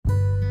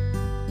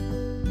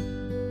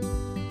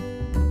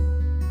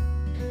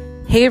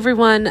Hey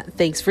everyone,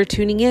 thanks for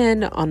tuning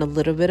in on A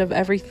Little Bit of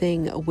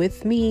Everything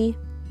with me,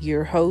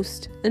 your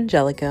host,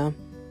 Angelica.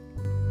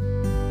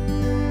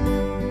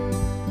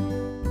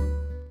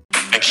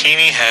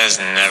 Akini has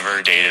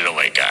never dated a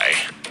white guy,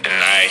 and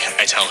I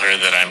tell her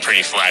that I'm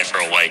pretty fly for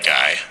a white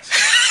guy.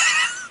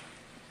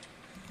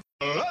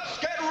 Let's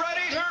get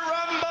ready to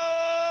rumble!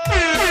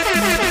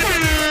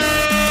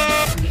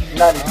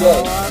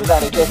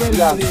 90 days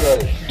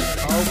fiance.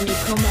 Oh, we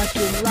come at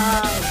you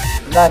live.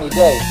 90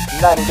 days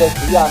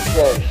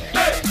fiance.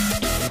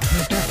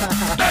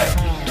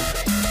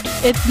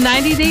 It's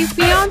 90 Days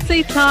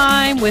Fiance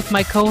time with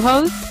my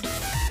co-host,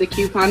 the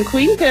Coupon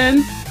Queen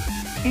Pin.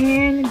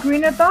 And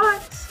Greener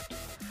Thoughts.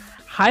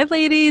 Hi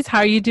ladies, how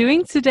are you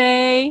doing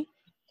today?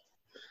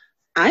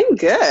 I'm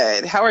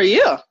good. How are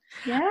you?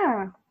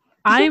 Yeah.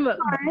 I'm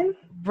fine.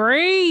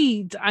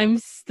 great.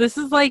 This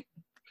is like,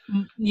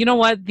 you know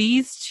what?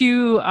 These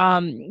two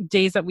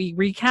days that we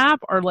recap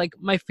are like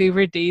my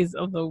favorite days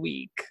of the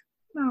week.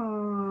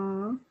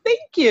 Aww. Thank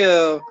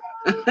you.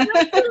 I know,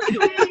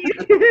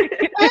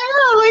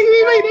 like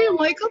read my name,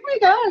 like, oh my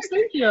gosh,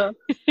 thank you.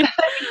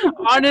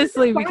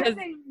 Honestly, because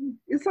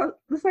it's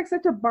like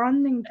such a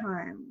bonding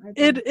time.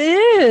 it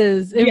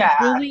is. It Yeah.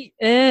 really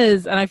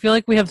is. And I feel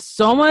like we have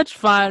so much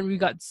fun. We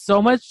got so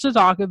much to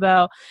talk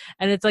about.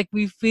 And it's like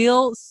we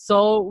feel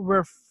so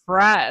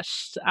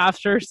refreshed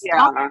after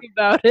talking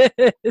about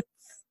it.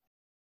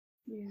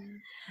 Yeah.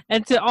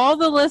 And to all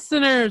the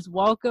listeners,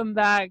 welcome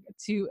back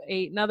to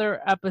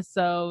another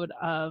episode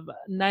of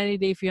 90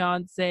 Day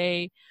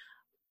Fiance.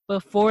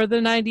 Before the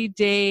 90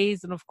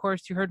 days, and of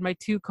course you heard my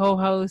two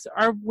co-hosts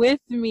are with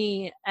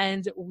me,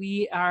 and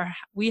we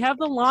have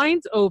the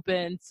lines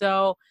open.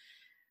 So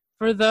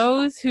for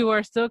those who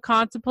are still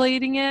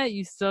contemplating it,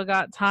 you still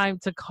got time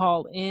to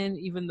call in,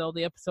 even though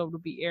the episode will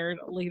be aired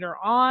later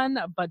on.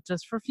 But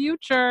just for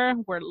future,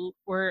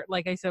 we're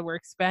like I said, we're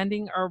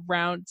expanding our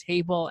round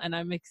table, and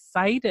I'm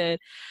excited.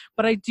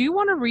 But I do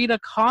want to read a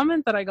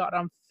comment that I got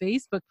on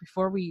Facebook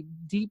before we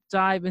deep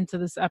dive into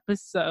this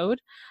episode,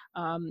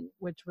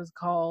 which was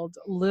called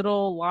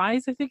Little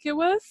Lies, I think it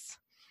was.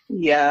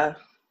 Yeah.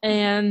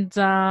 And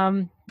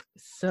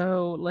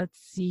so let's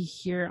see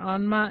here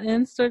on my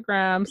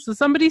Instagram. So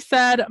somebody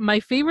said, my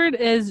favorite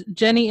is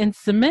Jenny and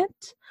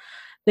Sumit.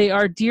 They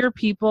are dear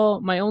people.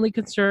 My only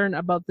concern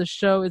about the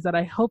show is that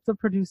I hope the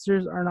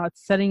producers are not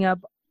setting up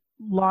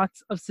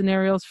lots of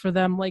scenarios for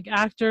them like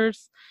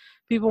actors.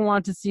 People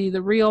want to see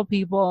the real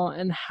people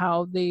and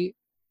how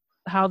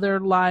their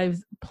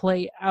lives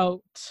play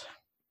out.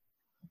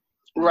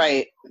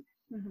 Right.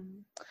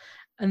 Mm-hmm.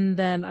 And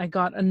then I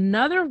got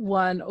another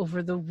one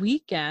over the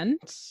weekend,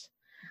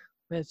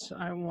 which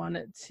I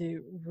wanted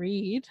to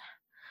read.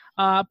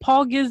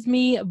 Paul gives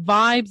me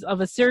vibes of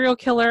a serial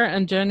killer,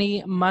 and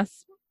Jenny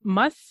must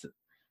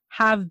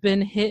have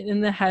been hit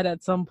in the head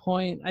at some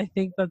point. I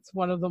think that's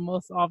one of the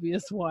most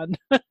obvious one.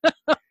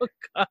 Oh,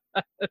 God.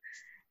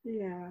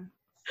 Yeah.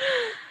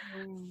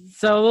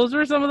 So those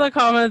were some of the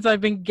comments I've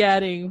been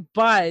getting.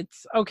 But,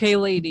 okay,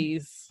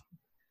 ladies.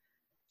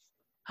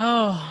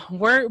 Oh,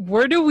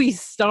 where do we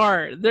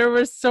start? There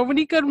were so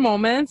many good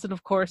moments, and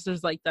of course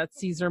there's like that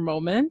Caesar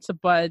moment,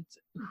 but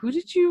who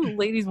did you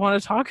ladies want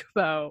to talk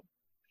about?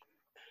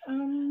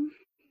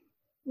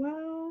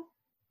 Well,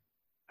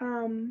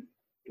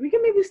 we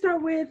can maybe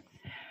start with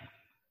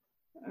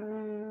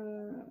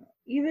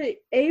either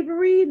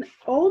Avery,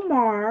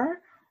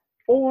 Omar,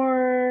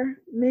 or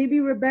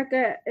maybe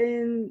Rebecca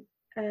and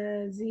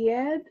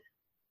Ziad.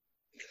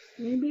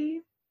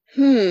 Maybe.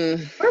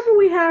 Wherever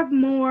we have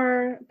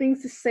more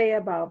things to say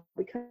about,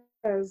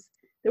 because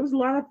there was a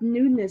lot of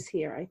newness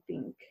here, I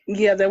think.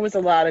 Yeah, there was a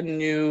lot of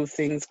new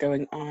things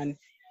going on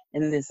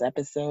in this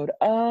episode.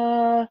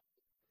 I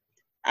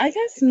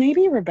guess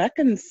maybe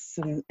Rebecca and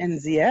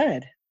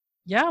Ziad.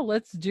 Yeah,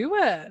 let's do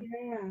it.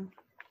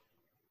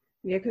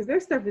 Yeah, because their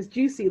stuff is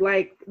juicy.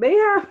 Like they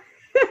have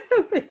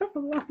a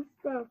lot of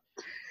stuff.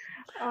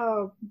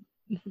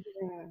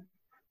 Yeah.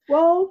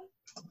 Well,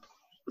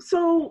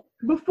 so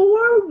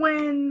before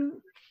when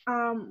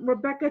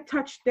Rebecca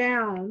touched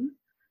down,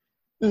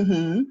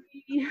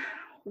 she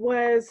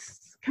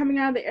was coming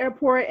out of the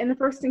airport, and the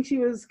first thing she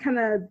was kind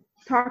of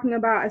talking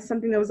about as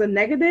something that was a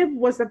negative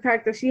was the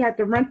fact that she had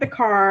to rent the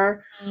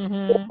car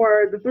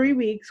for the 3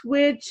 weeks,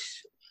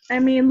 which, I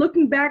mean,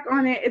 looking back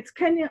on it, it's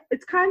kind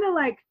of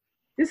like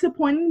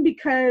disappointing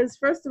because,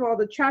 first of all,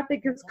 the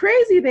traffic is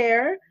crazy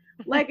there.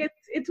 Like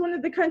it's one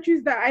of the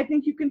countries that I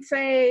think you can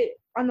say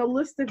on the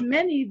list of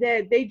many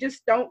that they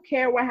just don't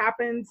care what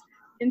happens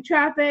in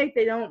traffic.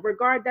 They don't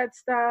regard that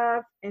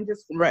stuff, and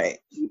just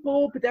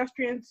people,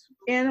 pedestrians,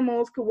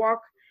 animals could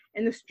walk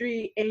in the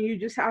street, and you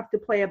just have to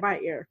play it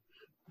by ear.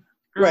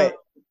 Right.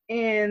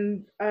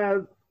 And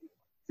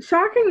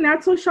shocking,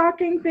 not so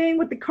shocking thing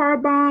with the car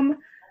bomb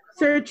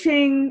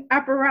searching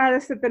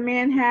apparatus that the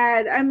man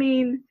had. I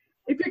mean,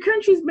 if your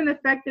country's been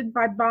affected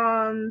by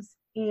bombs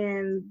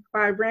and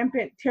by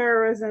rampant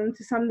terrorism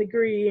to some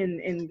degree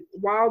and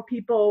wild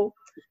people,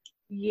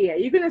 yeah,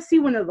 you're going to see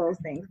one of those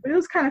things. But it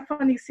was kind of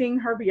funny seeing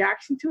her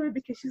reaction to it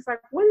because she's like,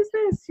 what is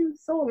this? She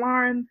was so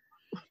alarmed.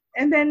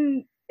 and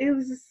then it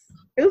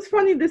was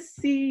funny to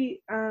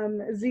see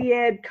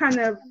Zied kind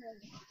of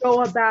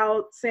go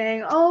about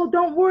saying, "Oh,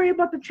 don't worry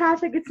about the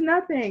traffic. It's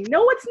nothing."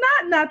 No, it's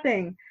not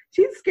nothing.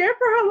 She's scared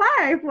for her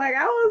life. Like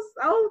I was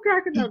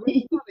cracking up.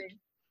 It was funny.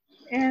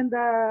 And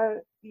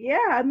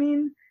yeah, I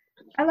mean,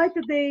 I like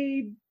that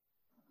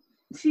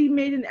she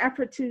made an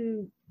effort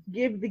to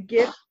give the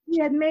gift he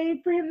had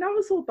made for him. That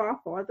was so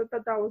thoughtful. I thought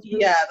that was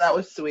really that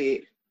was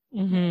sweet.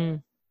 Mm-hmm.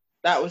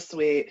 That was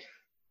sweet.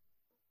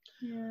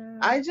 Yeah.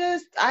 I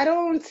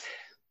don't,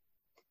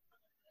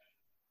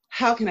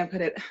 how can I put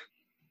it?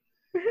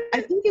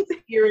 I think it's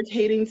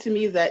irritating to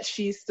me that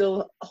she's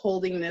still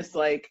holding this,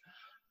 like,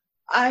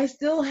 I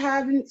still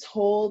haven't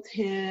told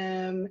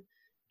him,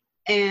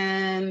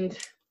 and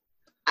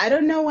I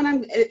don't know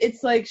when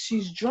it's like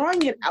she's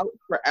drawing it out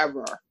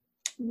forever.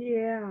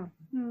 Yeah.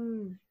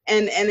 And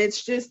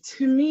it's just,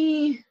 to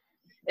me,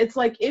 it's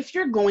like, if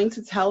you're going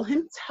to tell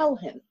him, tell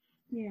him.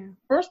 Yeah.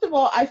 First of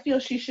all, I feel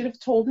she should have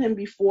told him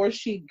before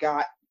she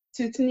got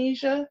to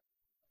Tunisia,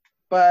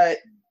 but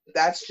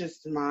that's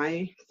just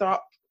my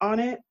thought on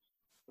it.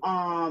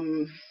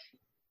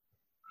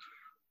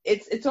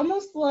 It's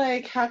almost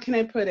like, how can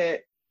I put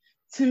it?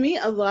 To me,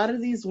 a lot of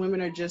these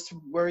women are just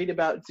worried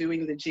about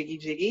doing the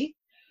jiggy,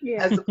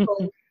 Yeah.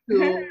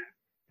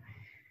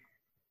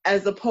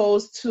 as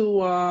opposed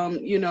to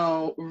you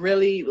know,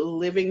 really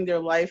living their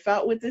life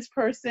out with this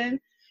person.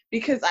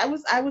 Because I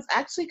was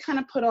actually kind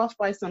of put off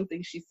by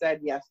something she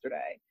said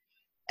yesterday,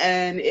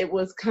 and it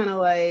was kind of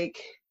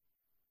like,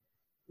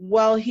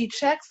 well, he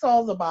checks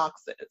all the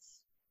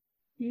boxes.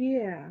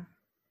 Yeah.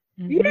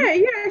 Mm-hmm.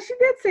 Yeah, she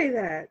did say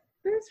that.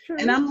 That's true.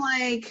 And I'm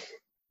like,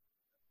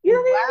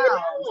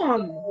 wow.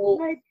 So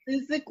Like,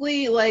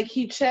 physically, like,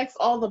 he checks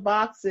all the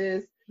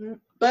boxes,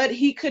 but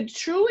he could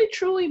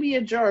truly be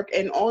a jerk,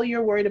 and all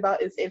you're worried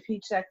about is if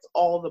he checks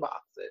all the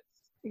boxes.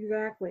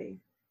 exactly.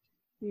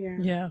 Yeah.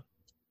 Yeah.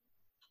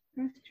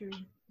 That's true.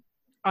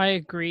 I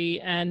agree.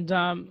 And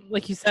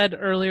like you said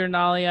earlier,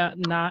 Nyla,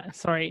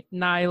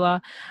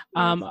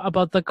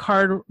 about the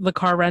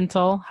car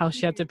rental, how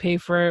she had to pay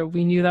for it.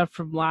 We knew that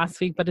from last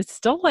week, but it's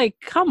still like,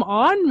 come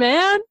on,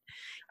 man.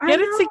 Get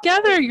it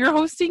together. You're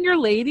hosting your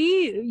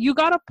lady. You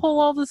got to pull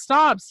all the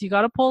stops. You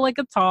got to pull like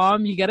a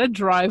Tom. You get a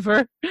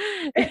driver.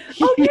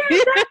 Oh, yeah,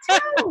 that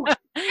too.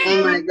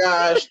 Oh, my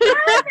gosh.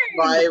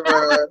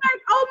 Driver. Like,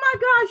 oh, my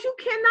gosh, you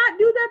cannot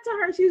do that to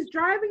her. She's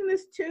driving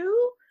this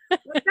too.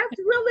 Like, that's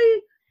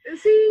really,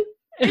 see,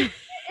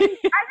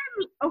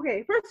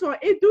 okay, first of all,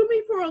 it threw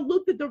me for a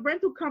loop that the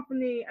rental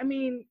company, I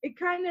mean, it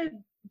kind of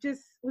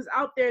just was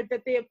out there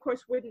that they, of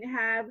course, wouldn't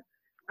have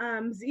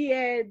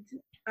Zied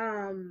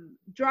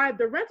drive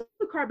the rental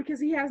car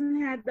because he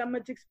hasn't had that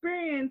much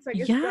experience, I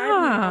guess, driving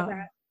and all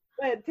that.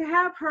 But to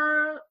have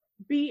her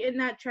be in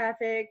that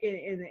traffic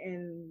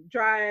and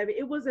drive,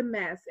 it was a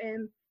mess.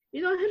 And,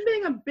 you know, him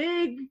being a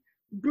big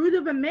brute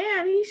of a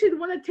man, he should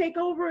want to take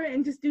over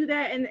and just do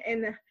that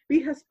and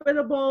be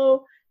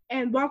hospitable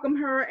and welcome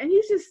her. And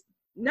he's just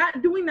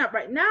not doing that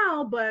right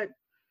now. But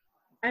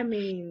I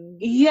mean,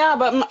 yeah,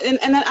 but and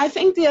then I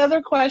think the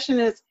other question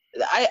is,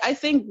 I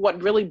think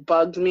what really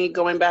bugged me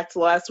going back to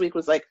last week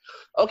was like,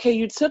 okay,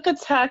 you took a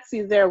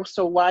taxi there,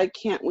 so why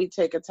can't we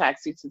take a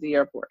taxi to the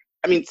airport?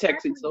 I mean,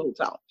 taxi to the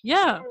hotel.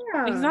 Yeah,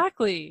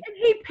 exactly. And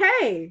he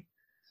pay,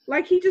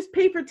 like he just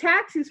paid for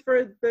taxis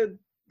for the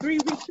 3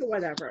 weeks or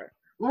whatever.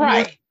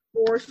 Right.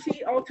 Or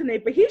she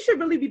alternate, but he should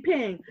really be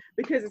paying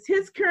because it's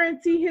his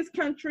currency, his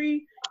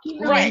country, he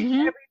knows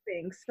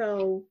everything.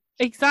 So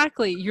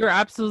exactly, you're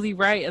absolutely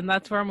right, and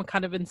that's where I'm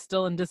kind of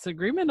still in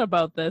disagreement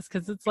about this,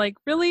 because it's like,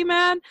 really,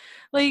 man,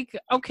 like,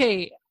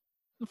 okay,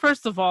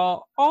 first of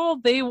all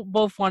they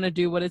both want to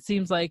do, what it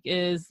seems like,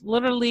 is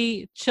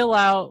literally chill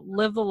out,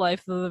 live the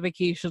life of the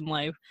vacation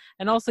life,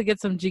 and also get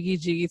some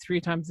jiggy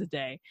 3 times a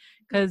day,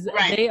 because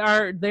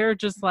they're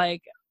just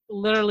like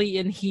literally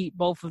in heat,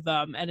 both of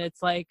them, and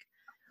it's like,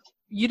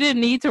 you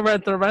didn't need to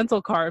rent the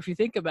rental car if you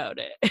think about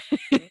it.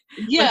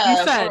 Yeah, like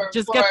you said,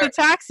 just get the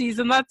taxis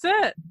and that's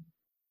it.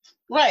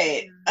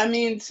 Right. I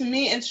mean, to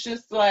me, it's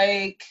just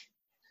like,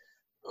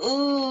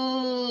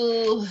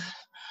 ooh.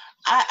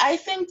 I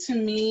think, to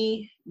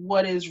me,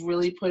 what is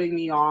really putting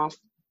me off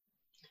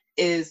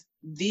is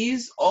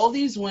all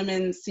these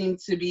women seem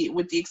to be,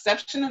 with the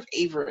exception of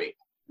Avery,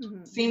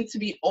 seem to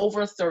be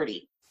over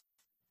 30.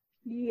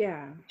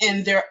 Yeah.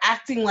 And they're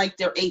acting like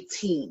they're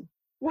 18.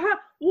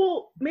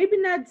 Well, maybe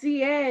not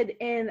Zied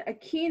and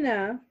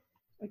Akini.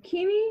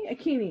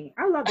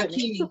 I love it.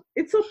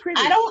 It's so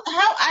pretty.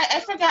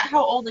 I forgot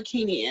how old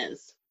Akini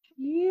is.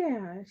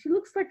 Yeah, she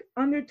looks like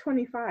under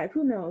 25.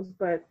 Who knows?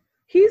 But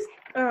he's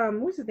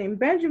what's his name?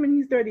 Benjamin.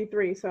 He's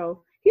 33,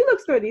 so he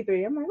looks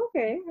 33. I'm like,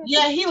 okay.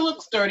 Yeah, he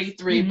looks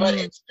 33, but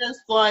it's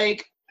just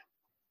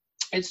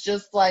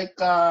like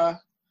to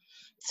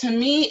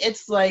me,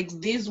 it's like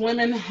these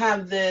women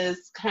have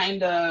this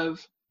kind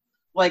of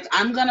like,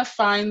 I'm gonna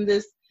find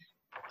this,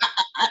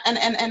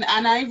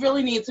 and I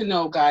really need to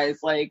know, guys.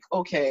 Like,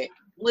 okay,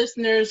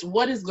 listeners,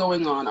 what is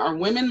going on? Are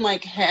women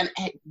like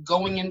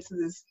going into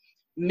this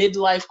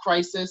midlife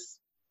crisis?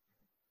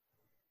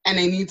 and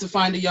they need to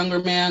find a younger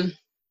man,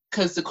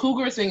 because the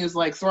cougar thing is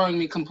like throwing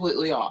me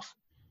completely off.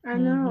 I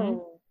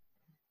know.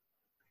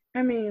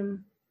 I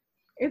mean,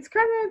 it's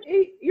kind of,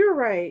 you're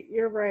right.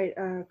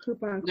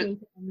 Coupon Queen.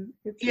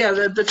 Yeah,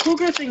 the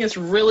cougar thing is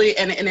really,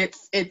 and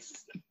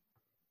it's,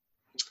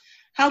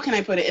 how can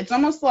I put it? It's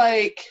almost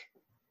like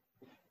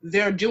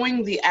they're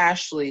doing the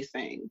Ashley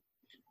thing,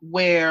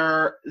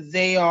 where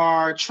they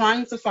are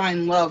trying to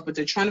find love, but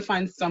they're trying to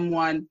find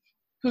someone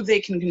who they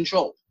can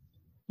control.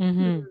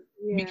 Mm-hmm.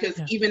 Yeah. Because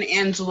even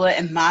Angela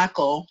and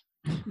Michael.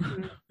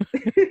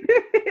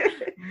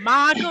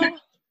 Michael.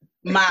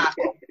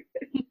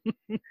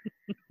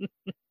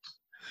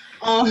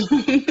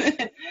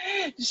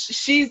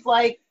 She's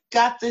like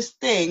got this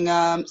thing.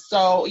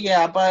 So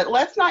yeah, but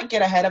let's not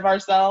get ahead of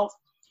ourselves.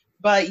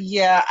 But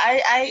yeah,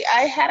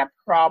 I had a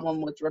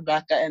problem with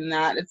Rebecca in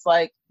that it's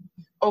like,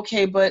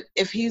 okay, but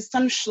if he's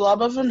some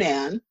schlub of a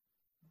man,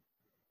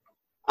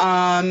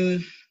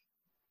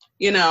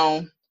 you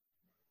know,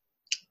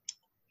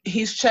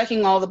 he's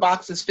checking all the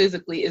boxes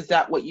physically. Is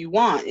that what you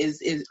want?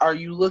 Are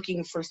you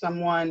looking for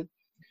someone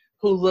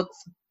who looks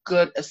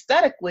good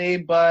aesthetically,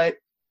 but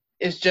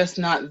is just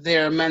not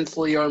there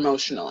mentally or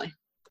emotionally?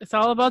 It's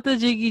all about the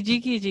jiggy,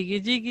 jiggy, jiggy,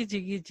 jiggy,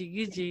 jiggy,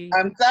 jiggy, jiggy.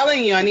 I'm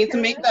telling you, I need to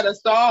make that a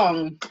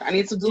song. I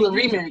need to do a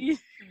remix.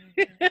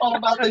 All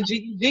about the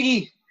jiggy,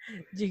 jiggy.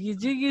 Jiggy,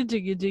 jiggy,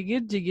 jiggy, jiggy,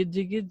 jiggy,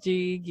 jiggy,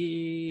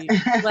 jiggy.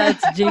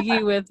 Let's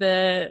jiggy with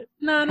it.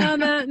 No.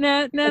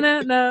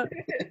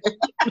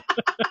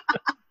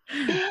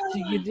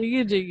 Jiggy,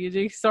 jiggy, jiggy,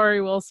 jiggy.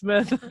 Sorry, Will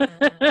Smith.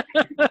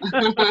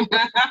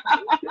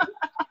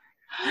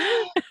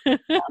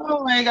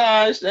 Oh my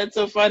gosh, that's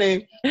so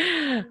funny.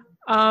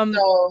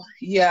 So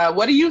yeah,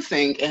 what do you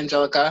think,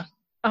 Angelica?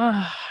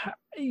 The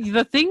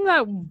other thing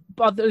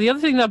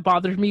that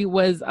bothered me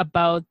was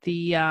about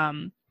the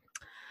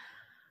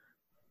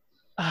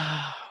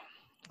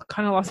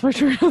kind of lost my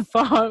train of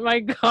thought. My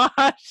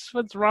gosh,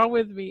 what's wrong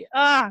with me?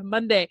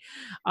 Monday.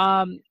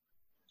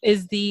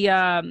 Is the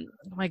oh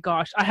my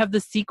gosh, I have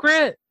the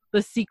secret.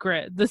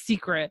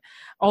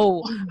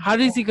 Oh, how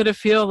does he gonna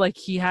feel like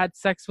he had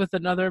sex with a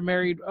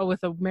married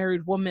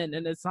woman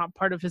and it's not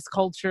part of his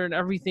culture and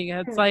everything?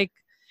 And it's like,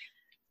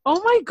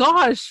 oh my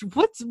gosh,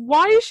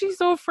 why is she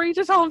so afraid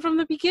to tell him from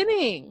the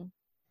beginning?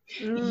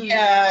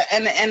 Yeah,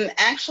 and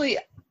actually,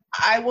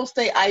 I will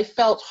say I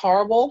felt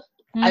horrible.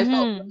 Mm-hmm. I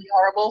felt really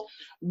horrible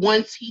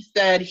once he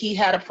said he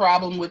had a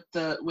problem with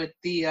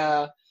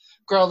the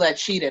girl that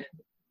cheated.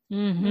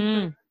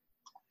 Mm-hmm.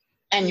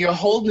 And you're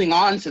holding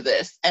on to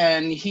this,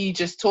 and he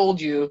just told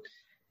you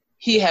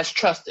he has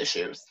trust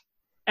issues.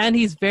 And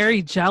he's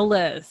very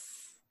jealous.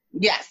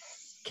 Yes.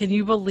 Can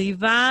you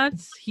believe that?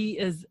 He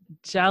is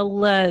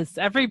jealous.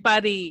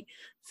 Everybody,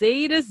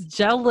 Zayd is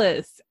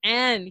jealous.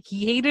 And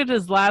he hated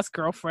his last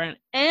girlfriend.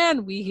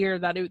 And we hear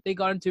that they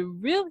got into a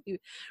really,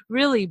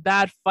 really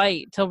bad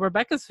fight till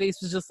Rebecca's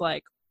face was just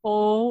like,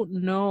 oh,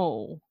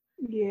 no.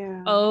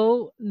 Yeah.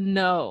 Oh,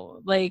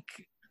 no.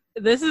 Like,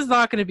 this is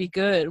not going to be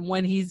good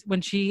when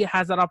she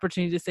has that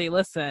opportunity to say,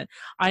 listen,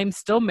 I'm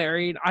still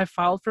married. I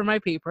filed for my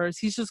papers.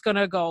 He's just going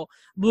to go,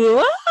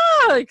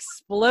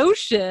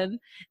 explosion.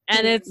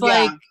 And it's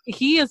like,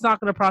 he is not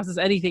going to process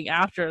anything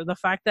after the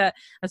fact that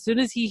as soon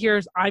as he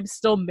hears I'm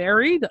still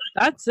married,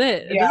 that's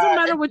it. It doesn't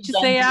matter what you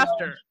say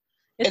after.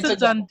 It's a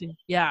done deal.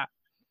 Yeah.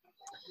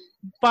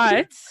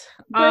 But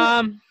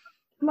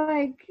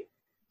like,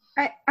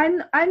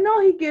 I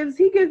know he gives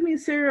me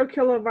serial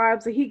killer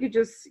vibes. Like he could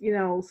just,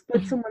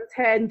 split someone's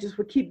head and just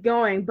would keep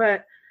going.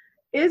 But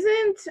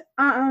isn't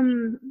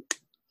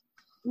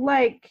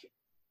like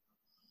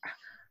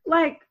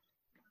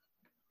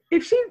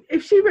if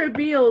she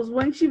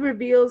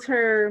reveals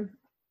her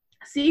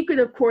secret,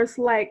 of course,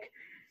 like,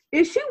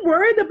 is she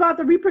worried about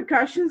the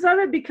repercussions of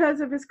it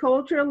because of his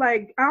culture?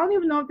 Like, I don't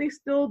even know if they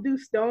still do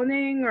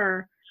stoning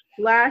or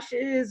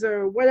lashes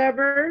or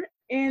whatever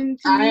in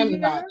Tunisia. I'm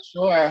not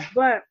sure.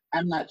 But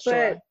I'm not sure.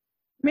 But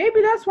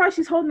maybe that's why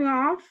she's holding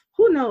off.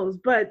 Who knows?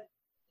 But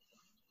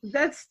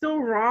that's still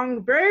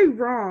wrong. Very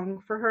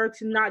wrong for her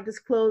to not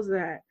disclose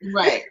that.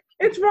 Right.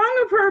 It's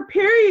wrong of her,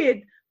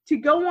 period, to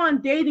go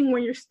on dating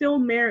when you're still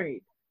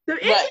married. The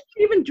ink isn't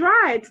even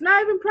dry. It's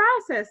not even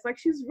processed. Like,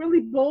 she's really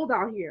bold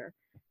out here.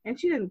 And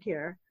she didn't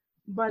care.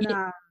 But,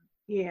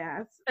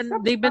 yeah.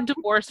 And they've been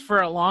divorced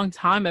for a long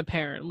time,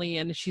 apparently,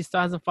 and she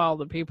still hasn't filed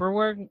the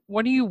paperwork.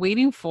 What are you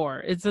waiting for?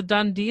 It's a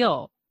done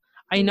deal.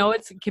 I know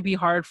it can be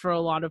hard for a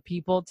lot of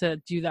people to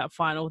do that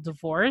final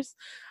divorce.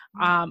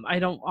 I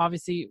don't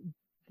obviously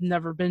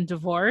never been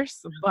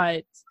divorced,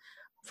 but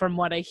from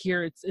what I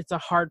hear, it's a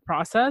hard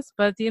process.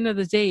 But at the end of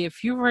the day,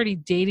 if you're already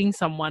dating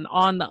someone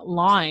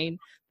online,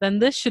 then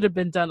this should have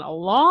been done a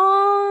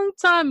long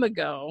time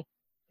ago.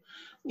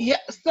 Yeah.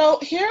 So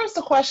here's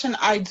the question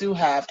I do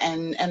have,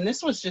 and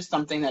this was just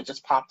something that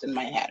just popped in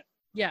my head.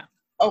 Yeah.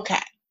 Okay.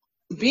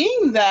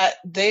 Being that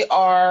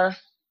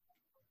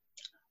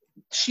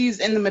she's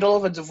in the middle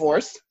of a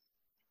divorce,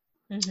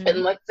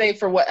 and let's say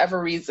for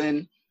whatever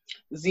reason,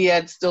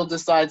 Ziad still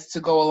decides to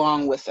go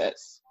along with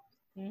this.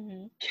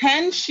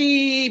 Can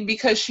she,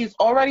 because she's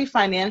already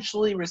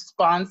financially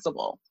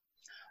responsible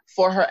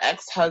for her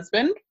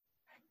ex-husband,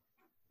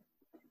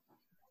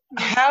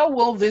 how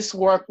will this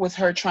work with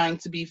her trying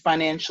to be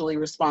financially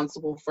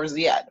responsible for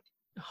Ziad?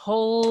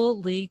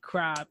 Holy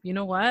crap. You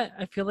know what?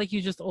 I feel like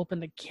you just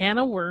opened a can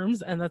of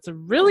worms, and that's a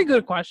really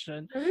good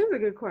question. That is a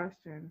good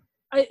question.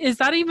 Is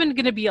that even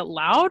going to be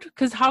allowed?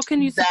 Because how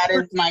can you That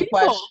support is my people?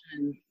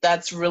 question.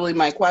 That's really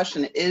my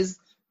question. Is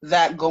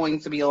that going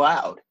to be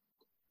allowed?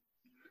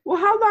 Well,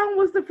 how long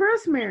was the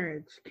first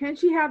marriage? Can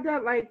she have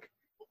that, like...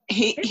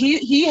 He's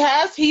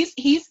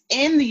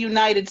in the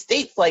United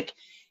States. Like,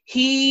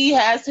 he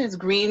has his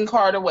green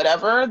card or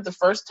whatever, the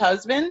first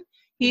husband.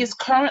 He is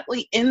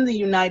currently in the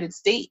United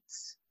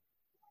States.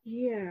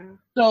 Yeah.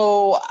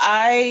 So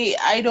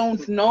I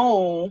don't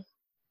know.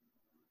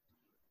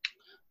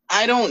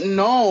 I don't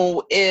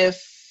know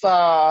if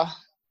how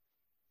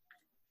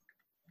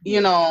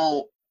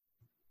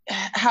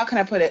can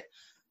I put it?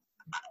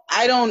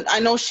 I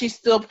know she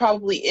still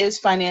probably is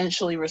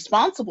financially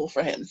responsible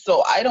for him.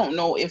 So I don't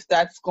know if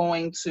that's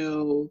going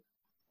to,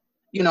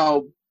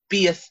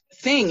 be a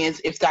thing,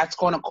 is if that's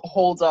going to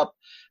hold up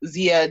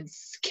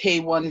Ziad's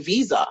K1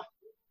 visa.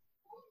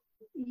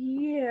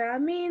 Yeah, I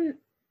mean,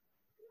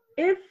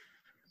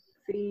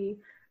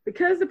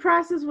 because the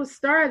process was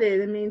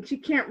started, I mean, she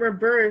can't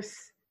reverse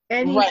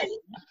anything.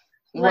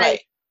 Right.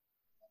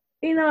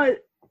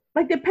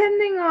 Like,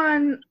 depending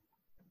on,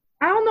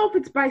 I don't know if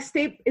it's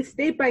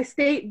state by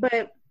state,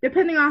 but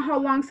depending on how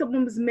long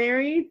someone was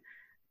married,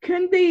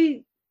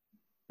 maybe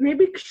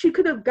she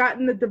could have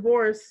gotten the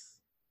divorce,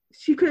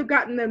 she could have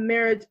gotten the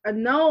marriage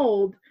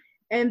annulled,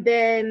 and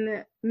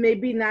then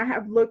maybe not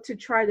have looked to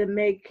try to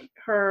make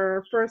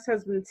her first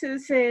husband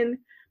citizen,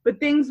 but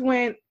things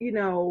went,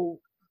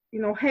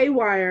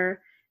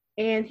 haywire,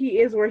 and he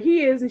is where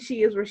he is, and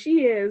she is where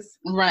she is.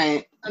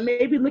 Right.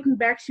 Maybe looking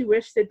back, she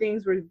wished that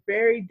things were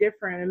very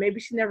different, and maybe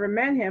she never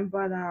met him.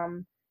 But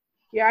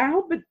yeah, I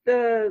hope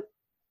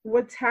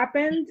what's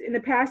happened in the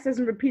past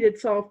doesn't repeat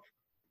itself.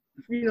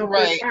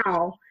 Right. For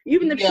now,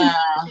 even if she,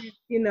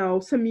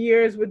 some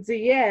years with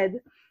Ziad,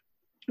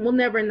 we'll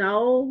never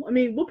know. I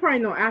mean, we'll probably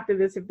know after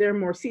this if there are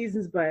more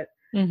seasons. But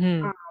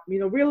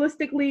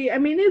realistically, I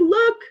mean, they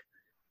look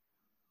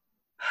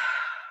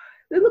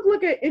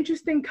like an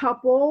interesting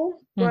couple,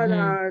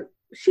 but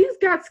she's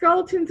got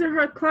skeletons in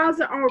her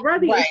closet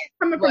already. Right. It's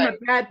coming from a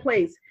bad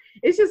place.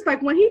 It's just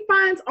like when he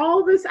finds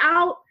all this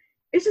out,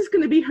 it's just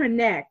going to be her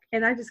neck,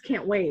 and I just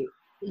can't wait.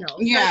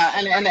 Yeah,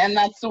 and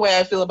that's the way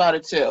I feel about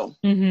it too.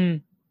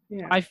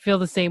 Yeah. I feel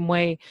the same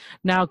way.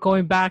 Now,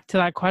 going back to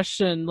that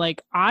question,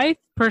 like, I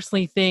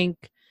personally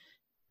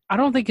I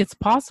don't think it's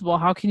possible.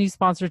 How can you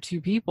sponsor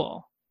two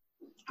people?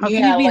 How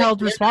can you be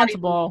held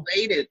responsible?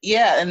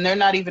 Yeah, and they're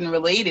not even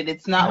related.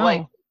 It's not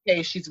like,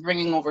 okay, she's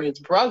bringing over his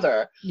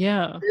brother.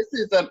 Yeah. This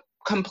is a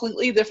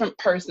completely different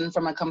person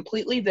from a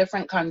completely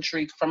different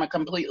country, from a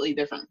completely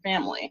different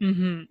family.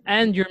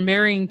 And you're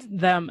marrying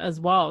them as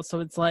well.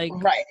 So it's like,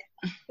 right.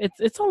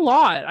 It's a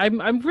lot.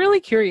 I'm really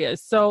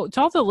curious. So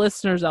to all the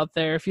listeners out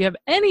there, if you have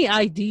any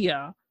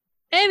idea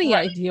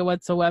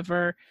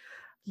whatsoever,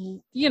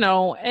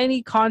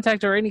 any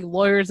contact or any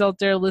lawyers out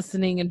there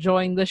listening,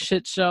 enjoying this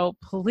shit show,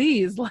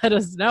 please let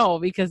us know,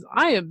 because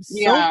I am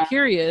so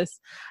curious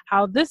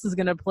how this is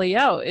going to play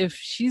out. If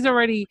she's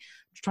already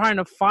trying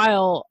to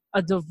file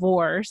a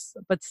divorce,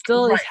 but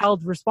still is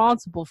held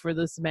responsible for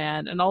this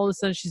man, and all of a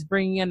sudden she's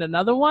bringing in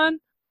another one.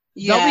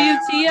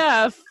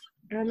 WTF.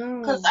 I know.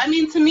 Because, I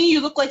mean, to me,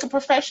 you look like a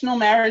professional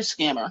marriage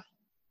scammer.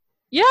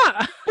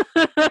 Yeah.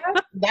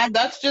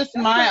 That's just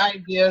my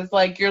idea. It's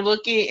like you're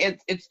looking,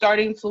 it's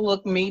starting to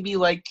look maybe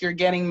like you're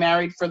getting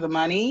married for the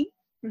money.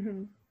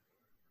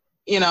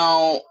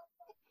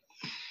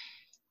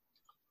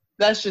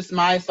 That's just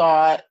my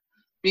thought,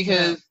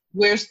 because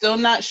we're still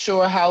not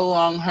sure how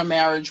long her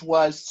marriage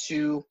was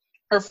to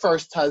her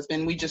first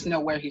husband. We just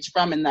know where he's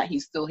from and that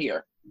he's still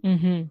here.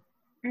 I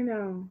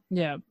know.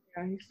 Yeah,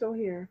 he's still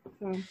here.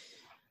 So.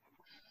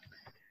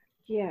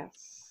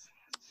 Yes.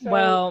 So,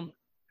 well,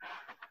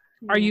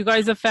 are you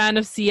guys a fan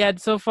of Ziad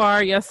so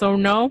far? Yes or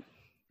no?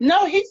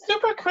 No, he's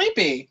super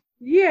creepy.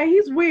 Yeah,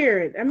 he's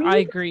weird. I mean, I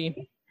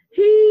agree.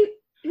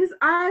 His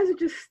eyes are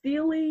just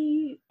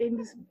steely and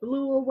just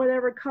blue or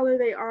whatever color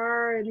they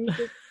are, and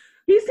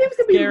he seems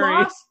to be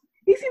lost.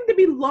 He seems to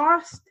be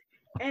lost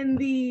in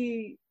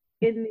the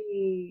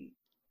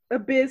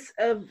abyss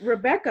of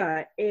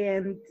Rebecca,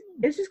 and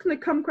it's just gonna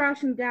come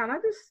crashing down.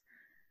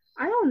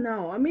 I don't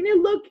know. I mean, they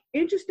look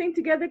interesting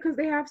together because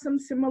they have some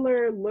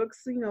similar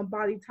looks,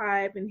 body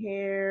type and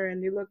hair,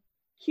 and they look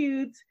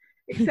cute.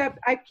 Except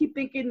I keep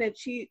thinking that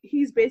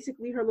he's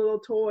basically her little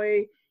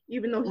toy,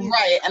 even though he's...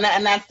 Right, and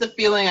that's the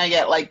feeling I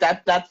get. Like,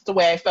 that's the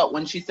way I felt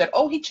when she said,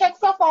 "Oh, he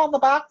checks off all the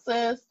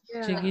boxes."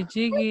 Yeah.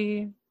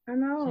 Jiggy. I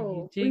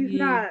know. Jiggy.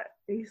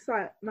 He's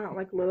not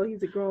like little.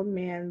 He's a grown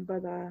man,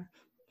 but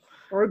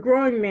or a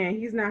growing man.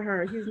 He's not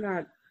her. He's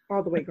not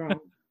all the way grown.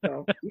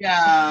 So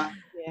yeah.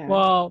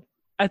 Well,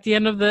 at the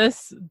end of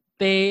this,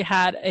 They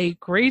had a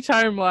great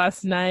time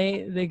last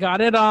night. They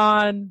got it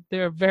on.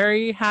 They're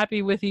very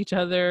happy with each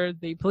other.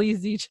 They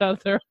pleased each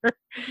other.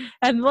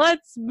 And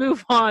let's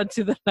move on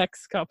to the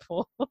next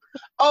couple.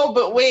 Oh,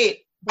 but wait.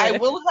 I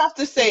will have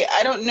to say,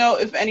 I don't know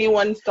if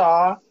anyone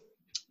saw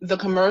the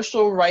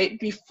commercial right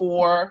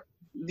before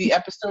the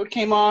episode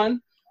came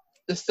on,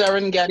 the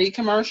Serengeti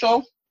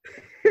commercial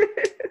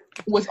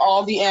with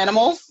all the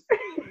animals.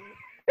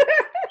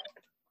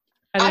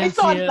 I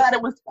thought that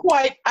it was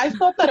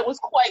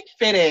quite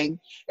fitting.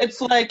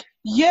 It's like,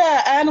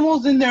 yeah,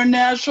 animals in their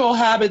natural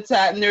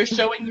habitat, and they're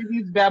showing you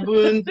these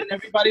baboons, and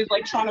everybody's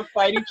like trying to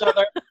fight each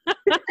other,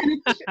 and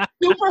it's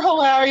super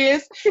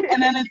hilarious.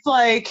 And then it's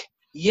like,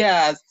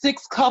 yeah,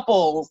 6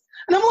 couples,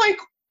 and I'm like,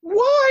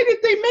 why did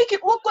they make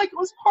it look like it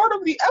was part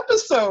of the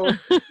episode?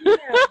 Yeah.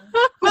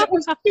 But it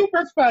was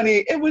super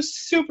funny. It was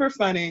super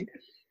funny.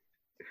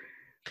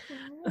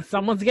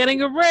 Someone's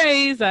getting a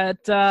raise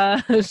at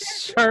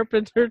Sharp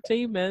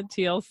Entertainment,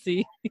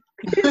 TLC.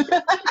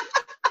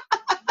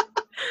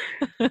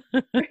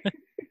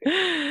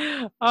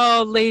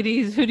 Oh,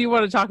 ladies, who do you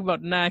want to talk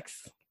about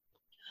next?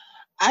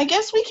 I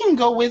guess we can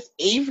go with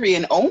Avery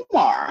and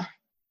Omar.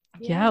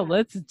 Yeah,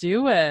 let's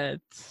do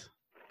it.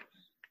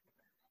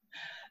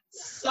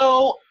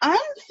 So I'm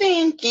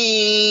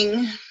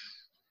thinking,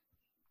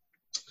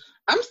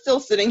 I'm still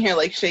sitting here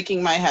like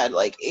shaking my head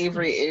like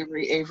Avery.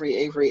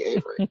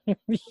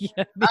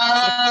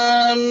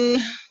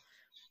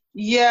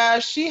 Yeah,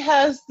 she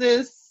has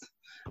this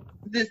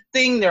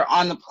thing. They're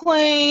on the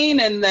plane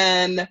and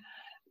then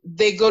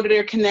they go to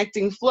their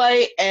connecting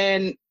flight,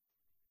 and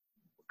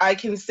I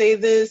can say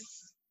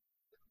this,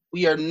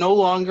 we are no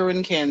longer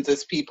in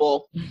Kansas,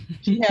 people.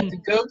 She had to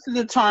go to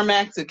the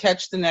tarmac to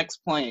catch the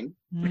next plane.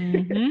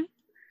 Mm-hmm.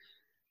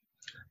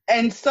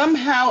 And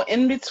somehow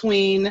in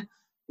between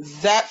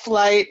that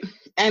flight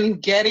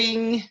and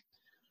getting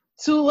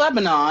to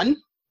Lebanon,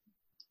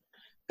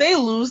 they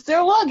lose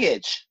their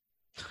luggage.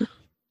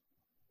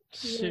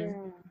 Yeah.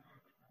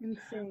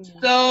 Insane.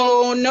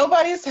 So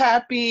nobody's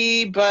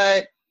happy,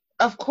 but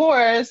of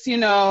course, you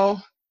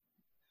know,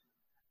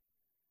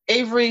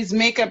 Avery's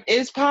makeup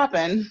is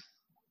popping.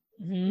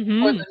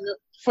 Mm-hmm.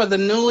 for the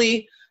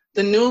newly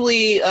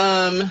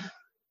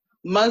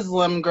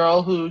Muslim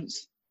girl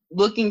who's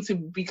looking to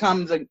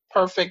become the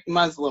perfect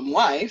Muslim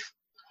wife.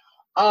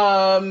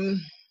 Now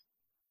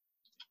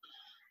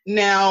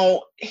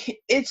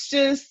it's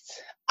just,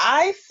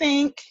 I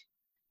think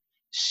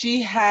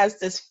she has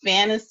this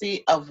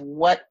fantasy of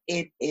what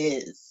it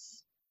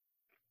is.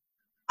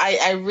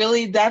 I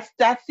really, that's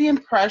the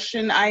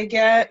impression I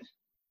get.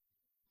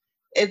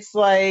 It's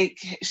like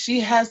she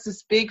has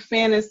this big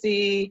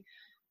fantasy,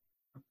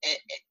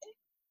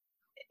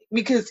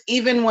 because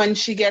even when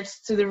she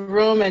gets to the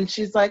room and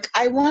she's like,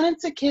 I wanted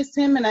to kiss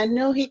him and I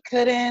knew he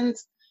couldn't,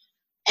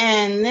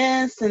 and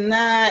this and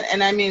that,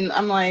 and I mean,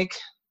 I'm like,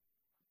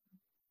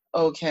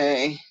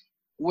 okay,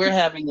 we're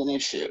having an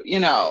issue, you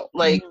know,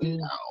 like,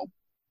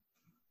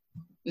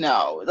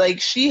 no,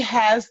 like she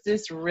has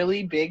this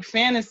really big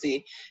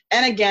fantasy.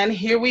 And again,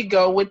 here we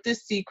go with the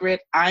secret.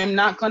 I'm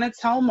not going to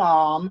tell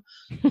mom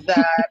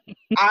that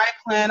I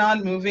plan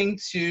on moving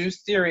to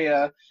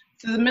Syria,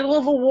 to the middle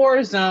of a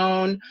war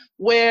zone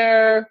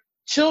where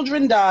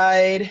children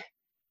died.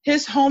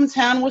 His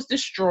hometown was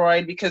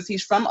destroyed because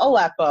he's from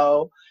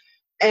Aleppo.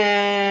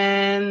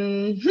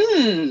 And,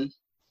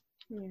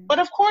 But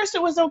of course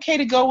it was okay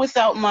to go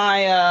without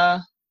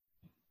my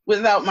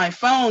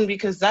phone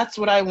because that's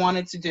what I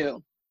wanted to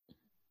do.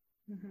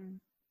 Mm-hmm.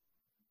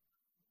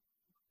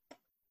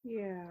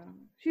 Yeah.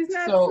 She's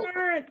not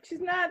smart. She's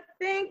not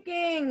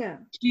thinking.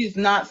 She's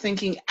not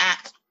thinking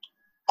at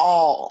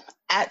all.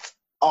 At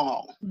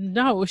all.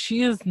 No,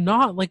 she is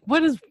not. Like,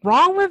 what is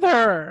wrong with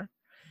her?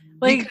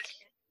 Like,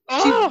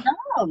 she's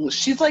young.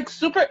 She's like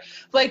super,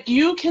 like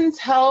you can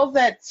tell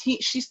that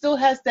she still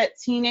has that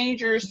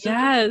teenager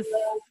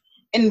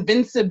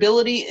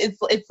invincibility.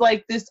 It's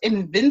like this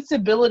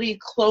invincibility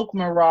cloak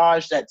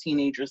mirage that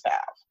teenagers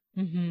have.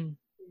 Mm-hmm.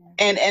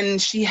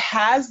 And she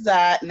has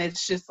that, and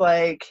it's just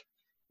like,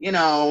 you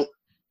know,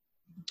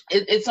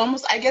 it's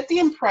almost, I get the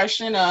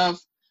impression of,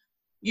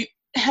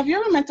 have you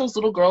ever met those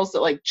little girls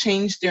that like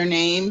change their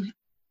name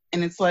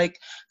and it's like,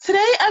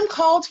 today I'm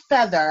called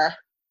Feather?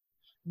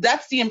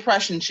 That's the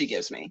impression she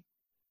gives me.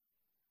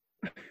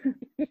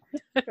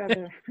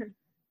 Feather.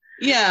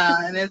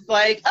 Yeah, and it's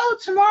like, oh,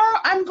 tomorrow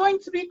I'm going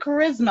to be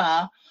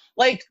Charisma.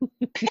 Like,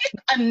 pick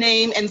a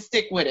name and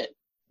stick with it.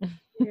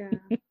 Yeah,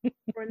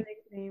 or a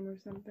nickname or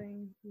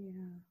something.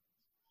 Yeah,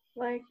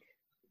 like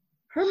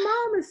her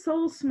mom is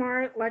so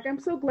smart. Like, I'm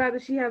so glad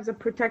that she has a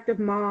protective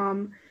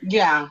mom.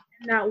 Yeah,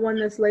 not one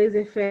that's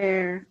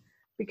laissez-faire,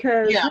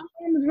 because her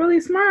mom is really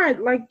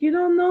smart. Like, you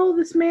don't know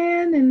this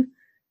man, and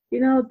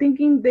you know,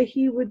 thinking that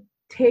he would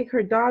take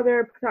her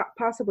daughter,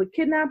 possibly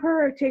kidnap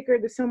her, or take her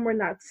to somewhere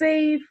not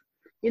safe.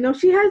 You know,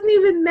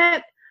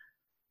 the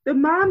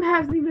mom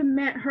hasn't even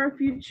met her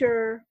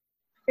future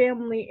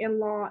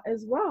family-in-law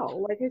as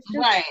well. Like, it's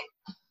just, right.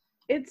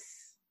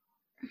 It's,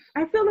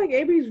 I feel like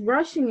Avery's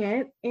rushing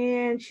it,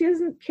 and she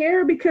doesn't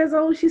care because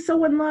she's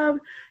so in love.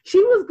 She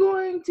was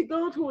going to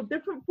go to a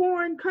different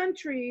foreign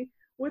country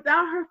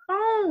without her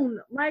phone.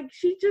 Like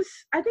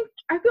I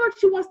feel like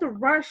she wants to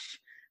rush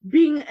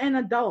being an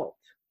adult,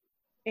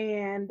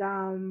 and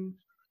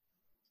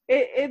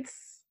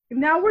it's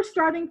now we're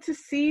starting to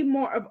see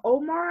more of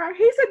Omar.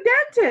 He's a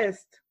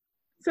dentist,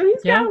 so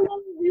he's got a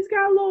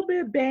little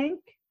bit of bank,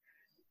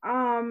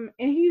 and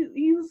he's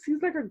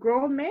like a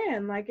grown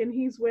man, like, and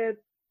he's with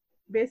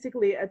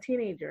basically a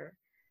teenager.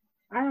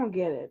 I don't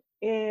get it.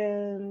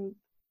 And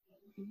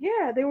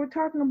yeah, they were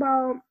talking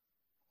about.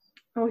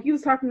 He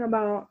was talking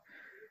about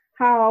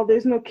how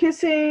there's no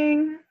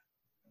kissing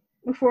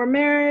before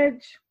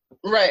marriage.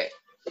 Right.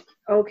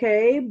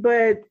 Okay,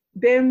 but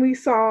then we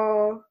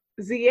saw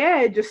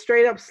Zied just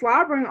straight up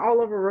slobbering all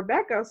over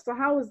Rebecca. So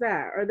how is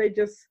that? Are they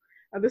just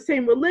of the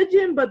same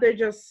religion, but they're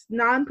just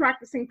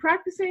non-practicing?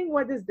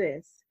 What is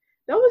this?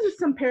 Those are just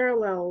some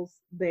parallels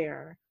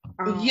there.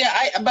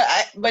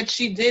 But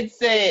she did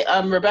say,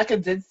 Rebecca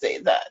did say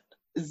that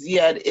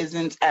Zied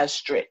isn't as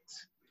strict.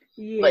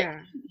 Yeah. Like,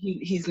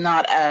 he's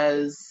not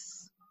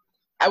as,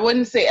 I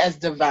wouldn't say as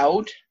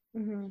devout,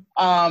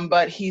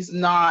 but he's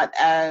not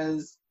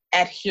as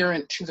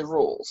adherent to the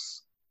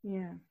rules.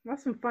 Yeah,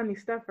 that's some funny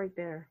stuff right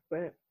there.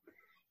 But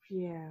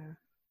yeah,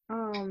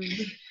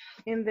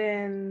 and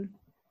then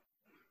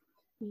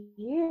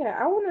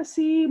I want to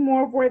see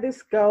more of where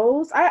this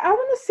goes. I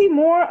want to see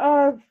more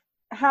of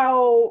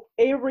how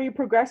Avery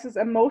progresses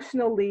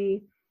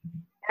emotionally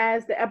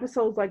as the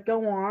episodes like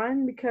go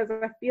on, because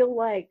I feel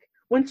like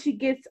when she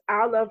gets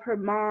out of her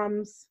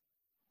mom's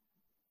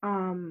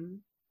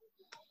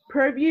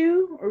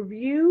purview or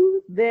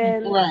view,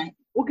 then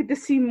we'll get to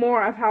see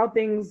more of how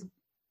things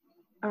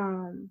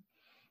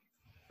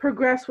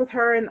progress with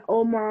her and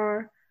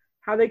Omar,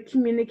 how they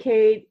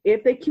communicate,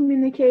 if they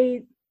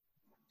communicate.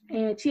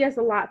 And she has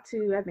a lot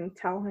to, I think,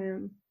 tell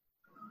him.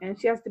 And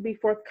she has to be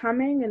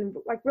forthcoming and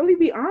like really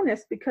be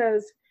honest,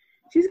 because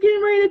she's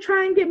getting ready to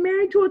try and get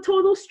married to a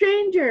total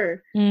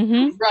stranger.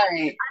 Mm-hmm.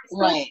 Right.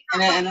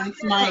 And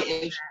that's my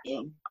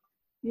issue.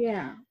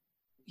 Yeah.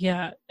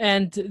 Yeah,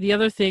 and the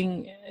other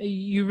thing,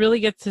 you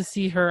really get to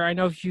see her. I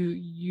know if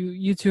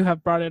you two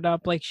have brought it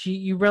up, like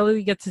you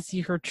really get to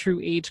see her true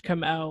age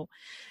come out,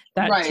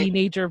 that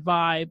teenager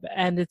vibe,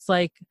 and it's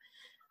like,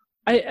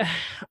 I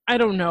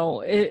don't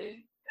know.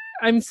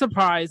 I'm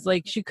surprised.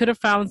 Like, she could have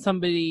found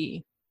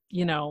somebody,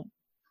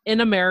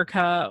 in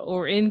America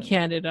or in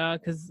Canada,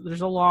 because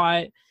there's a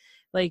lot.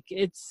 Like,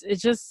 it's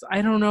just,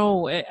 I don't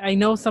know. I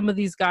know some of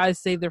these guys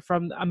say they're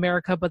from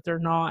America, but they're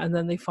not, and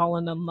then they fall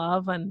in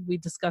love, and we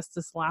discussed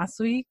this last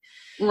week.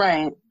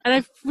 Right. And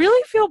I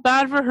really feel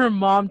bad for her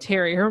mom,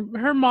 Terry.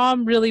 Her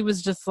mom really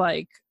was just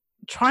like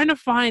trying to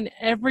find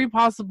every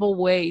possible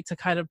way to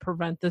kind of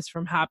prevent this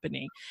from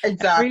happening.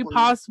 Exactly. Every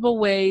possible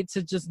way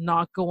to just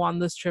not go on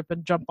this trip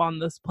and jump on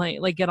this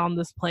plane, like get on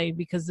this plane,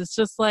 because it's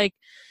just like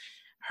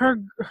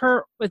I'm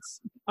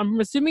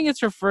assuming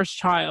it's her first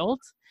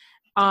child.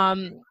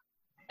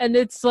 And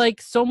it's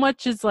like so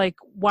much is like,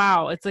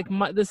 wow, it's like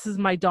this is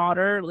my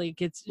daughter. Like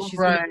she's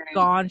gonna be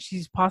gone.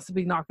 She's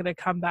possibly not gonna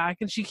come back,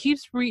 and she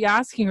keeps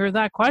re-asking her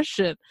that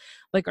question,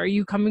 like, "Are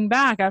you coming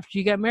back after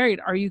you get married?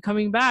 Are you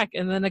coming back?"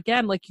 And then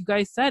again, like you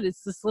guys said,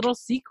 it's this little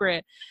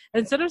secret.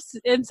 Instead of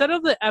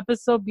the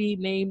episode being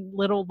named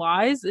 "Little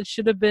Lies," it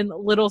should have been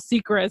 "Little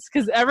Secrets,"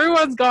 because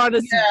everyone's got a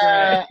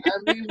secret.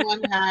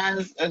 Everyone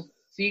has a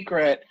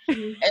secret,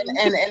 and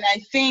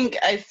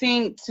I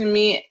think to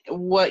me,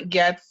 what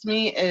gets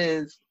me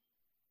is,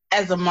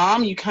 as a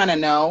mom, you kind of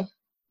know,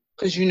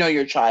 because you know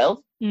your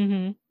child.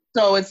 Mm-hmm.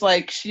 So it's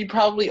like she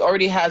probably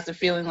already has the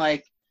feeling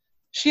like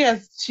she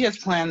has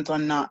plans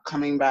on not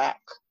coming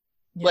back.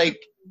 Yeah. Like,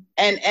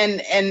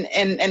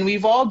 and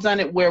we've all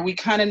done it where we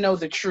kind of know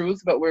the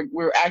truth, but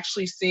we're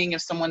actually seeing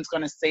if someone's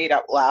going to say it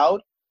out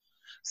loud.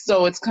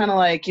 So it's kind of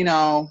like,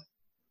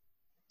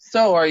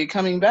 so are you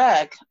coming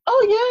back?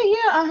 Oh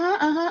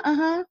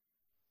yeah.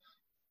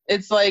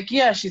 It's like,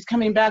 yeah, she's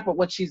coming back, but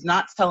what she's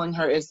not telling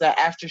her is that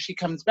after she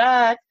comes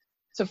back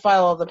to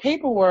file all the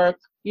paperwork,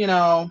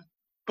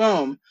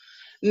 boom.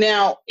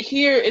 Now,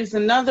 here is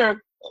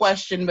another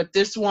question, but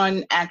this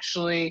one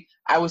actually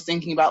I was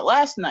thinking about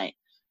last night.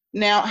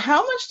 Now,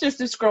 how much does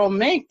this girl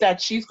make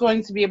that she's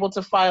going to be able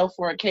to file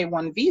for a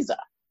K-1 visa?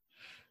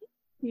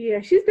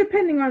 Yeah, she's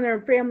depending on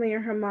her family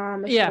and her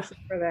mom. Yeah.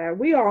 For that.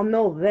 We all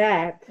know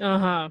that.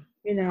 Uh-huh.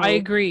 I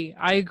agree.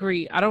 I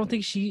don't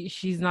think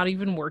she's not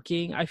even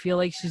working. I feel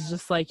like she's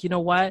just like, you know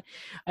what?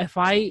 If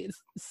I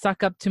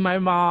suck up to my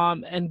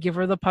mom and give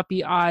her the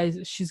puppy eyes,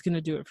 she's going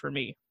to do it for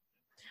me.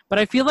 But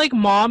I feel like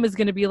mom is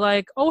going to be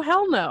like, oh,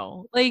 hell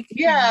no. Like,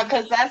 yeah,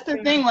 because that's the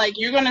thing. Like,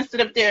 you're going to sit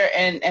up there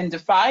and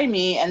defy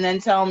me and then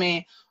tell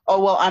me,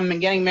 oh, well, I'm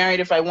getting married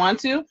if I want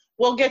to.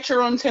 Well, get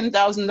your own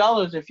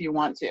 $10,000 if you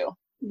want to.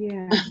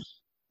 Yeah.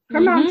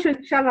 Her mom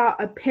shouldn't shell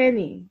out a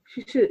penny.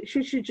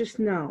 She should just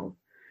know.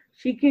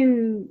 She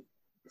can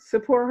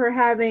support her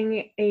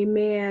having a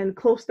man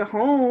close to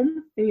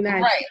home in the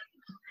United States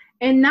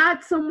and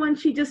not someone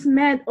she just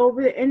met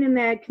over the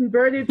internet,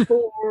 converted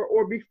for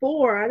or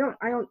before. I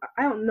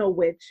don't know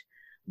which,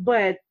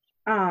 but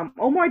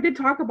Omar did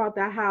talk about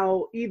that,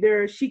 how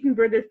either she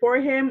converted for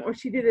him or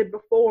she did it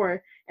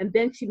before and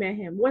then she met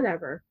him,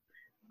 whatever.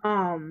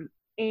 And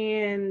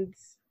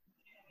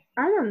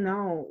I don't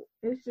know.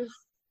 It's just,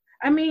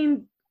 I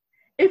mean,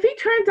 if he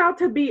turns out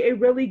to be a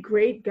really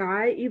great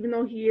guy, even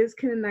though he is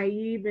kind of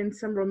naive in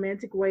some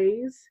romantic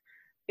ways,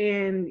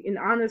 and an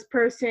honest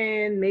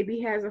person,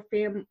 maybe has a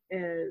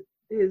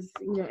his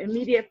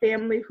immediate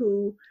family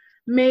who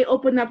may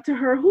open up to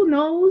her. Who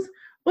knows?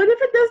 But if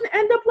it doesn't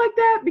end up like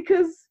that,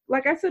 because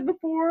like I said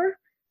before,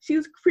 she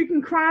was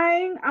freaking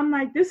crying. I'm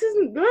like, this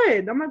isn't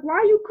good. I'm like, why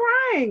are you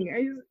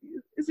crying?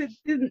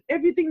 Did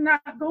everything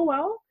not go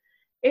well?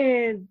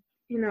 And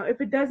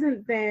if it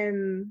doesn't,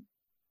 then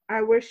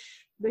I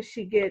wish that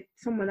she get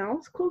someone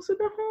else closer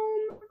to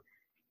home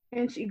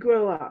and she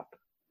grow up.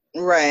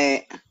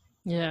 Right.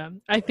 Yeah,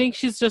 I think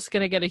she's just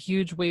going to get a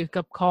huge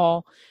wake-up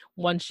call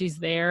once she's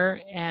there,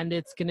 and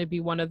it's going to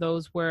be one of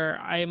those where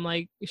I'm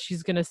like,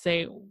 she's going to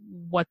say,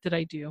 what did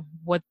I do?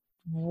 What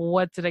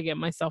did I get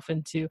myself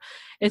into?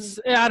 It's,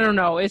 I don't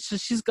know. It's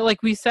just, she's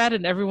like we said,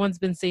 and everyone's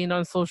been saying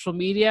on social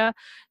media,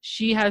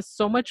 she has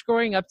so much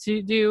growing up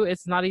to do.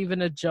 It's not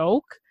even a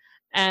joke.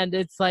 And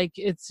it's like,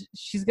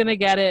 she's going to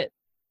get it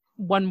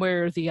one way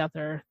or the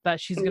other, that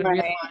she's going to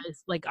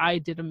realize, like, I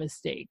did a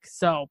mistake.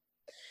 So,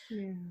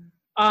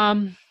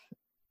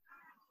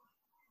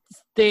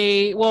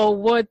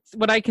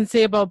 what I can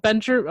say about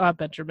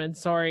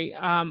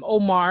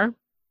Omar,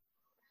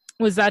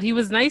 was that he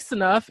was nice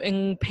enough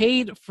and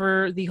paid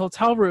for the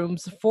hotel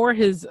rooms for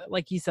his,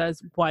 like he says,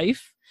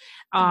 wife.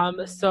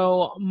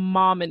 So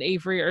Mom and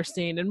Avery are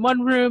staying in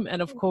one room,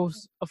 and of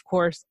course,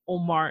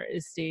 Omar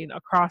is staying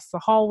across the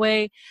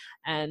hallway,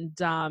 and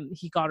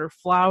he got her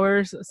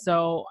flowers.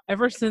 So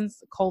ever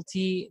since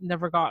Colty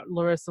never got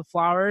Larissa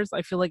flowers,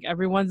 I feel like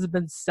everyone's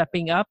been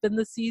stepping up in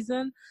the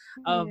season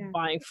of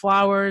buying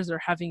flowers or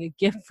having a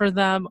gift for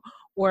them,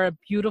 or a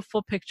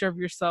beautiful picture of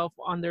yourself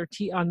on their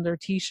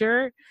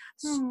t-shirt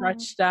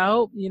stretched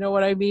out. You know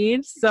what I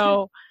mean?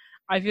 So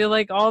I feel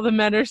like all the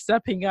men are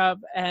stepping up.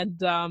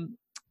 And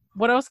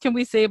what else can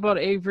we say about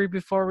Avery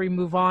before we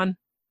move on?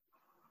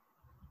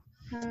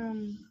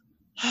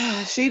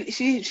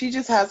 She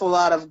just has a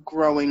lot of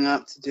growing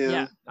up to do.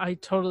 Yeah, I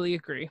totally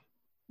agree.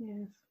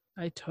 Yes.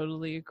 I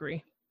totally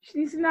agree. She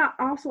needs to not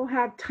also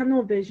have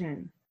tunnel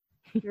vision.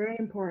 Very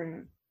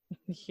important.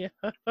 Yeah.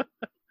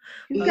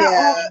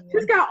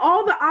 She's got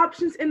all the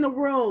options in the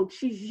world.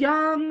 She's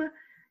young,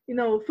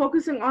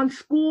 focusing on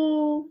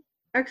school,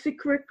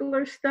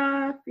 extracurricular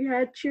stuff. You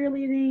had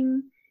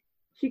cheerleading.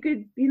 She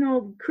could,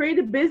 create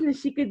a business.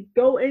 She could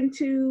go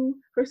into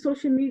her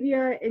social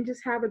media and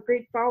just have a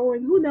great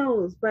following. Who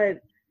knows?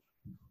 But,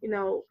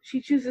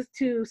 she chooses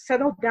to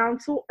settle down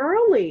so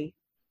early.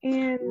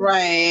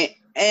 Right.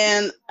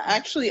 And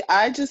actually,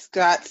 I just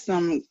got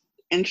some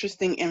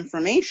interesting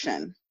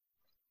information.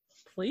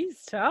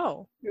 Please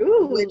tell.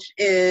 Ooh. Which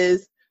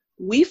is,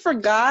 we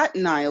forgot,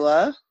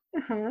 Nyla,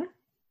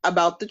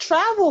 about the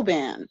travel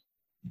ban.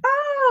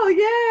 Oh,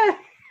 yeah.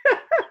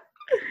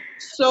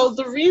 So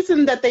the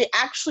reason that they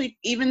actually,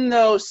 even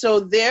though, so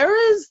there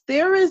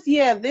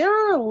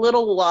are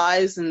little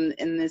lies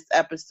in this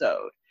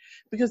episode.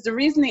 Because the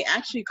reason they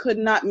actually could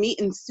not meet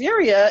in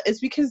Syria is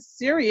because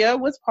Syria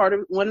was part of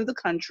one of the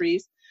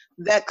countries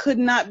that could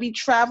not be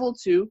traveled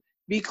to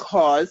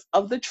because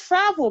of the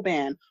travel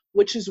ban,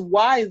 which is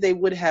why they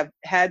would have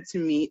had to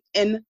meet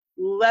in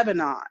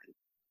Lebanon.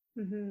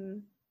 Mm-hmm.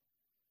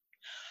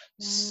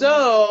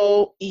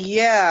 So,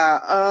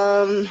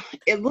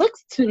 it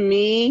looks to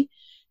me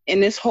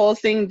in this whole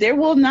thing, there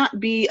will not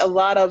be a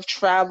lot of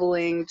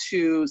traveling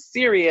to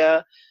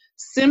Syria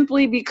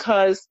simply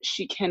because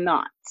she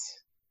cannot.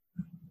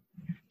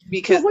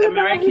 Because what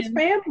about his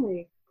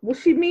family? Will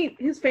she meet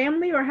his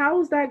family, or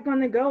how is that going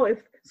to go?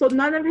 So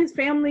none of his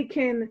family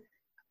can,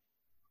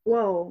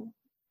 so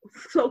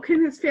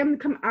can his family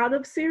come out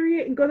of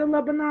Syria and go to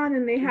Lebanon,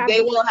 and they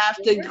will have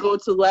to go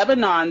to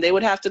Lebanon. They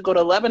would have to go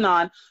to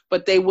Lebanon,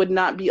 but they would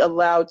not be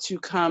allowed to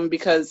come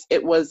because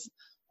it was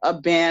a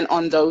ban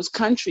on those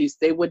countries.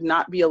 They would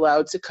not be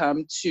allowed to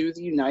come to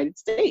the United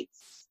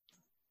States.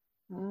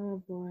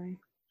 Oh, boy.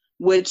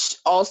 Which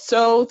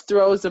also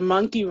throws a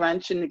monkey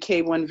wrench in the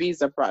K-1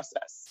 visa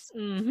process.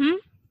 Mm-hmm.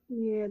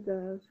 Yeah, it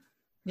does.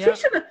 Yep.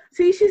 She should have.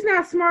 See, she's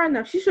not smart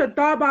enough. She should have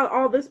thought about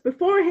all this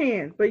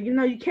beforehand. But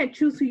you can't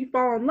choose who you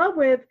fall in love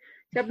with.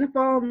 You have to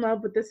fall in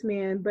love with this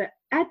man. But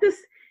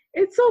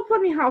it's so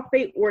funny how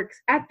fate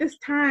works. At this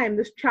time,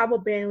 this travel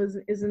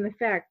ban is in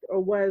effect,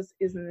 or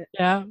isn't it?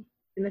 Yeah.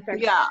 In effect.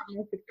 Yeah. I don't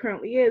know if it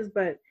currently is,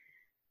 but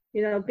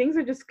things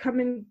are just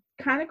coming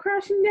kind of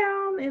crashing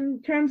down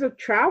in terms of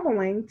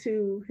traveling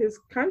to his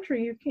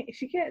country.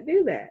 She can't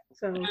do that.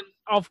 So, and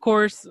of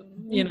course,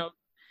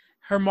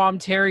 her mom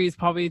Terry is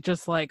probably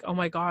just like, oh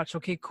my gosh,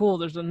 okay, cool.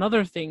 There's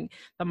another thing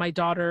that my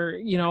daughter,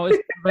 is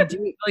gonna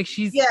do. Like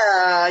she's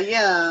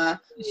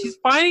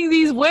finding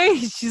these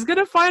ways. She's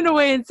gonna find a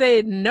way and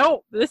say,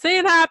 nope, this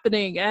ain't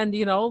happening. And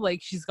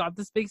like she's got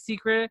this big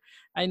secret.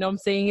 I know I'm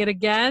saying it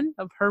again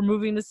of her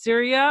moving to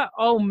Syria.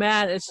 Oh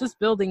man, it's just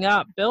building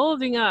up.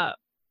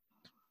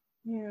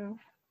 Yeah.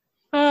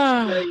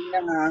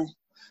 Yeah.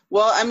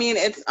 Well, I mean,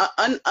 it's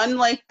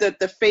unlike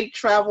the fake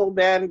travel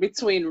ban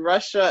between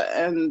Russia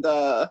and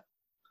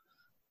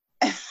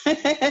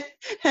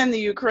and the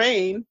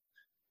Ukraine.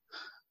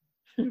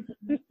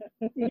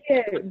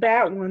 Yeah,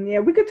 that one. Yeah,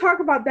 we could talk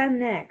about that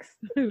next.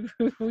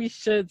 We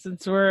should,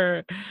 since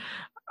we're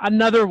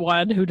another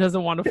one who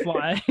doesn't want to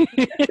fly.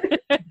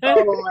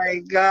 Oh my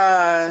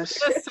gosh.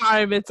 This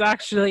time it's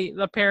actually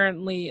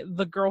apparently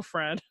the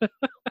girlfriend.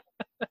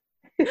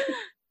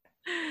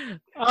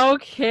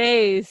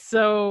 Okay,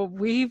 so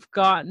we've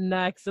got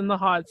next in the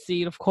hot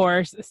seat, of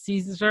course,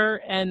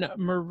 Caesar and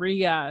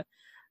Maria.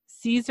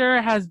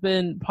 Caesar has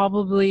been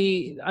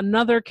probably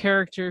another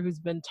character who's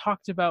been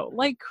talked about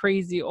like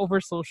crazy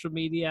over social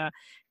media.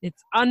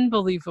 It's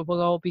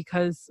unbelievable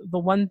because the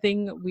one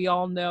thing we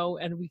all know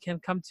and we can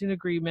come to an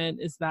agreement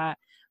is that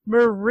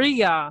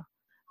Maria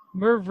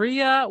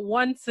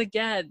once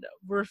again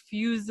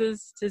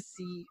refuses to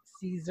see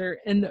Caesar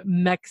in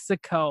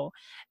Mexico.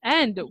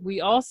 And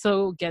we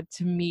also get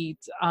to meet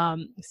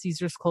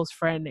Caesar's close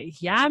friend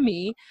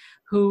Yami,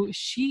 who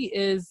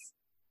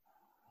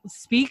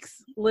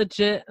speaks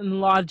legit and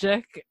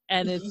logic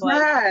and is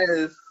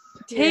like,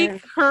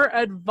 take her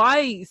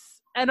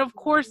advice. And of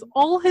course,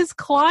 all his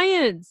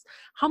clients.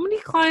 How many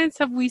clients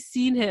have we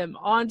seen him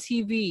on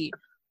TV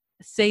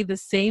say the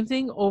same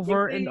thing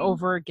over and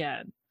over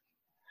again?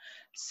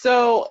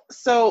 So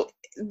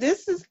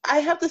this is, I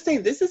have to say,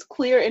 this is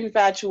clear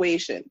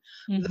infatuation.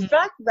 Mm-hmm. The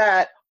fact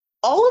that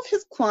all of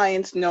his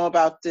clients know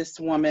about this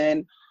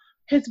woman,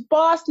 his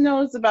boss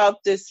knows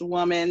about this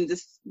woman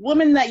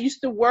that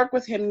used to work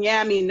with him,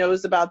 Yami,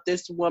 knows about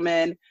this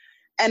woman,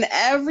 and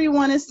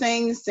everyone is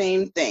saying the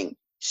same thing.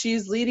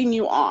 She's leading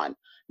you on.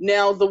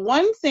 Now, the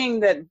one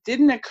thing that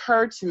didn't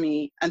occur to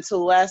me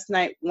until last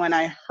night when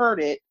I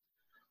heard it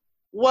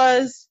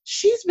was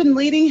she's been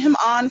leading him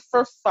on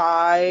for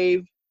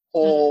 5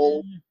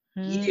 whole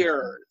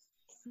years.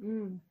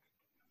 Mm.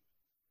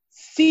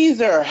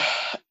 Caesar,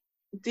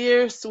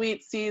 dear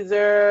sweet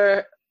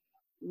Caesar,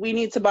 we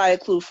need to buy a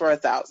clue for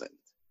 1,000.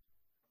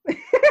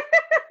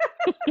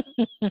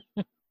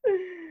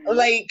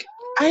 Like,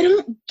 I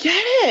don't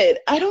get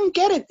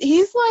it.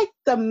 He's like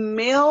the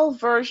male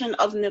version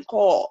of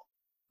Nicole.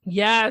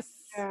 Yes.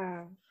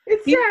 Yeah.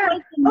 It's sad.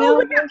 Like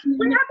we have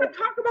to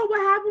talk about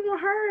what happened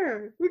with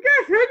her. We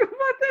got to talk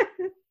about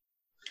that.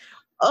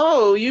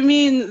 Oh, you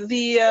mean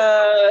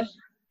the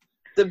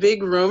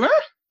big rumor?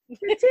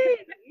 The tea,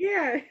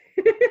 yeah.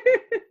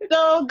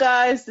 So,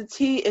 guys, the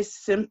tea is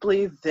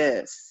simply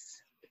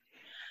this.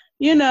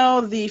 You know,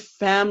 the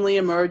family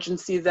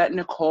emergency that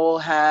Nicole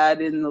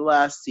had in the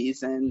last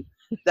season,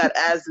 that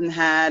Azan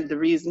had, the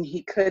reason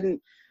he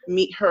couldn't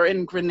meet her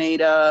in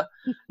Grenada,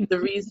 the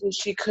reason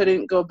she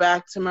couldn't go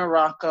back to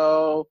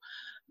Morocco,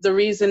 the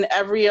reason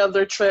every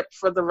other trip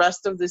for the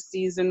rest of the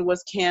season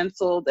was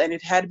canceled, and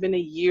it had been a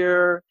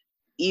year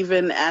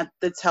even at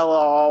the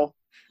tell-all,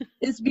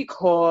 is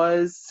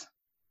because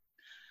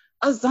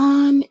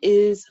Azan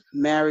is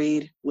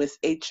married with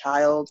a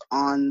child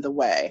on the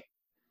way.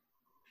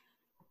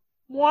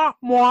 Mwah,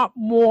 mwah,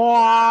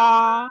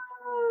 mwah.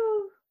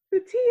 Oh, the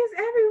tea is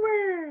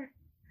everywhere.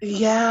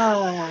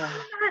 Yeah. I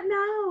do not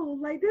know.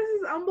 Like, this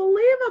is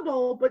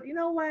unbelievable. But you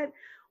know what?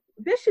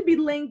 This should be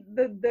linked.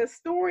 The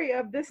story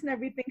of this and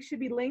everything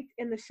should be linked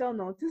in the show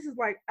notes. This is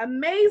like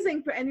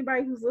amazing for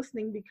anybody who's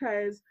listening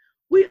because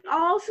we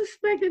all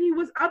suspected he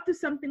was up to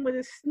something with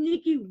his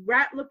sneaky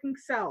rat-looking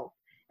self.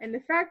 And the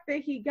fact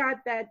that he got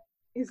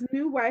his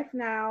new wife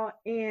now,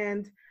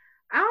 and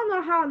I don't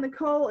know how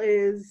Nicole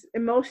is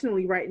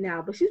emotionally right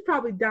now, but she's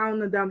probably down in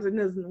the dumps and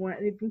doesn't want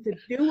anything to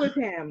do with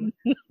him.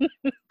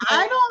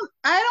 I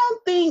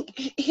don't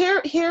think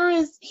here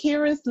is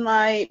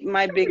my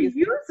biggest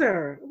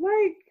user.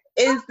 Like,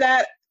 is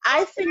that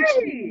I think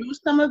she knew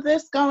some of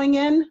this going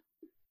in.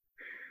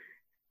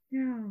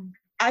 Yeah.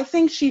 I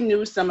think she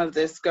knew some of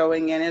this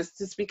going in. It's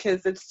just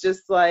because it's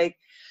just like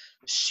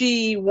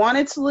she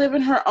wanted to live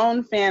in her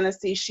own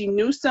fantasy. She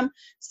knew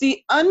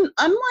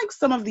unlike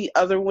some of the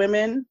other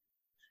women,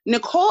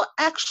 Nicole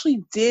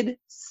actually did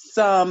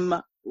some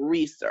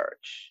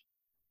research.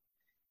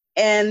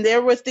 And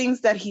there were things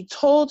that he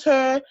told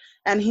her,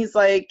 and he's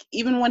like,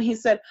 even when he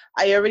said,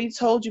 I already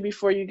told you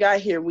before you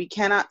got here, we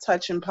cannot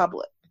touch in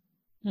public.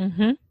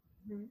 Mm-hmm.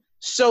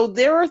 So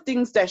there are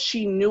things that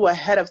she knew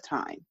ahead of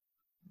time.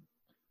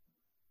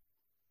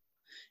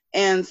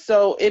 And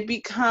so it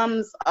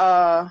becomes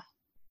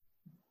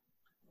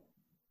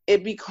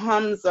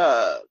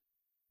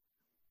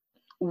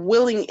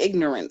willing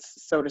ignorance,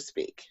 so to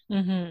speak.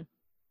 Mm-hmm.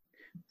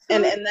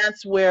 And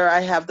that's where I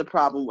have the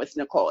problem with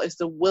Nicole. It's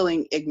the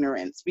willing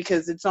ignorance,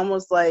 because it's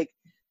almost like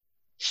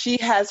she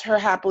has her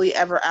happily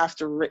ever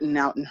after written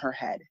out in her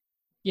head.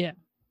 Yeah.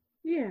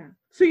 Yeah.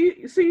 So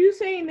you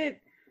saying that?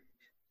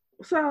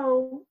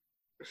 So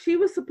she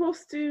was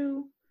supposed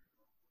to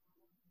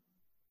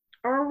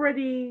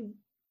already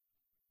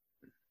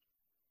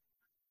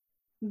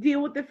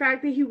deal with the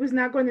fact that he was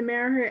not going to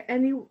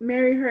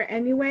marry her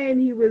anyway,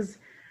 and he was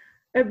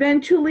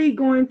eventually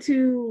going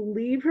to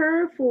leave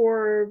her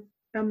for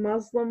a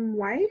Muslim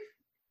wife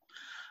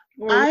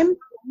or I'm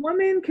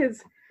woman.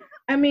 Because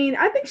I mean,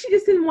 I think she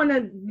just didn't want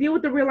to deal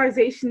with the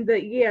realization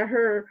that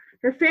her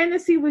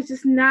fantasy was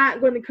just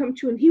not going to come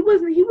true, and he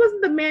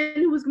wasn't the man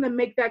who was going to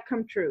make that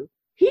come true.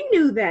 He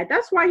knew that.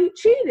 That's why he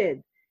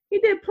cheated. He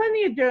did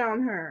plenty of dirt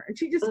on her, and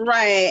she just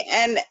right.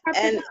 And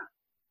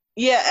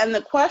yeah, and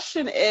the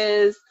question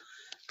is,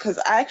 because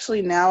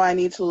actually now I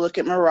need to look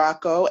at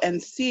Morocco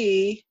and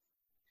see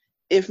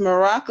if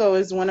Morocco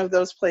is one of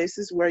those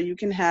places where you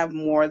can have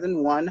more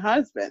than one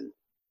husband.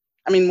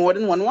 I mean, more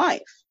than one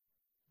wife.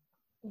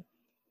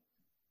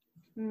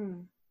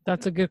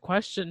 That's a good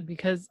question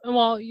because,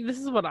 well, this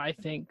is what I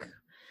think.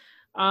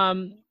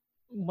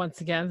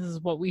 Once again, this is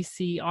what we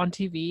see on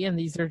TV, and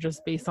these are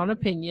just based on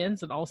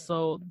opinions. And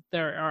also,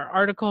 there are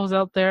articles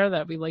out there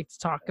that we like to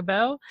talk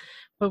about.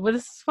 But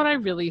this is what I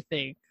really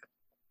think.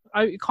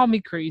 Call me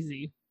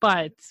crazy,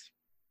 but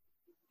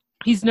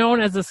he's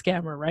known as a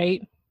scammer,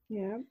 right?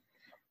 Yeah.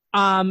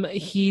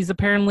 He's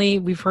apparently,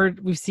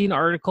 we've seen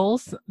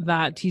articles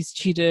that he's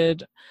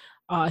cheated.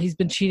 He's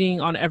been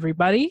cheating on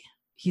everybody.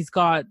 He's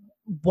got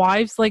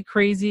wives like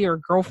crazy, or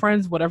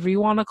girlfriends, whatever you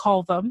want to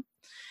call them.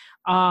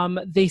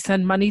 They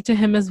send money to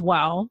him as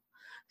well.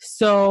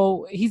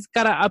 So he's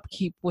got to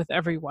upkeep with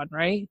everyone,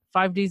 right?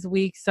 5 days a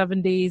week,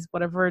 7 days,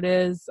 whatever it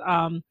is.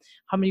 How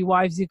many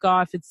wives you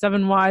got? If it's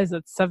 7 wives,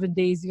 that's 7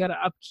 days. You got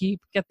to upkeep,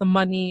 get the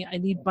money. I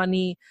need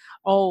money.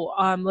 Oh,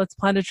 let's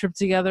plan a trip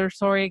together.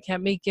 Sorry, I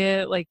can't make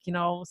it. Like,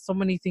 so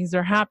many things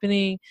are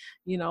happening,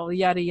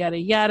 yada, yada,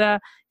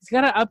 yada. He's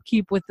got to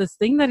upkeep with this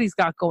thing that he's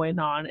got going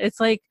on. It's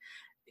like,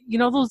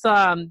 those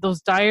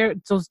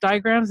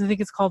diagrams, I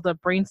think it's called the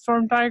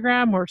brainstorm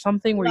diagram or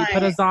something, where you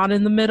put a zon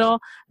in the middle,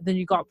 and then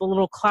you got the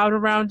little cloud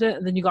around it,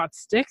 and then you got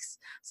sticks.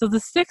 So the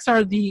sticks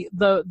are the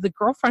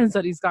girlfriends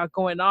that he's got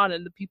going on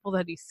and the people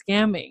that he's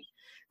scamming.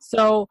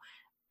 So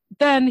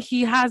then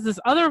he has this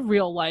other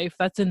real life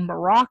that's in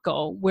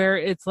Morocco, where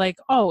it's like,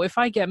 oh, if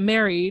I get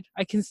married,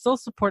 I can still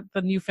support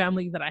the new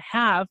family that I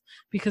have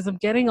because I'm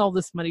getting all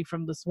this money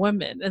from this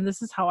woman. And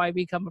this is how I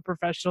become a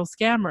professional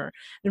scammer.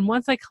 And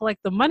once I collect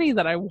the money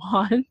that I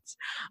want,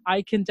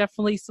 I can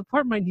definitely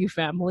support my new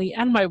family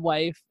and my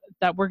wife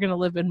that we're going to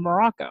live in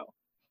Morocco.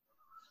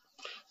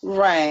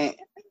 Right.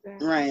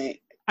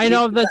 Right. I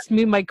know that's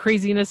me, my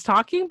craziness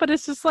talking, but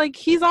it's just like,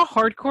 he's a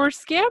hardcore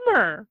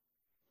scammer.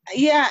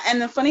 Yeah,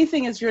 and the funny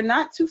thing is, you're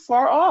not too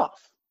far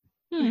off.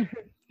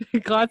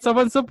 Glad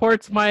someone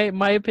supports my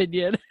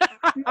opinion.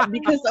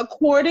 Because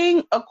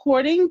according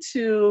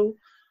to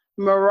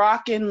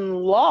Moroccan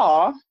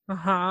law,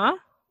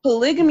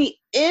 polygamy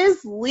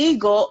is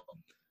legal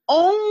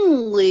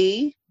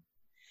only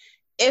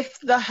if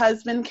the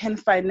husband can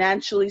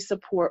financially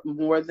support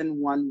more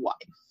than one wife.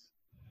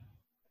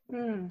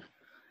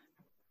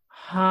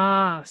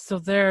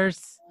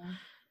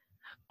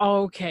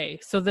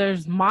 So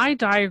there's my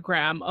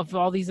diagram of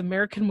all these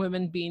American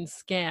women being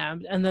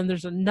scammed, and then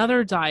there's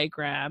another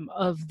diagram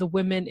of the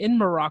women in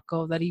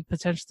Morocco that he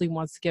potentially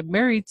wants to get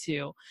married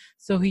to.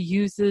 So he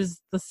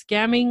uses the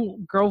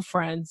scamming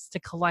girlfriends to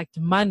collect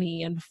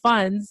money and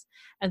funds,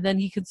 and then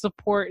he can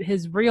support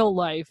his real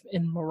life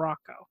in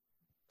Morocco.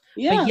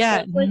 Yeah, but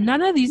yet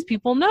none of these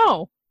people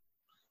know.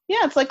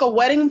 Yeah, it's like a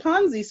wedding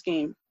Ponzi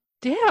scheme.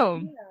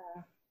 Damn. Yeah.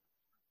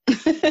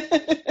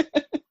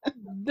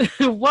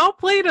 Well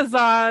played,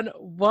 Azan.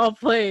 Well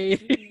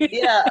played.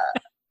 Yeah.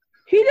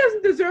 He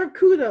doesn't deserve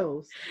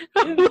kudos.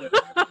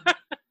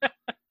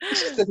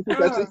 It's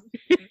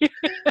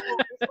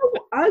so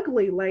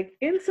ugly, like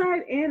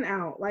inside and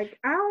out. Like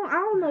I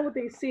don't know what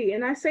they see.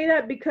 And I say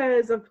that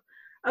because of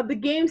the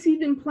games he's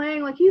been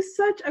playing. Like, he's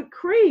such a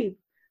creep.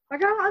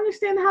 Like, I don't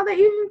understand how they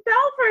even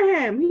fell for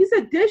him. He's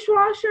a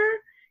dishwasher,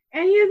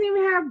 and he doesn't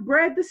even have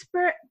bread to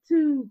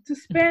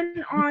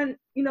spend on,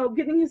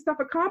 getting his stuff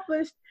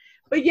accomplished.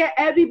 But yet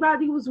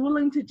everybody was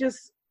willing to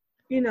just,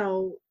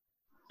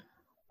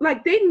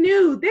 like, they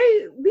knew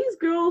these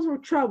girls were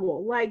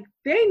trouble. Like,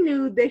 they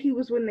knew that he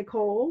was with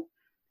Nicole,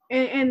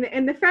 and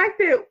the fact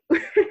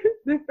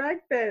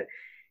that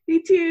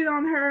he cheated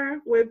on her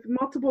with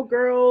multiple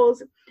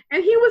girls,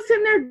 and he was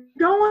sitting there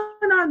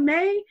going on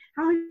May,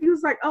 how he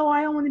was like, oh,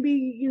 I don't want to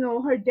be,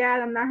 her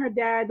dad. I'm not her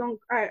dad.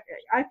 I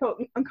felt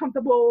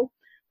uncomfortable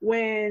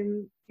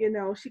when,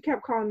 she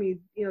kept calling me,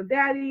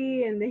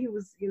 daddy, and then he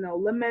was,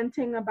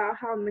 lamenting about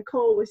how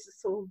Nicole was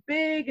just so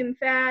big and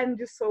fat and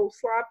just so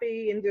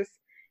sloppy, and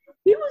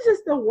he was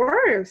just the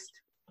worst.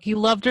 He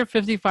loved her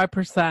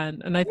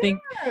 55%, and I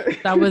think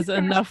that was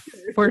enough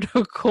for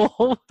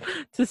Nicole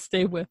to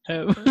stay with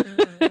him.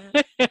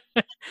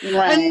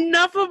 Right.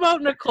 Enough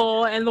about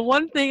Nicole. And the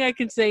one thing I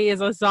can say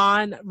is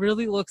Azan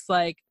really looks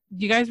like,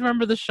 do you guys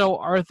remember the show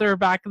Arthur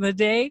back in the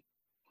day?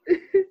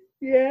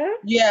 Yeah.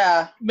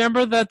 Yeah.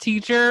 Remember the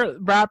teacher,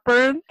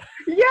 Ratburn?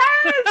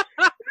 Yes.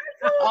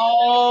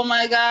 Oh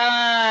my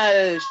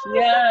gosh.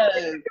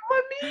 Yes.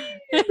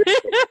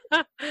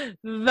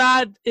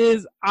 That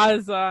is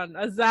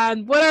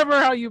Azan,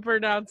 whatever how you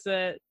pronounce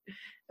it.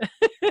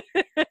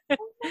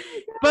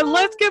 But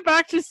let's get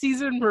back to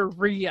Caesar and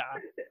Maria.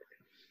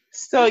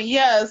 So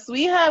yes,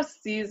 we have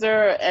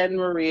Caesar and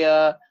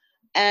Maria,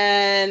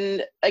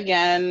 and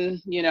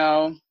again,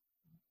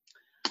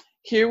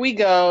 here we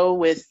go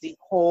with the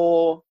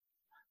whole.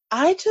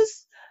 I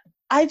just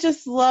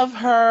love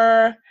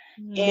her,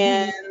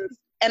 and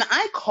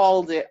I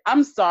called it.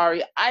 I'm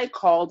sorry, I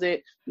called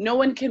it. No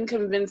one can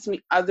convince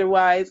me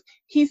otherwise.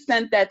 He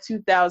sent that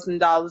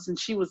 $2,000, and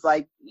she was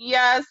like,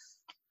 "Yes,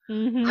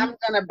 I'm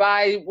gonna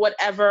buy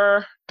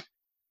whatever."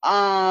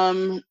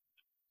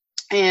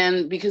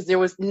 And because there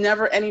was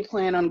never any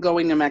plan on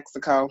going to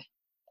Mexico.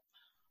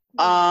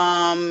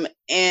 And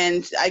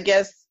I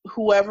guess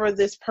whoever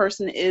this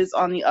person is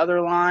on the other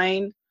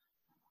line,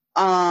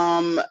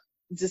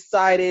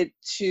 decided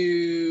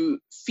to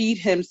feed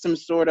him some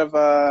sort of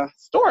a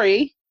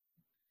story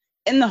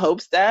in the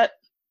hopes that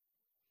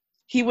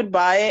he would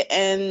buy it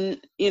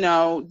and,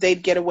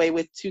 they'd get away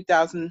with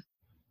 $2,000.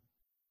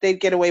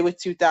 They'd get away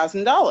with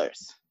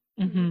 $2,000.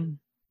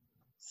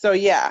 So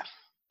yeah.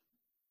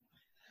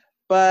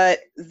 But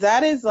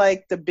that is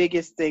like the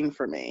biggest thing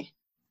for me.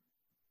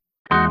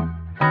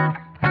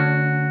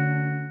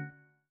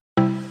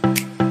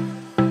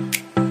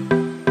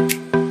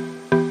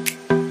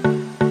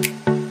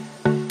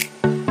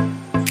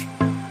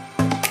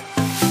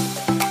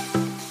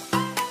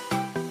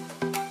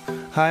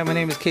 Hi, my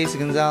name is Casey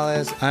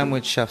Gonzalez. I'm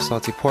with Chef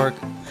Salty Pork.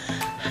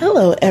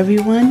 Hello,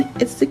 everyone.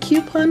 It's the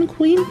Coupon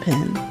Queen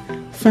Pin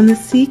from the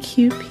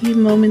CQP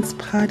Moments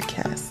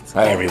podcast.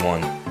 Hi,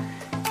 everyone.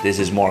 This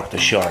is Mark the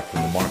Shark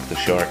from the Mark the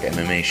Shark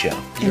MMA show.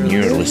 And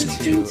you're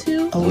listening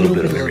to a little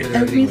bit of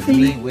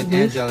everything with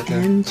Angelica.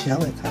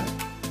 Angelica.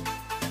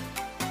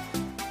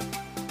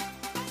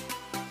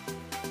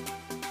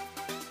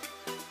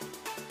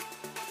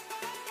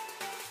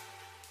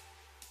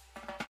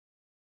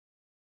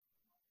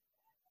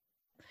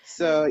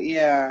 So,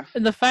 yeah.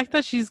 And the fact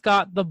that she's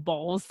got the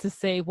balls to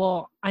say,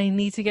 well, I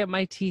need to get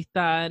my teeth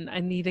done.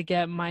 I need to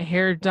get my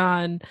hair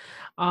done.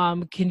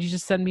 Can you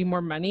just send me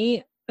more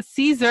money?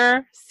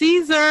 Caesar,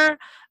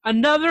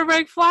 another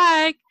red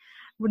flag.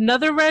 What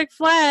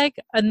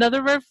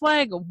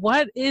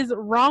is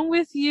wrong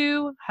with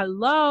you?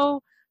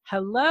 Hello,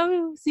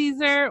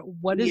 Caesar.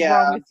 What is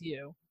wrong with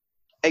you?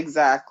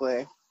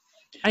 Exactly.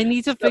 I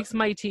need to fix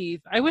my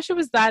teeth. I wish it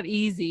was that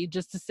easy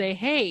just to say,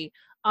 hey,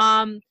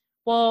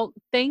 well,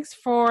 thanks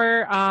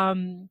for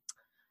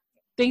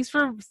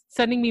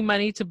sending me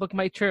money to book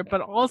my trip,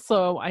 but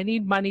also I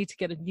need money to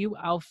get a new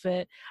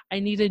outfit. I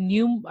need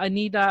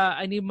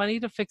money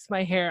to fix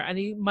my hair. I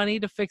need money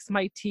to fix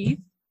my teeth.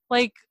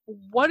 Like,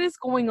 what is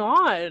going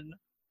on?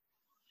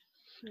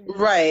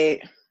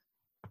 Right.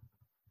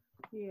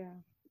 Yeah.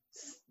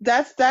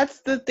 That's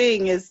the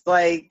thing is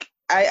like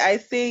I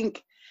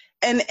think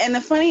and the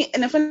funny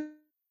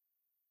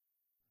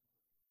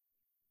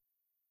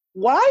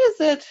why is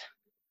it,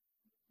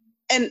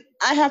 and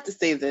I have to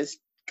say this,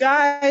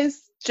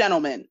 guys,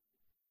 gentlemen,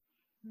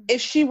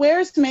 if she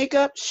wears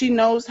makeup, she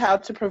knows how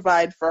to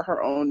provide for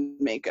her own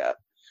makeup.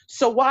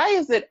 So why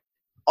is it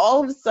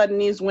all of a sudden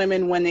these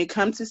women, when they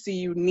come to see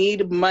you,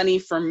 need money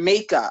for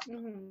makeup?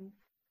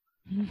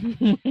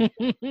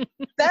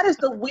 That is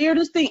the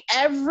weirdest thing.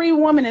 Every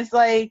woman is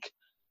like,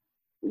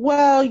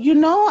 well,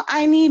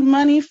 I need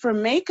money for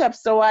makeup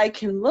so I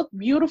can look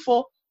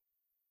beautiful.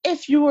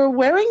 If you were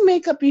wearing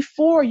makeup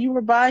before, you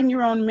were buying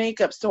your own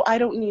makeup, so I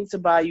don't need to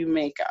buy you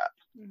makeup.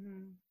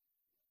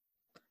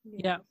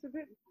 Yeah. It's a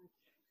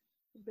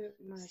bit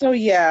much. So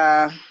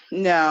yeah,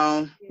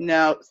 no.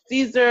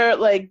 Caesar,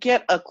 like,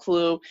 get a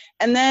clue.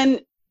 And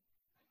then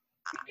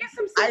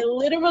I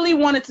literally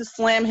wanted to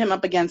slam him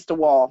up against a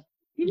wall.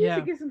 He needs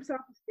to get some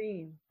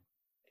self-esteem.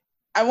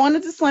 I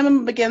wanted to slam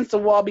him up against a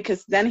wall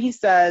because then he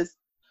says,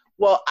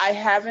 well, I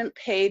haven't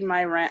paid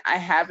my rent. I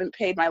haven't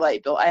paid my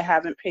light bill. I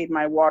haven't paid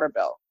my water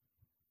bill.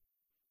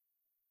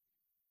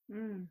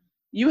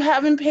 You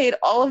haven't paid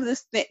all of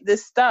this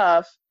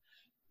stuff,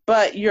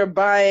 but you're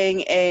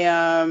buying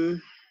a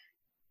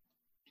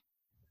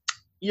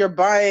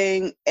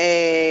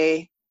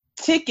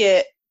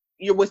ticket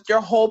with your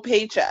whole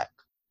paycheck.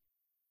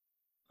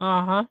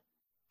 For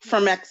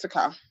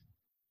Mexico.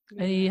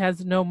 And he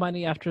has no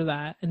money after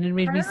that, and it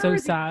made me so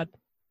sad.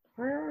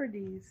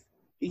 Priorities.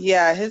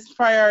 Yeah, his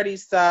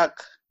priorities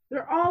suck.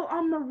 They're all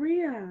on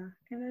Maria,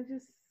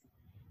 and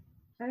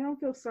I don't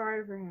feel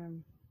sorry for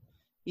him.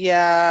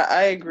 Yeah,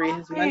 I agree.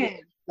 His money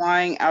is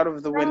flying out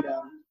of the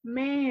window.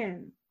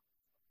 Man.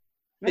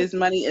 His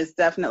money is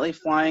definitely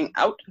flying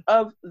out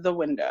of the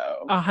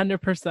window.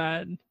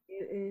 100%.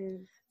 It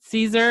is.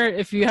 Caesar,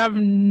 if you have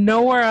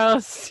nowhere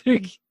else to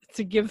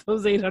give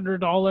those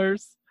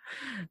 $800,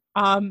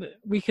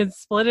 we can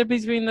split it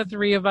between the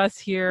three of us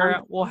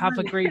here. We'll have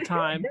a great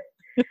time.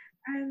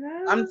 I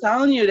know. I'm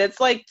telling you, that's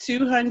like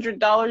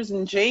 $200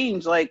 in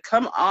change. Like,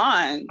 come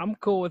on. I'm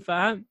cool with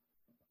that.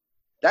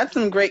 That's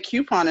some great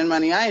couponing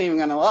money. I ain't even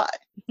gonna lie.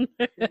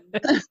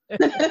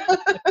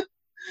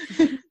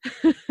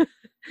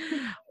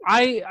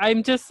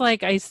 I'm just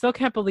like, I still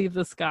can't believe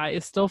this guy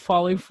is still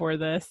falling for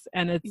this,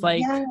 and it's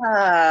like,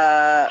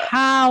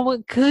 how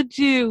could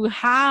you?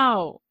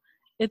 How?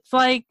 It's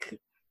like,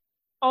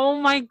 oh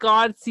my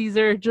God,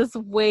 Caesar, just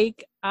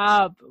wake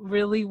up,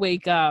 really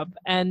wake up.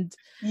 And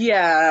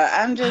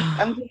yeah,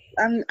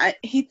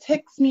 he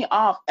ticks me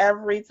off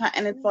every time,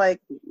 and it's like,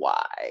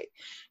 why?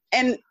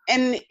 And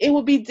it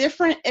would be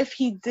different if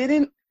he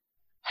didn't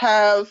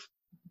have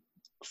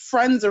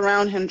friends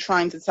around him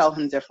trying to tell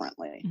him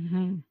differently.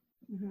 Mm-hmm.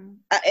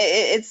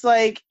 It's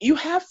like, you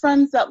have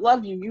friends that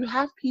love you. You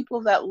have people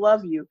that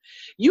love you.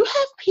 You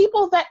have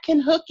people that can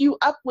hook you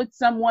up with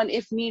someone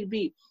if need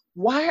be.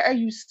 Why are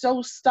you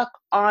so stuck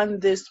on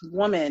this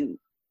woman?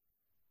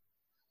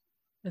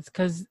 It's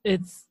because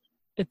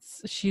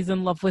she's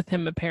in love with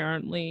him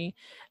apparently,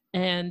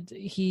 and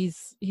Yami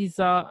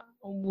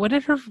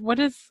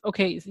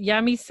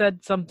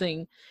said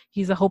something.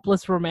 He's a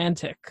hopeless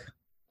romantic.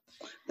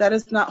 That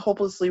is not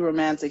hopelessly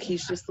romantic.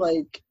 He's just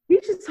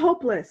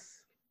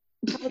hopeless.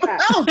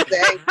 Oh,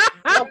 dang.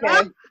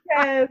 Okay.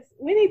 Because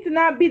we need to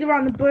not beat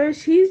around the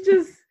bush. He's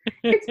just,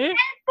 it's painful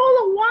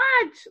to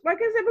watch. Like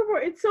I said before,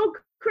 it's so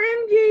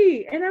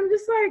cringy. And I'm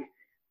just like,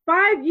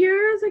 5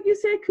 years, like you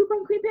said,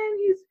 Coupon Queen Pen,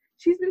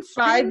 she's been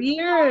 5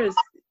 years.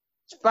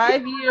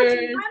 5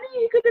 years. Money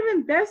you could have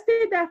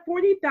invested that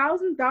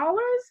 $40,000.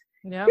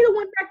 Yeah. He could have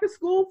went back to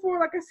school for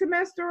like a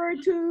semester or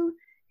two.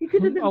 He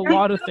could have been a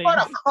lot of things.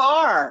 A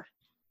car.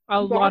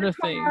 A lot of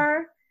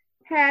things.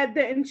 Had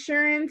the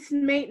insurance,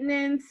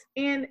 maintenance,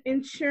 and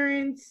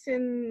insurance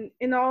and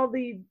all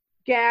the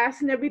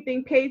gas and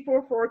everything paid for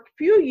a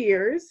few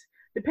years,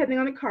 depending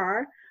on the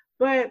car.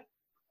 But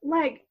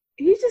like,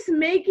 he's just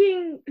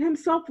making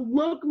himself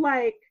look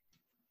like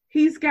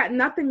he's got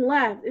nothing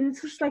left, and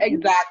it's just like,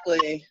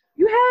 exactly.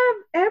 You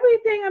have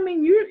everything. I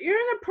mean, you're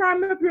in the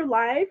prime of your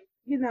life.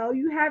 You know,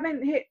 you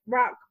haven't hit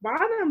rock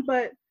bottom,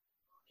 but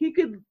he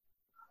could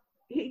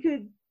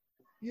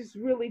just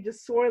really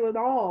just soil it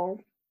all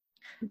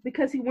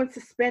because he wants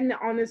to spend it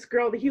on this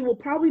girl that he will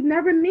probably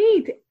never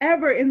meet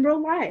ever in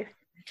real life.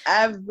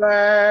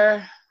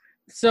 Ever.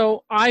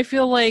 So I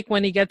feel like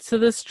when he gets to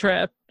this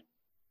trip,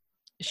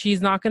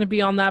 she's not going to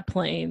be on that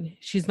plane.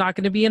 She's not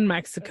going to be in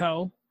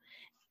Mexico.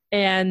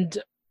 And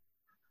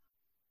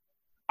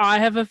I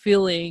have a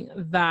feeling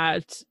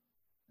that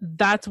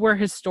that's where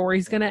his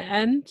story's going to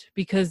end,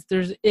 because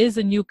there is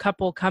a new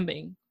couple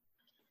coming.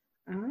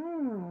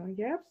 Oh,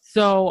 yep.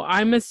 So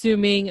I'm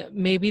assuming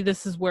maybe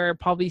this is where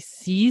probably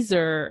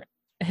Caesar,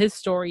 his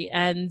story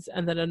ends,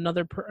 and then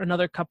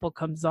another couple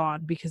comes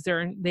on, because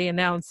they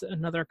announce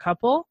another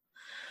couple.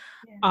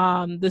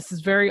 Yeah. This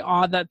is very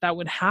odd that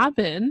would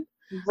happen.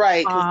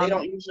 Right, because they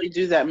don't usually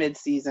do that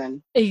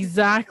mid-season.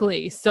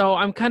 Exactly. So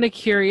I'm kind of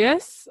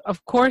curious.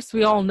 Of course,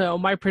 we all know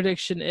my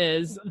prediction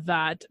is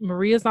that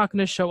Maria's not going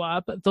to show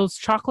up. Those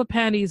chocolate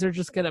panties are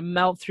just going to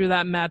melt through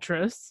that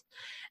mattress.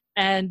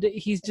 And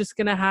he's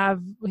going to have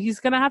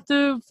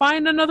to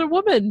find another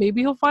woman.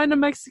 Maybe he'll find a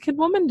Mexican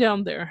woman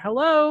down there.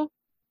 Hello?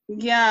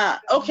 Yeah.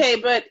 Okay,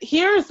 but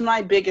here's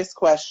my biggest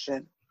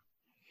question.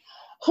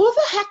 Who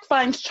the heck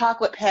finds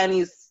chocolate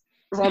panties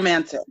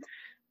romantic?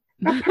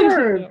 A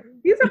perv.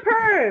 He's a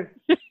perv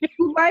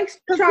who likes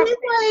chocolate.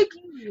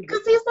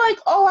 Because he's like,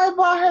 oh, I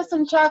bought her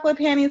some chocolate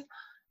panties.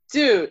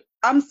 Dude,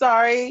 I'm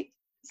sorry,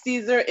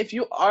 Caesar, if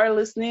you are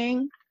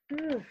listening,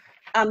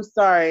 I'm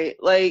sorry.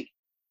 Like,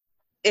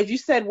 if you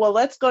said, well,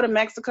 let's go to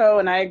Mexico,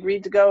 and I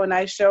agreed to go, and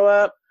I show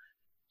up,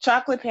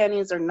 chocolate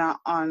panties are not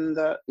on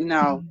the,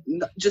 no,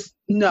 just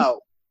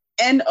no.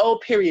 N-O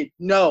period,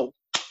 no.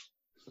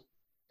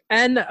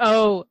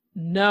 N-O,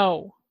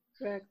 no.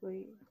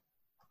 Exactly.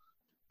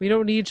 We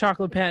don't need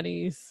chocolate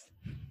panties.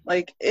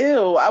 Like,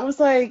 ew. I was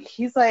like,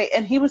 he's like,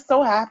 and he was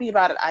so happy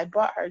about it. I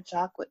bought her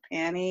chocolate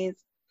panties.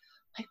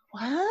 Like,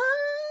 what?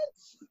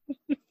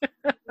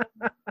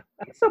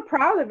 I'm so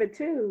proud of it,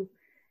 too.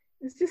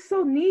 It's just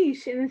so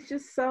niche, and it's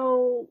just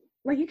so,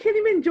 like, you can't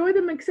even enjoy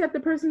them except the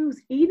person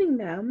who's eating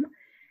them.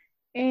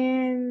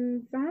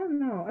 And I don't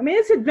know. I mean,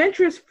 it's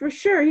adventurous for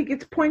sure. He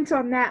gets points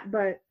on that,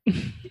 but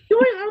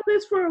doing all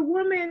this for a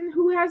woman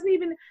who hasn't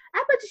even,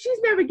 I bet you she's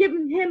never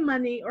given him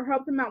money or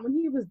helped him out when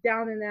he was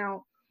down and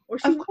out. Or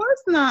Of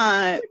course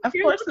not. Of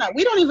course not.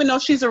 We don't even know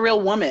she's a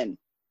real woman.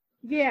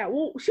 Yeah,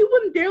 well, she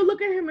wouldn't dare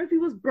look at him if he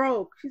was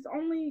broke. She's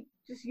only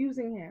just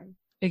using him.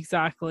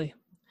 Exactly.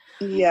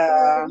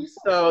 Yeah.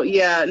 So,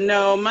 yeah,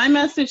 no, my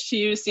message to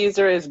you,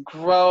 Caesar, is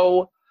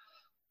grow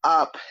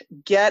up.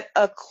 Get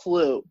a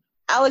clue.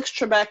 Alex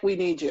Trebek, we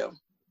need you.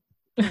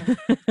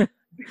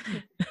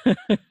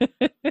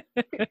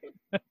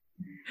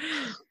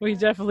 We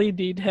definitely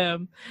need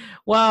him.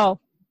 Well,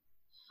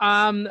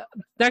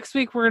 next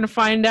week we're going to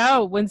find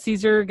out when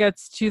Caesar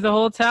gets to the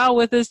hotel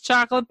with his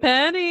chocolate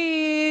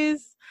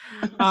panties.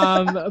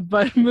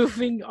 But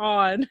moving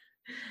on,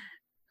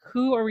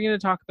 who are we going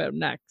to talk about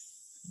next?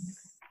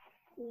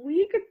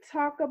 we could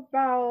talk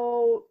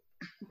about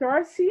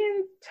Darcy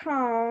and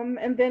Tom,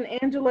 and then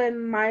Angela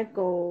and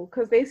Michael,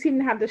 because they seem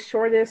to have the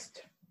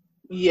shortest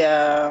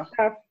stuff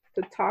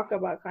to talk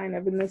about, kind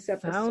of, in this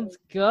episode. Sounds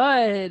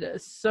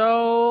good.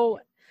 So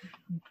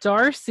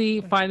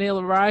Darcy finally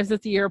arrives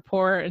at the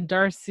airport, and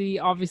Darcy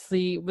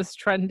obviously was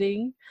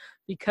trending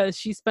because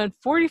she spent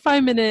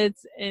 45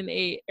 minutes in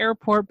a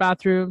airport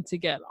bathroom to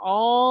get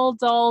all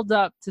dolled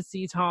up to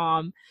see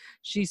Tom.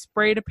 She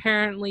sprayed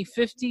apparently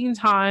 15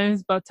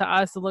 times, but to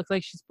us it looked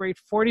like she sprayed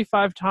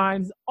 45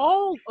 times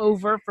all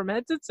over from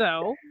head to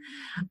toe.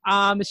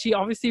 She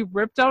obviously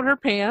ripped out her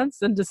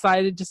pants and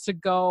decided just to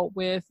go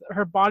with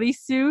her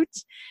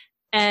bodysuit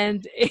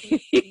and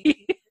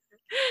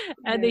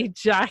a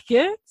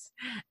jacket,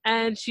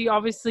 and she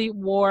obviously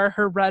wore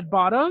her red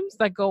bottoms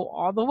that go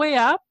all the way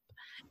up,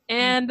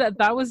 and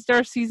that was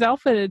Darcy's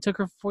outfit. It took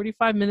her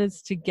 45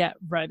 minutes to get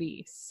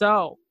ready.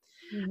 So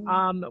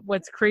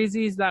what's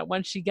crazy is that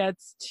when she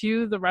gets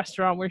to the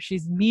restaurant where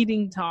she's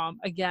meeting Tom,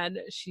 again,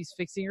 she's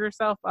fixing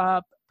herself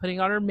up, putting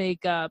on her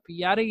makeup,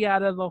 yada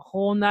yada, the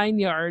whole 9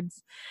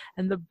 yards.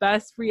 And the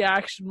best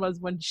reaction was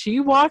when she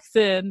walks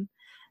in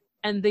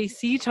and they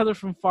see each other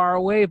from far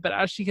away, but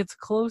as she gets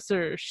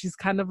closer, she's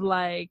kind of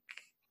like,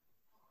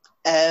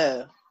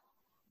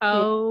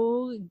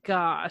 oh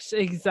gosh,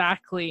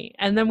 exactly.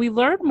 And then we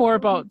learned more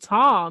about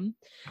Tom,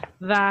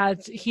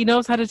 that he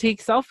knows how to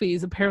take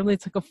selfies. Apparently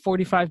it's like a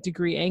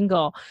 45-degree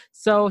angle.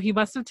 So he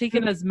must have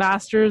taken his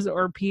master's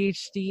or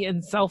PhD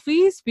in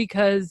selfies,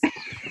 because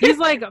he's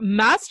like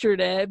mastered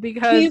it,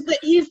 because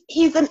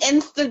he's an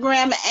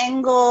Instagram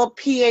angle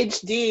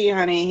PhD,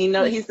 honey.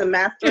 He's the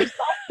master of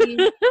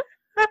selfies.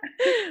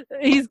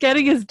 He's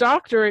getting his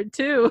doctorate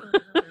too.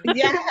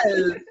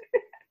 Yes.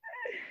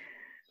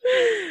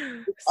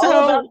 So,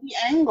 all about the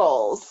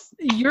angles.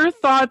 Your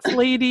thoughts,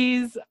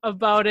 ladies,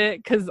 about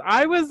it? Because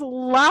I was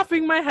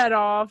laughing my head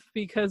off,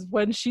 because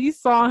when she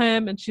saw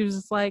him and she was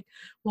just like,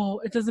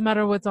 well, it doesn't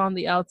matter what's on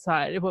the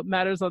outside, what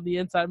matters on the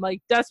inside. I'm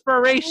like,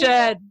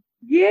 desperation.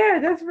 Yeah,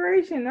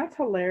 desperation. That's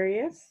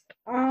hilarious.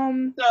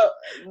 So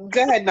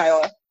go ahead,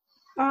 Nyla.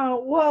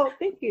 Well,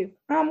 thank you.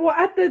 Well,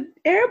 at the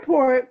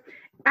airport,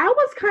 I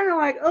was kind of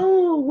like,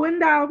 oh,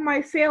 wind out of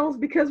my sails,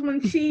 because when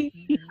I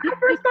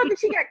first thought that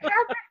she got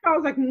catfished, I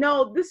was like,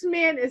 no, this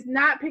man is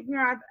not picking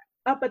her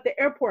up at the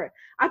airport.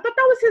 I thought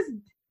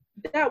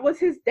that was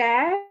his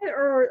dad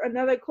or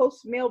another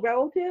close male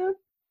relative.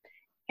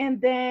 And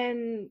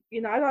then,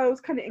 I thought it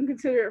was kind of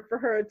inconsiderate for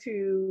her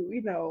to,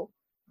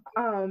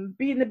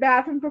 be in the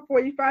bathroom for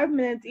 45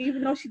 minutes,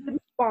 even though she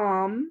didn't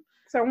bomb.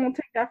 So I won't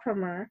take that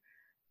from her.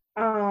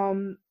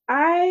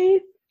 I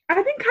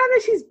think kind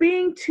of she's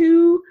being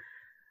too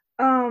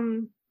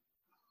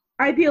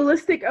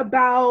idealistic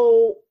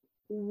about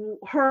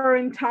her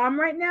and Tom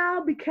right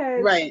now,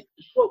 because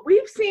what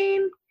we've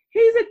seen,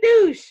 he's a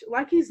douche.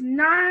 Like, he's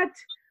not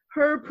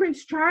her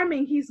Prince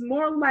Charming. He's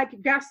more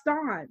like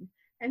Gaston,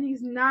 and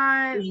he's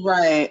not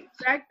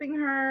respecting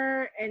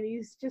her, and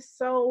he's just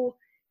so,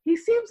 he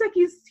seems like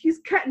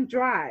he's cut and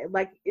dry.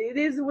 Like, it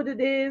is what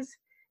it is.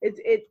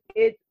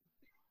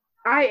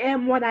 I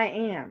am what I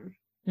am.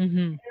 Mm-hmm.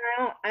 And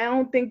I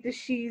don't think that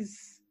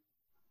she's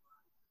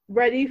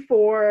ready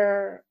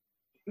for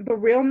the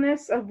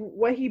realness of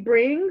what he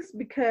brings,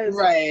 because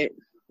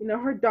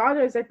her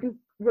daughters, I think,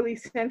 really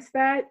sense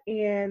that,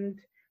 and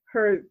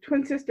her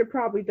twin sister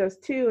probably does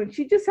too, and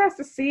she just has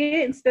to see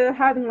it instead of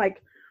having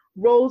like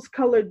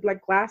rose-colored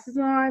like glasses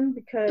on,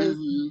 because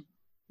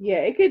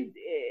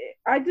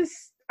I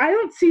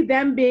don't see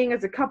them being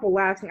as a couple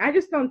lasting. I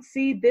just don't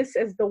see this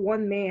as the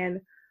one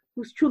man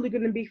who's truly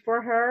going to be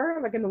for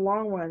her, like in the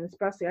long run,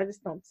 especially. I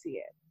just don't see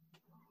it.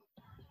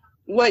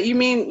 What you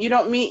mean? You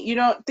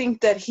don't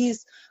think that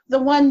he's the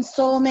one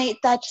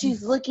soulmate that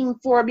she's looking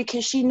for,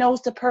 because she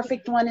knows the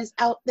perfect one is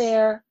out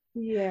there?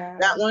 Yeah.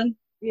 That one?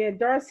 Yeah,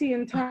 Darcy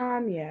and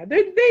Tom, yeah.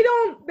 They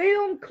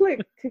don't click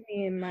to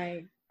me in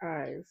my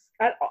eyes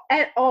at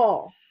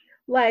all.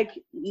 Like,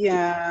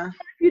 yeah. A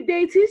few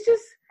dates, he's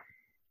just,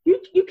 you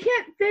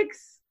can't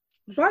fix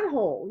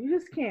butthole. You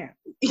just can't.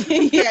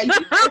 Yeah, you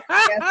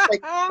can't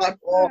fix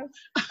butthole.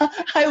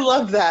 I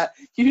love that.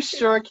 You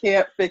sure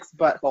can't fix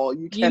butthole.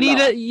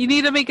 You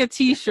need to make a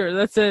T-shirt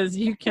that says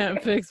 "You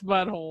can't fix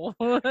butthole."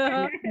 You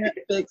can't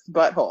fix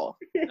butthole.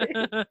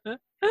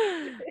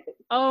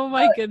 Oh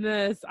my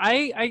goodness,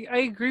 I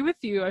agree with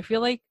you. I feel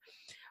like,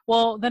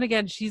 well, then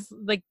again, she's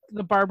like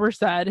his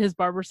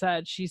barber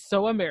said she's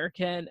so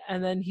American,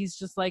 and then he's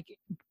just like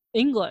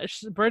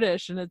English,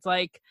 British, and it's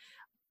like,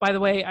 by the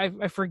way,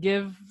 I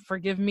forgive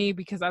me,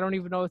 because I don't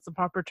even know it's the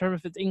proper term,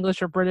 if it's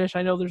English or British.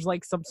 I know there's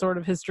like some sort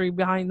of history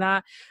behind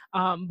that.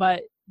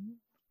 But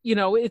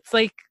it's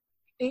like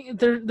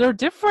they're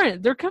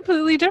different. They're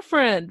completely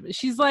different.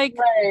 She's like,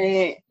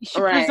 she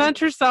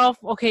presents herself.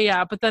 Okay.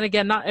 Yeah. But then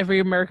again, not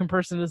every American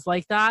person is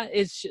like that.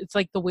 It's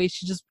like the way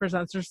she just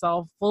presents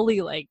herself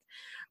fully, like,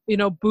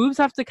 boobs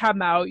have to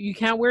come out. You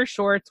can't wear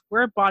shorts,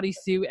 wear a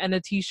bodysuit and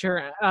a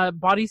t-shirt,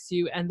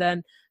 bodysuit, and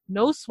then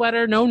no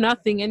sweater, no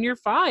nothing, and you're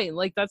fine.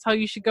 Like, that's how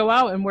you should go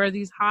out and wear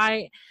these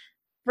high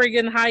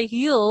friggin' high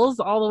heels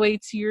all the way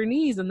to your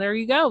knees, and there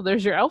you go.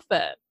 There's your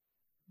outfit.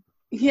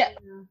 Yeah.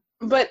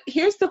 But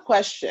here's the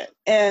question,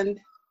 and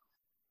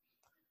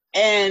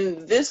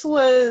this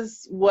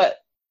was what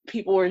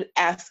people were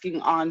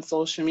asking on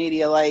social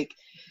media, like,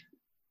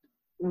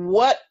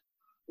 what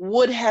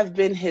would have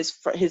been his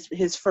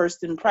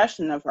first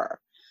impression of her?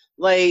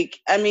 Like,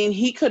 I mean,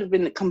 he could have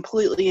been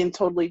completely and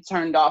totally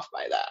turned off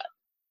by that.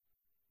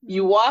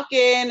 You walk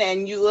in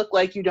and you look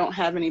like you don't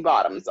have any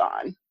bottoms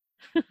on.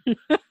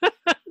 Yeah.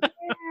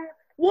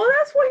 Well,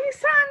 that's what he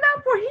signed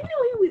up for. He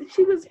knew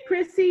she was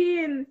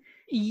prissy and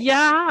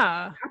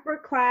upper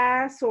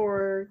class,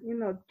 or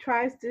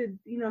tries to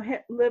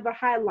live a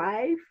high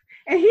life,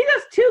 and he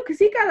does too, because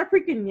he got a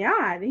freaking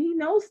yacht and he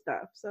knows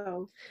stuff.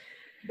 So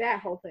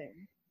that whole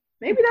thing,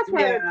 maybe that's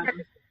why they're attracted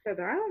to each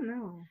other. I don't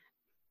know.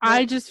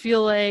 I just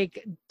feel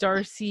like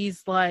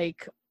Darcy's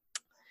like,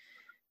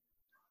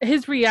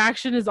 his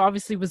reaction is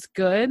obviously was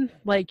good.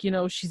 Like,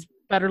 she's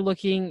better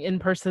looking in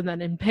person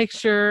than in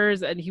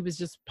pictures, and he was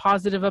just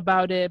positive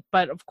about it.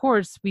 But of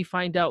course, we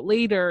find out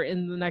later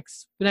in the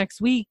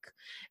next week,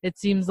 it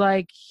seems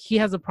like he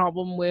has a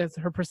problem with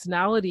her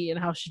personality and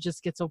how she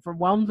just gets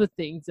overwhelmed with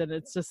things. And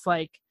it's just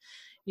like,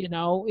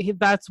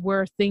 that's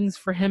where things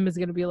for him is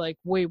going to be like,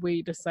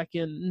 wait a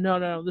second.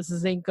 No,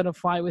 this ain't going to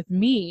fly with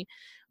me.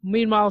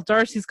 Meanwhile,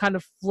 Darcy's kind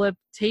of flipped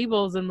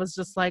tables and was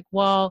just like,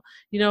 well,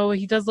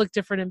 he does look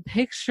different in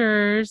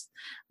pictures,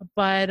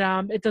 but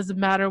it doesn't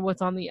matter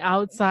what's on the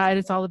outside.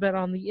 It's all about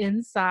on the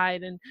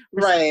inside. And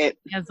right,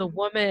 as a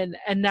woman,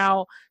 and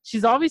now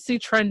she's obviously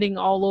trending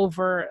all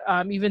over,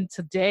 even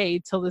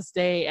today, till this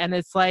day. And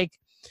it's like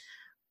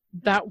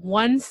that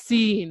one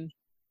scene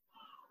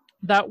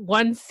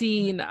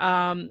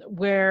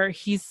where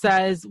he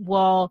says,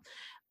 well,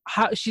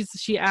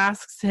 she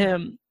asks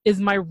him, is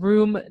my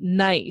room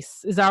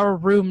nice? Is our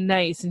room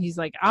nice? And he's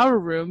like, our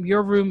room,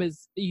 your room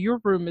is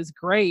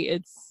great.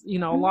 It's,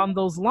 along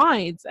those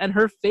lines. And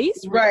her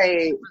face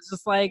was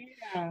just like,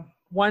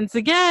 once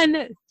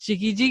again,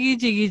 jiggy, jiggy,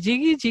 jiggy,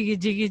 jiggy, jiggy,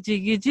 jiggy,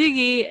 jiggy,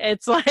 jiggy.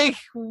 It's like,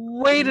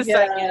 wait a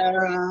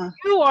second.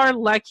 You are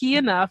lucky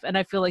enough, and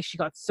I feel like she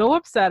got so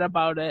upset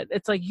about it.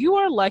 It's like, you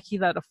are lucky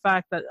that the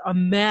fact that a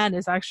man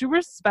is actually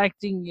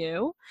respecting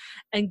you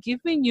and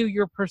giving you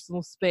your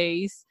personal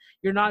space.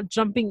 You're not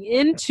jumping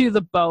into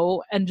the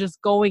boat and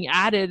just going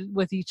at it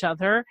with each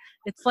other.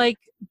 It's like,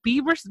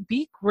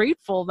 be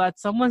grateful that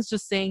someone's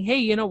just saying, hey,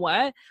 you know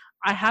what?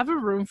 I have a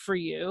room for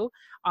you.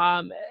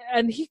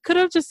 And he could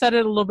have just said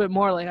it a little bit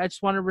more, like, I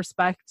just want to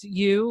respect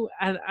you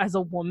and as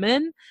a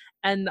woman.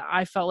 And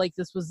I felt like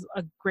this was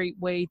a great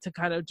way to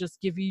kind of just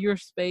give you your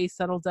space,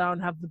 settle down,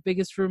 have the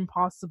biggest room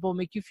possible,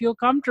 make you feel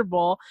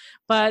comfortable.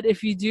 But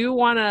if you do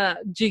want to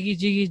jiggy,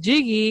 jiggy,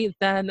 jiggy,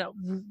 then,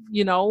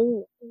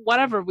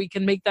 whatever, we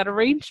can make that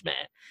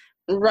arrangement.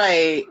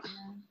 Right.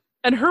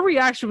 And her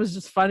reaction was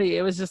just funny.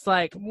 It was just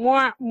like,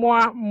 mwah,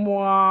 mwah,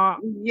 mwah.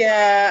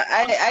 Yeah,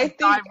 I think,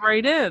 dive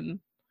right in.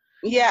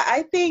 Yeah,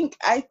 I think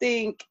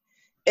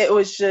it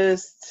was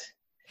just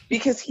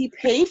because he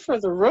paid for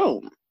the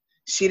room.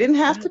 She didn't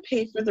have to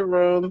pay for the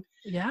room.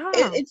 Yeah.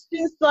 It's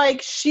just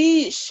like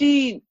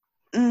Darcy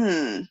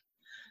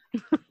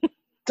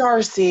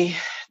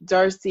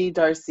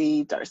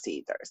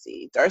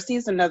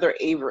is another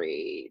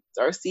Avery.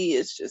 Darcy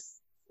is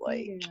just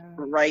like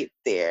right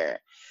there.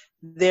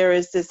 There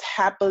is this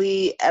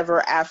happily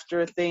ever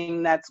after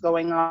thing that's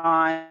going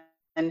on.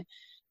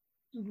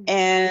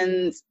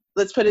 And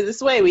let's put it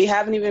this way, we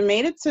haven't even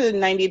made it to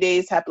 90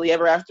 days happily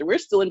ever after. We're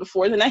still in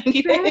before the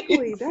 90 days.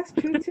 Exactly, that's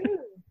true too.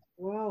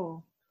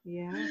 Whoa,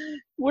 yeah.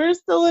 We're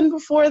still in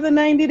before the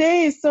 90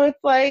 days, so it's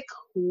like,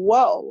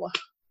 whoa.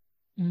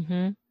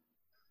 Mm-hmm.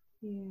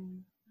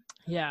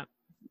 Yeah.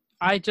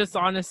 I just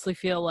honestly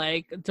feel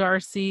like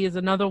Darcy is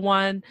another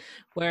one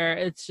where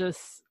it's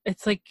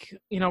like,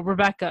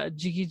 Rebecca,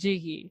 jiggy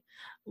jiggy.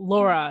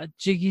 Laura,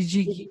 jiggy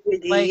jiggy.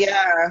 Like,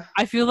 yeah.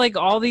 I feel like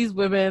all these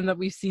women that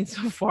we've seen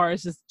so far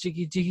is just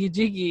jiggy jiggy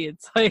jiggy.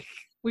 It's like,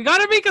 we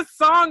gotta make a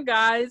song,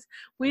 guys.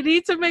 We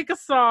need to make a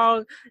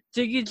song.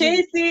 Jiggy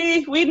jiggy.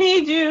 Casey, we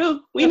need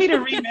you. We need a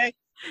remix.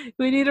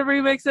 We need a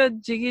remix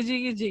of jiggy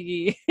jiggy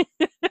jiggy.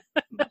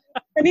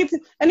 I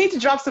need to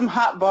drop some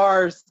hot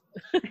bars.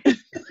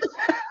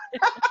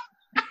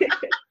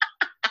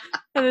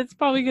 And it's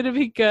probably gonna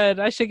be good.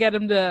 I should get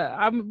him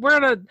to. We're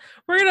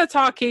gonna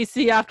talk,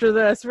 Casey. After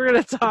this, we're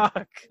gonna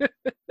talk.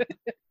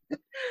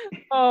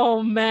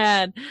 Oh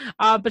man!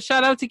 But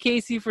shout out to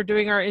Casey for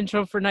doing our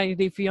intro for 90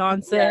 Day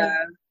Fiance. Yeah,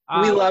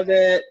 we love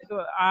it.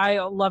 I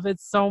love it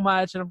so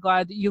much, and I'm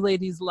glad that you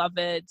ladies love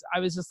it.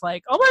 I was just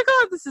like, oh my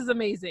god, this is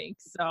amazing.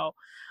 So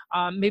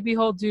maybe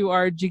he'll do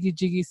our jiggy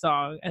jiggy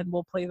song, and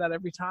we'll play that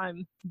every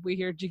time we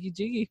hear jiggy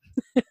jiggy.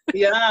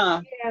 Yeah.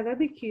 Yeah, that'd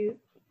be cute.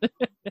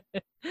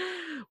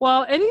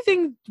 Well,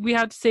 anything we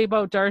have to say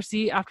about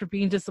Darcy after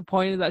being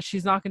disappointed that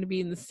she's not going to be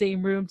in the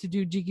same room to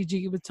do jiggy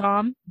jiggy with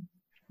Tom?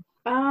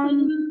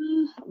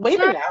 Wait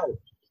it out.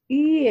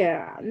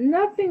 Yeah,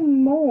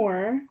 nothing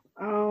more.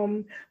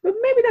 But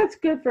maybe that's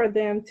good for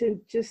them to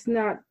just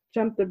not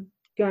jump the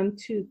gun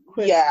too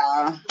quick.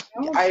 Yeah,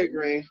 I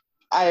agree.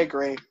 I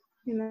agree.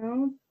 You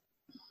know,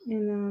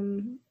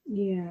 and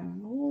yeah,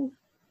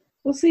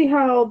 we'll see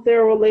how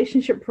their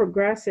relationship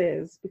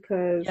progresses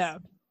because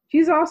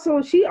she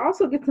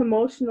also gets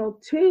emotional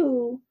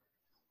too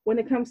when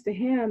it comes to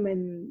him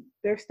and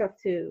their stuff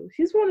too.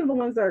 She's one of the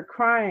ones that are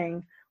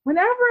crying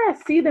whenever I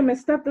see them and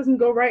stuff doesn't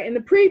go right. In the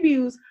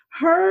previews,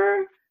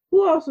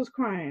 who else was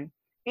crying?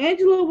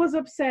 Angela was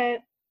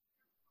upset.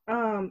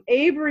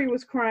 Avery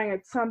was crying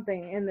at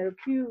something, and there are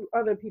a few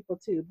other people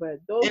too. But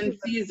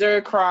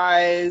Caesar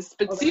cries,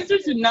 but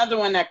Caesar's another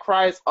one that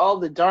cries all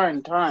the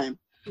darn time.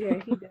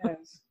 Yeah, he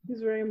does.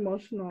 He's very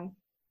emotional.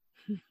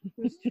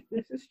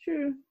 This is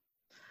true.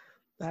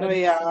 So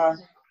yeah.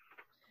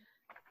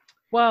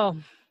 Well,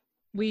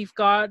 we've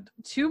got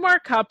two more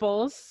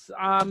couples.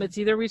 It's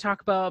either we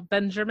talk about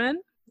Benjamin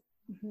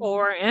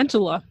or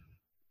Angela.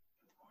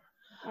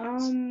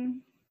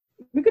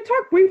 We could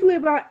talk briefly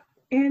about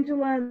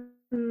Angela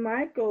and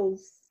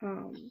Michael's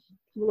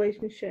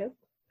relationship.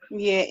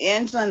 Yeah,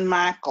 Angela and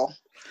Michael.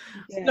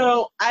 Yeah.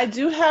 So I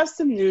do have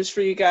some news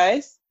for you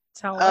guys.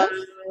 Tell us.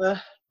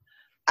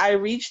 I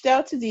reached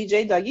out to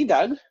DJ Dougie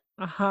Doug.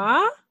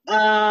 Uh-huh.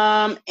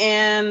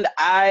 And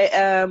I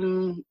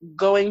am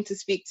going to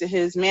speak to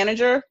his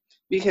manager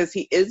because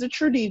he is a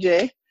true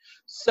DJ.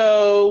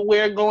 So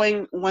we're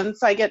going,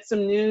 once I get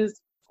some news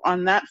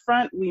on that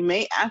front, we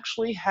may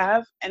actually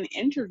have an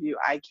interview.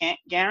 I can't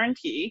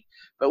guarantee,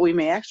 but we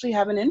may actually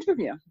have an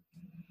interview.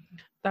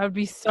 That would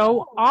be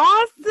so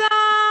awesome.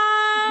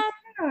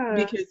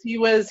 Because he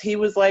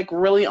was like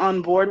really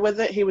on board with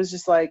it. He was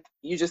just like,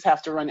 you just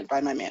have to run it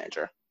by my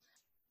manager.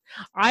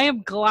 I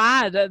am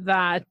glad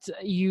that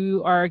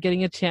you are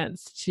getting a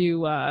chance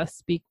to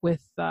speak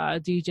with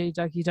DJ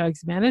Dougie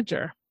Doug's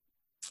manager.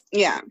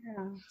 Yeah.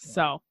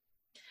 So,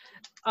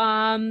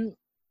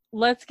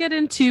 let's get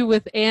into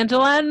with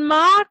Angela and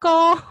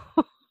Michael.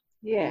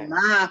 Yeah.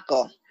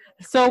 Michael.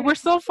 So we're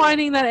still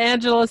finding that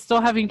Angela is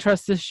still having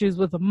trust issues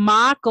with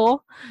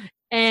Michael,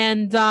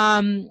 and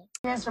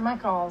answer my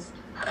calls.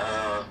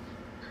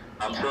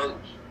 I'm sorry.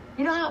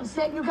 You know how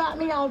upset you got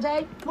me all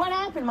day? What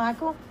happened,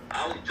 Michael?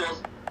 I was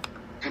just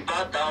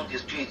depart down the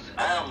street.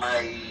 I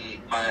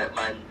and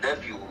my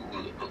nephew.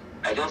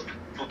 I just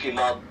took him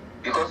out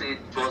because it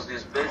was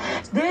his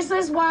birthday. This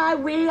is why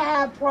we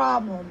have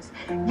problems.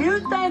 You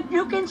think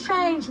you can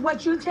change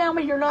what you tell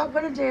me you're not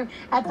going to do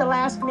at the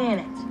last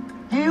minute.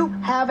 You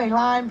have a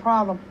lying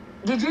problem.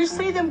 Did you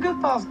see them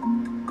goofballs?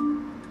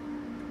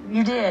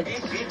 You did. I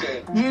didn't see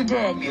them. You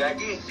did. Yeah, I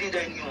didn't see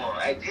them anymore.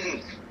 I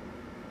didn't.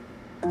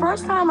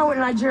 First time I went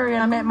to Nigeria,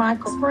 I met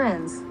Michael's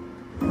friends.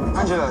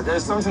 Angela,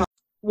 there's something.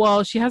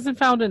 Well, she hasn't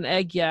found an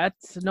egg yet.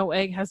 No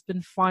egg has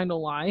been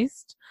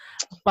finalized.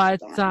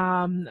 But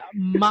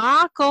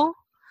Michael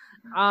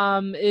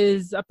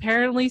is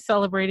apparently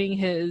celebrating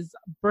his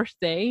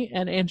birthday,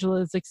 and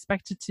Angela is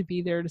expected to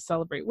be there to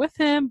celebrate with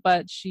him,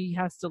 but she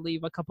has to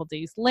leave a couple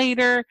days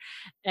later.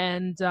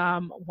 And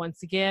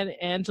once again,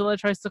 Angela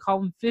tries to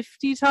call him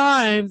 50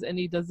 times, and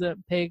he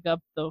doesn't pick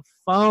up the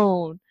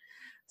phone.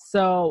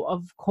 So,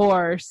 of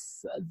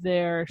course,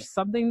 there's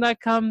something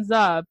that comes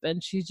up,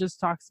 and she just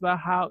talks about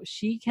how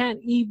she can't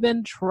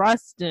even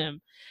trust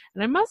him.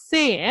 And I must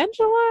say,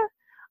 Angela,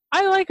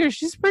 I like her.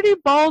 She's pretty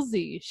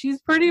ballsy. She's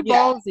pretty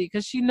ballsy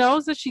because she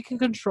knows that she can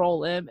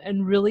control him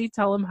and really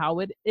tell him how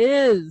it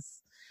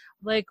is.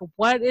 Like,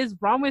 what is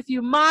wrong with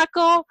you,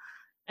 Michael?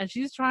 And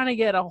she's trying to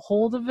get a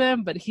hold of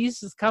him, but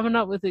he's just coming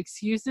up with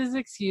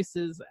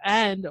excuses.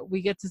 And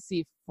we get to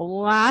see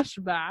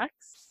flashbacks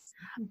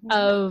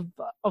of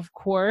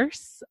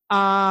course,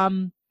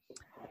 the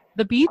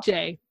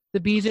BJ. The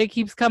BJ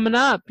keeps coming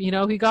up. You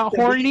know, he got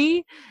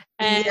horny.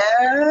 And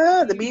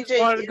the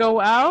BJ wanted to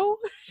go out.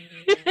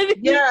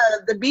 Yeah,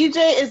 the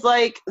BJ is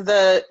like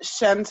the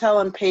Chantel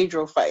and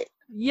Pedro fight.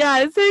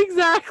 Yes,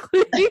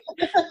 exactly.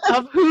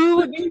 Of who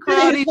would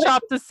karate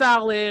chop the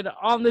salad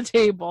on the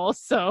table.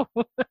 So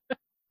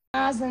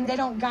And they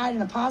don't guide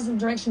in a positive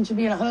direction to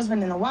being a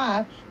husband and a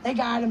wife. They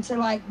guide them to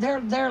like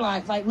their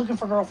life, like looking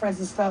for girlfriends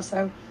and stuff.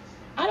 So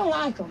I don't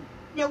like them.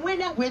 You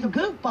went out with a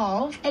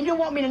goofball, and you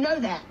want me to know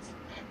that.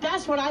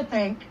 That's what I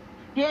think.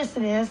 Yes,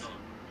 it is.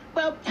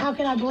 Well, how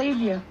can I believe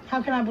you?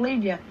 How can I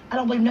believe you? I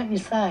don't believe nothing you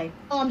say.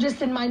 Oh, I'm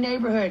just in my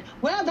neighborhood.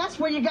 Well, that's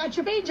where you got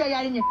your BJ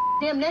out in your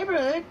damn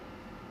neighborhood.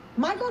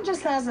 Michael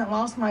just hasn't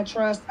lost my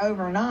trust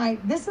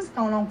overnight. This has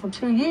gone on for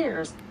 2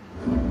 years.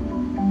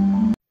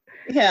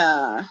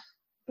 Yeah.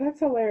 That's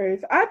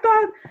hilarious.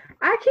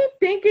 I keep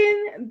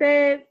thinking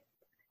that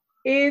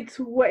it's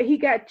what he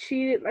got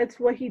cheated. It's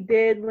what he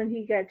did when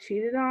he got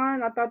cheated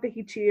on. I thought that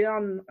he cheated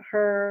on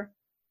her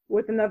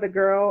with another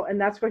girl, and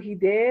that's what he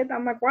did.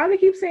 I'm like, why do they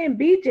keep saying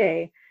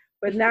BJ?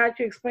 But now that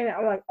you explain it,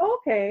 I'm like,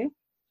 okay,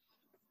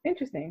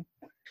 interesting.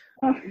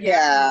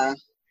 Yeah.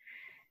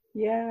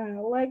 Yeah,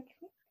 like,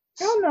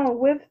 I don't know,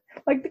 with,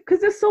 like,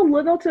 because there's so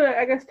little to,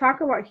 I guess,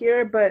 talk about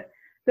here, but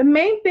the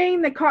main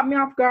thing that caught me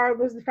off guard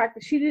was the fact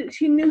that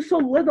she knew so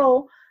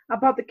little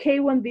about the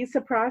K-1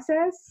 visa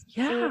process.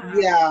 Yeah.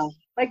 Yeah.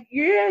 Like,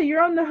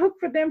 you're on the hook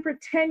for them for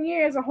 10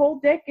 years, a whole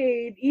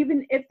decade,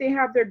 even if they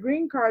have their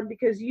green card,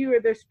 because you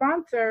are their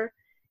sponsor,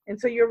 and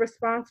so you're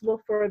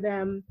responsible for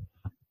them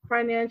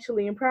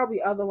financially and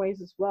probably other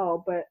ways as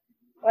well. But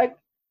like,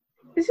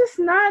 it's just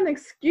not an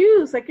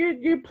excuse. Like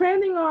you're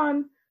planning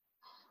on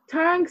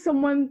tying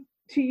someone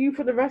to you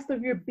for the rest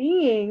of your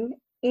being,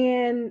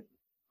 and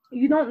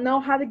you don't know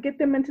how to get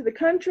them into the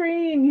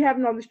country, and you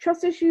having all these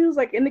trust issues,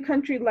 like in the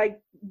country, like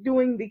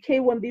doing the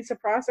K-1 visa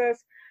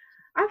process.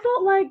 I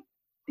felt like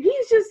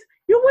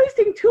you're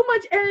wasting too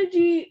much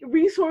energy,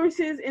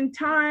 resources, and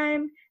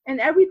time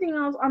and everything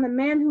else on a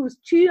man who has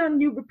cheated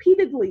on you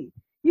repeatedly.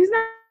 He's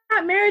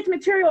not marriage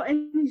material,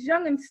 and he's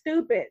young and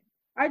stupid.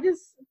 I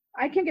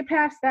can't get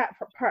past that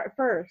part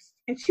first.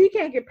 And she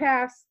can't get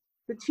past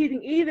the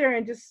cheating either,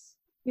 and just,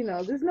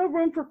 there's no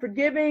room for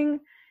forgiving.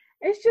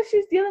 It's just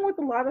she's dealing with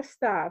a lot of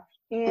stuff.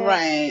 And,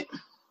 right.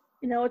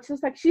 It's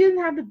just like she doesn't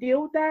have to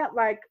deal with that.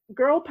 Like,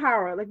 girl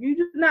power. Like, you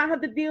do not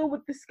have to deal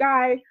with this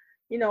guy,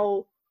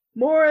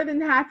 more than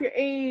half your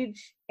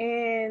age,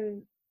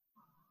 and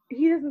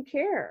he doesn't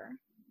care.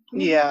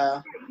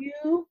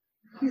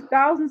 He's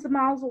thousands of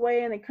miles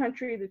away in a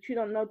country that you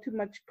don't know too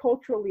much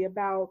culturally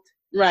about.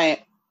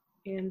 Right.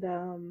 And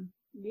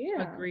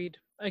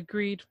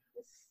Agreed.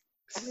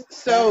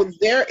 So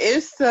there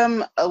is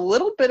a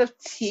little bit of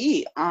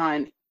tea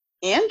on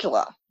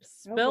Angela.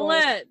 Spill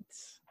it.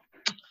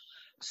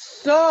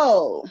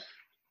 So,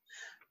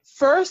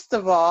 first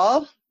of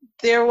all,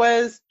 there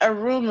was a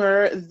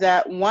rumor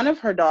that one of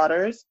her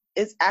daughters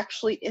is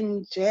actually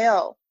in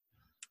jail.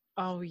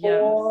 Oh, yes.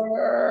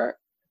 For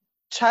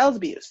child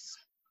abuse.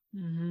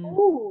 Mm-hmm.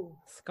 Oh,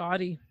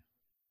 Scotty.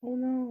 Oh,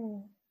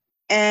 no.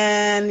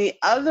 And the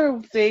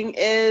other thing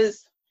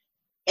is,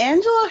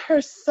 Angela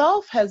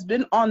herself has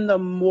been on the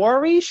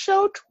Maury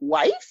show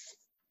twice.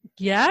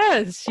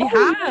 Yes, she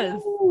has.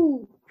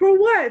 No. For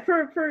what?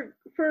 For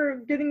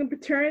getting a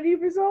paternity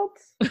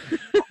results?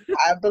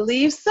 I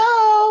believe so.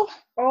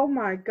 Oh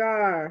my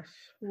gosh!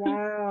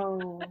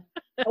 Wow.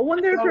 I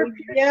wonder if her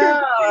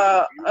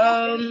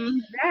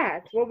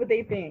that. What would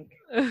they think?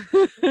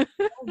 Oh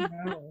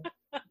no.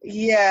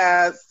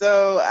 Yeah.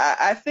 So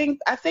I think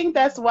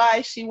that's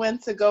why she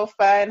went to go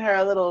find her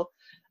a little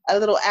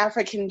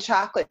African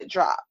chocolate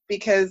drop,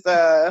 because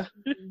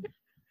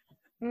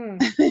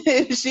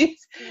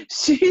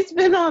she's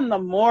been on the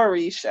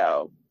Maury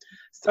show.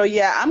 So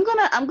yeah, I'm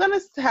gonna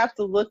have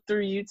to look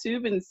through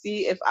YouTube and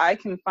see if I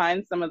can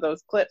find some of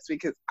those clips,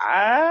 because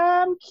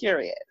I'm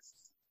curious.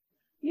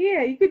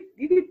 Yeah, you could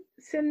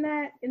send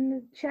that in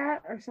the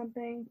chat or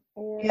something.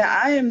 Or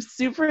yeah, I am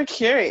super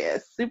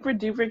curious, super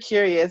duper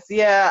curious.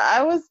 Yeah,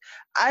 I was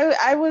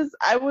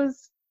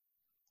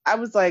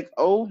like,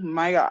 oh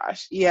my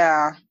gosh,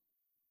 yeah.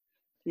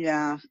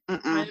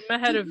 I'm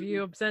ahead of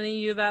you. I'm sending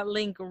you that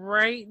link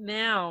right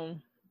now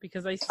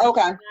because I saw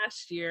it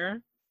last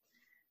year.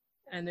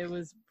 And it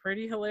was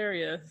pretty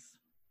hilarious.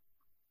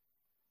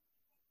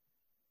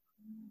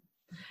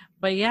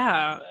 But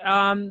yeah,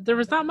 there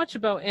was not much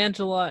about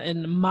Angela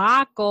and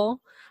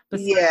Michael.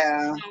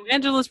 Yeah.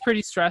 Angela's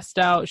pretty stressed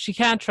out. She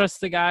can't trust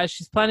the guy.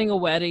 She's planning a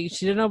wedding.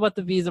 She didn't know about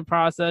the visa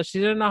process. She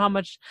didn't know how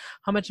much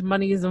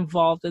money is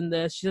involved in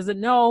this. She doesn't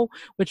know,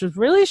 which was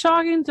really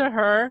shocking to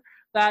her,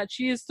 that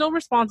she is still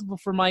responsible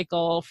for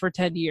Michael for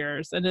 10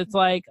 years. And it's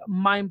like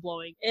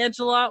mind-blowing.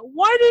 Angela,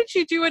 why didn't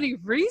you do any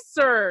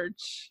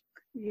research?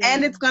 Yeah.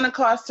 And it's going to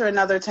cost her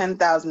another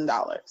 $10,000.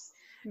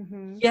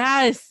 Mm-hmm.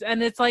 Yes.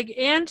 And it's like,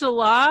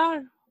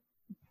 Angela,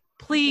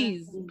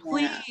 please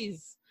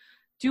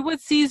do what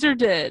Caesar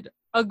did.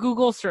 A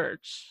Google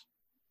search.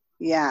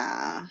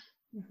 Yeah.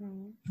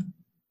 Mm-hmm.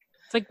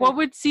 It's like, what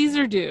would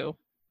Caesar do?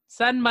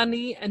 Send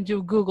money and do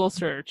a Google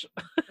search.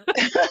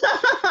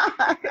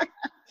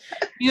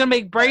 You're going to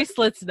make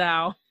bracelets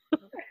now.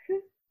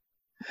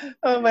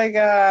 Oh my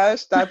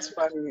gosh. That's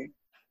funny.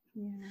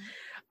 Yeah.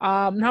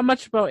 Not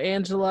much about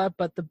Angela,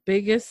 but the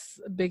biggest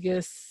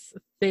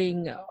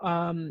thing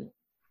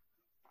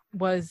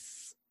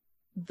was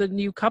the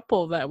new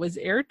couple that was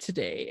aired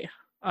today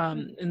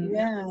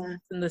in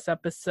this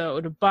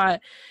episode.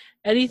 But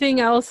anything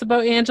else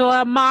about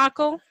Angela and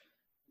Michael?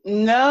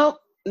 Nope.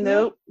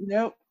 Good.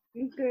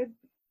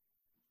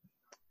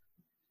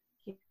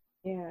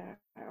 Yeah.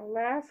 Our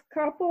last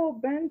couple,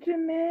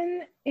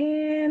 Benjamin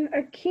and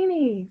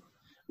Akini.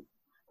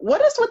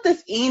 What is with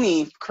this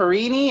Eni?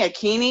 Karini,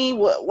 Akini?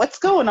 What's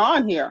going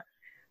on here?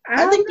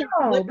 I think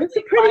know. It's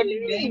a pretty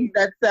name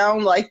that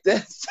sound like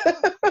this.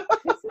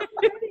 It's so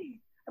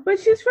pretty. But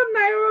she's from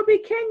Nairobi,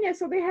 Kenya,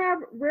 so they have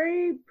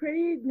very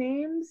pretty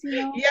names,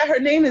 Yeah, her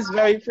name is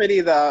very pretty,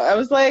 though. I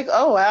was like,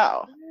 oh,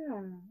 wow.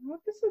 Yeah, well,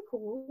 this is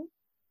cool.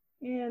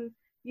 And,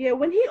 yeah,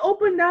 when he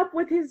opened up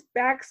with his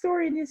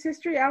backstory and his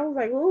history, I was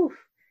like, oof.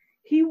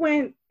 He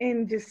went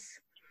and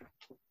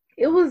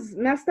it was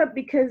messed up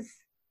because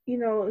he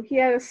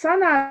had a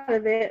son out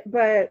of it,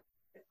 but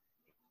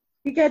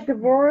he got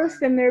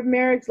divorced and their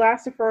marriage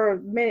lasted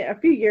for a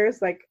few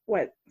years, like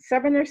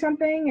 7 or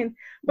something.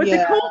 But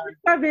the coolest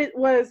of it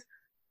was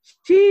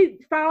she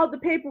filed the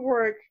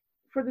paperwork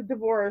for the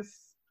divorce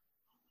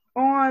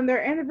on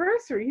their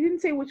anniversary. He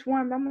didn't say which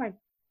one, but I'm like,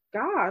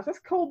 gosh, that's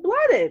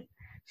cold-blooded.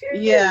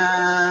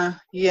 Yeah.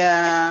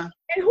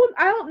 And who,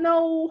 I don't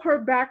know her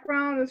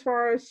background as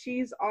far as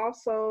she's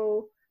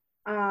also,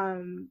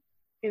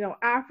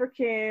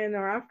 African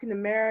or African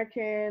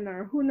American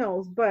or who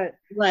knows, but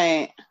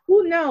right.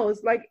 Who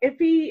knows? Like if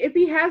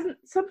he hasn't,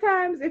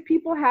 sometimes if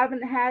people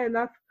haven't had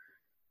enough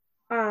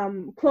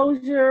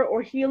closure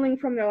or healing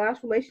from their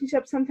last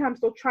relationship, sometimes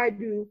they'll try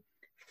to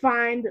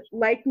find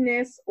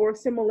likeness or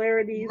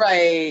similarities,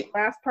 right, with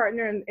last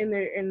partner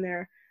in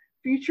their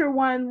future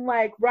one.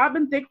 Like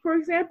Robin Thicke, for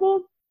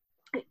example,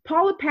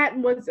 Paula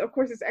Patton was, of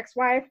course, his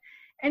ex-wife,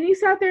 and he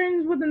sat there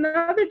and with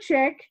another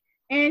chick,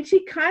 and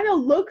she kind of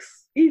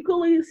looks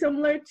equally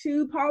similar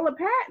to Paula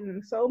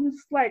Patton. So I'm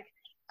just like,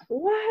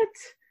 what?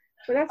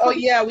 But that's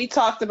yeah, we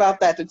talked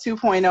about that, the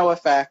 2.0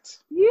 effect.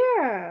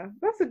 Yeah,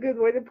 that's a good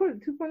way to put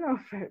it, 2.0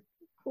 effect.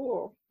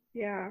 Cool.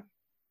 Yeah.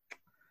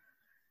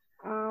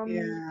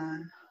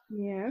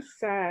 Yeah, it's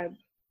sad.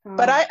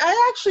 But I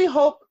actually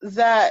hope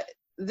that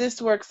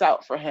this works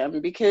out for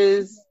him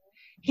because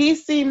he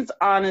seems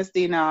honest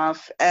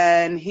enough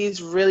and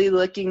he's really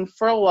looking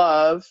for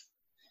love.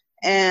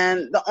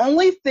 And the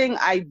only thing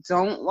I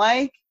don't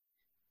like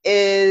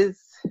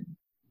is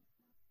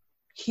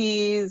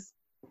he's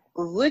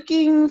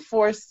looking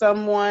for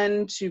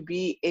someone to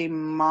be a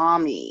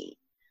mommy.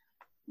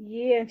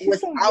 Yeah,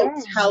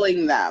 without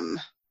telling them.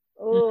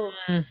 Oh.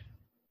 And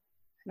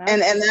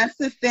that's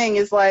the thing,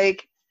 is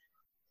like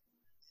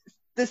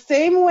the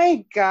same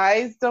way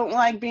guys don't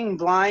like being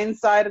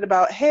blindsided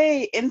about,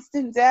 hey,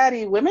 instant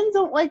daddy, women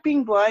don't like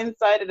being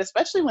blindsided,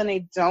 especially when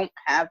they don't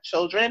have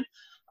children.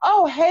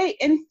 Oh, hey,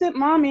 instant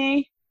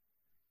mommy.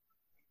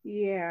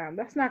 Yeah,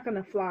 that's not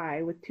gonna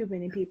fly with too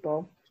many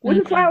people.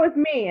 Wouldn't fly with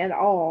me at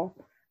all.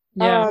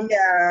 Yeah.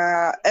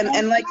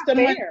 And like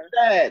someone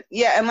said,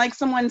 and like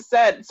someone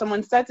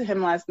said to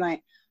him last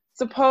night,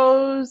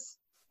 suppose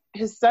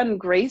his son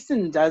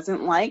Grayson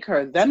doesn't like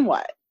her, then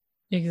what?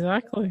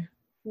 Exactly.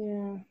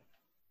 Yeah.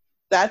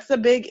 That's a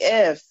big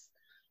if.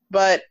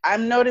 But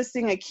I'm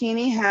noticing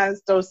Akini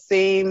has those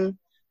same,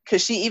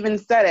 because she even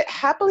said it,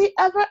 happily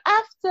ever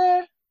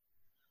after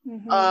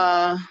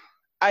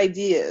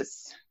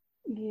ideas.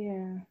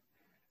 Yeah.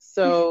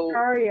 So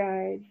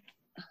starry-eyed.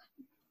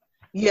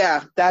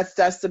 Yeah, that's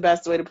the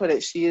best way to put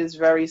it. She is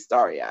very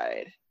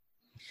starry-eyed.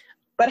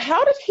 But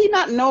how did he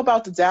not know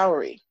about the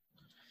dowry?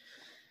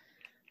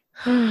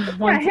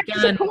 Once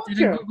again,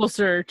 did a Google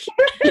search.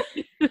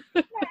 Not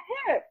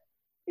hip.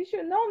 He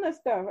should have known this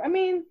stuff. I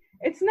mean,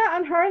 it's not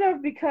unheard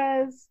of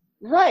because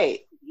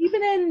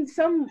even in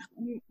some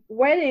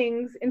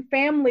weddings and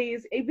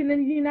families, even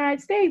in the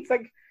United States,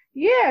 like,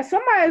 yeah,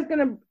 somebody's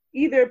gonna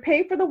either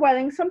pay for the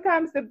wedding.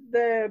 Sometimes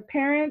the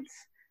parents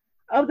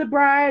of the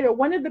bride or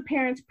one of the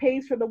parents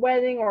pays for the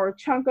wedding or a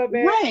chunk of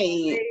it.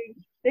 Right.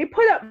 They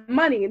put up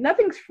money.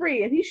 Nothing's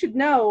free, and he should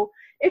know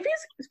if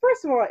he's,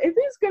 first of all, if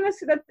he's gonna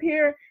sit up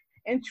here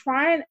and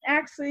try and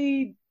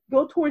actually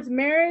go towards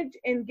marriage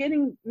and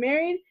getting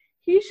married,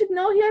 he should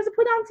know he has to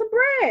put on some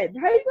bread.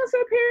 How are you gonna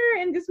sit up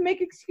here and just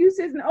make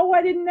excuses and, oh,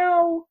 I didn't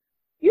know?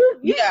 You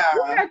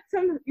had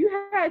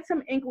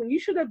some inkling. You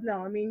should have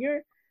known. I mean,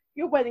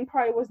 your wedding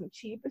probably wasn't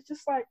cheap. It's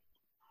just like,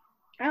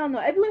 I don't know.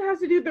 Everyone has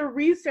to do their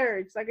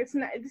research. Like it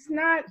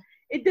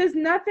does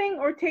nothing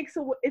or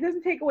it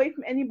doesn't take away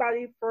from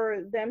anybody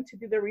for them to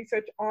do their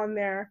research on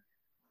their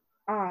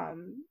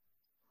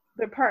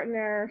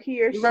partner,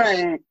 he or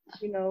she,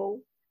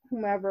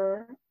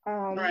 whomever,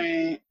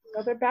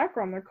 their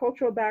background, their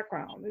cultural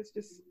background. It's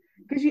just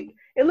because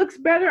it looks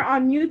better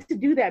on you to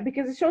do that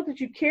because it shows that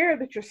you care,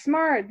 that you're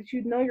smart, that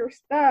you know your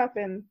stuff,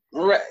 and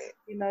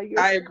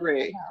I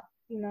agree.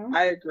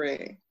 I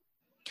agree.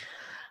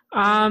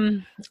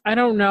 I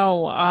don't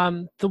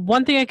know. The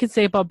one thing I could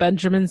say about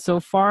Benjamin so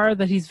far,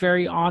 that he's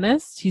very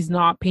honest. He's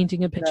not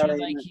painting a picture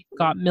like he's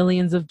got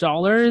millions of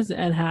dollars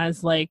and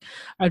has like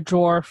a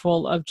drawer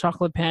full of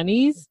chocolate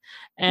panties.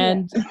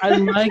 And I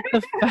like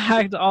the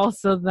fact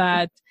also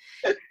that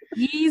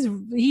he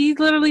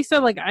literally said,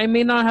 like, I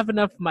may not have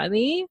enough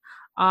money.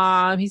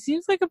 He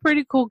seems like a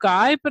pretty cool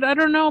guy, but I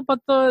don't know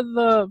about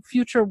the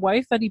future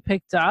wife that he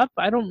picked up.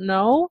 I don't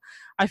know.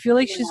 I feel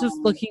like she's just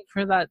looking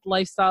for that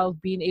lifestyle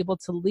of being able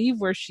to leave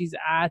where she's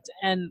at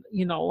and,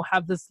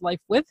 have this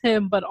life with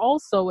him. But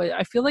also,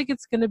 I feel like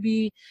it's going to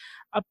be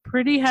a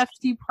pretty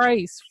hefty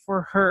price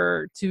for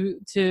her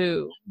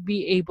to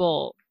be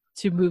able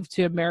to move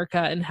to America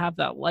and have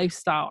that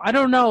lifestyle. I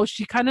don't know.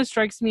 She kind of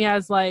strikes me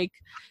as like,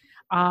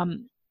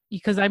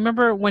 because I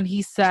remember when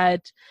he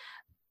said,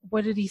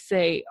 what did he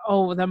say?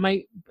 Oh,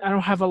 I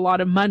don't have a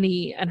lot of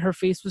money. And her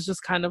face was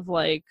just kind of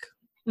like,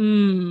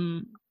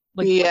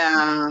 like, you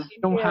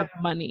don't have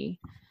money,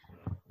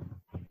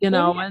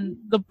 and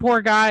the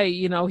poor guy,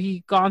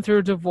 he gone through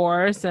a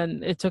divorce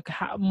and it took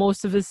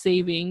most of his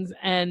savings.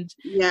 And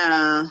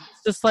it's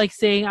just like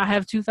saying, I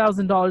have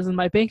 $2,000 in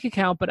my bank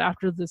account, but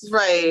after this,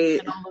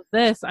 and all of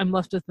this, I'm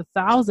left with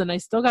 $1,000. I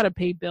still got to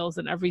pay bills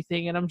and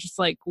everything. And I'm just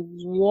like,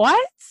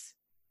 what?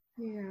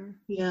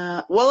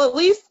 Yeah. Well,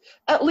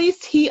 at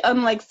least he,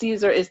 unlike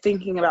Caesar, is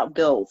thinking about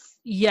bills.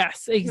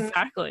 Yes,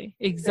 exactly.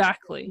 In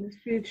his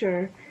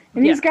future.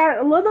 And he's got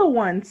a little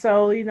one,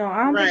 so I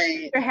don't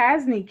think Caesar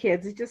has any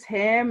kids. It's just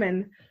him,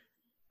 and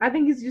I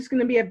think he's just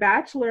gonna be a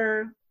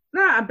bachelor.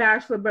 Not a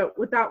bachelor, but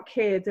without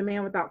kids, a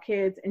man without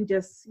kids, and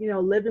just,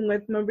 living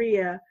with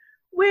Maria,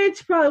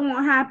 which probably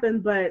won't happen,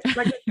 but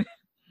like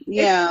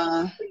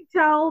yeah. You can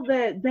tell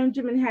that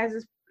Benjamin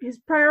has his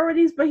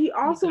priorities, but he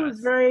also is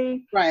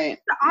very the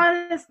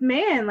honest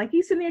man. Like,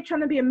 he's sitting there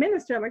trying to be a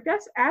minister. Like,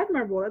 that's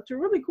admirable. That's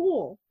really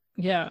cool.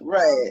 Yeah.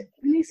 Right.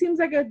 And he seems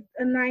like a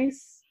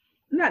nice,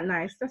 not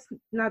nice, that's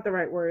not the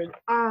right word.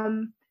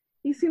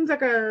 He seems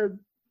like a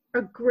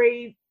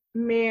great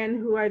man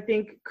who I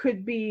think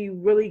could be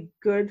really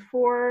good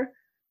for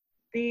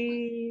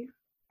his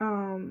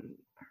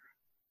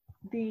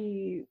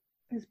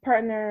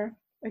partner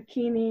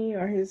Akini,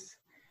 or his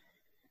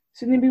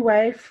soon-to-be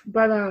wife.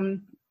 But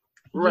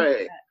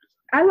right.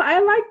 I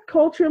like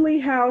culturally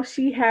how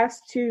she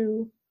has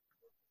to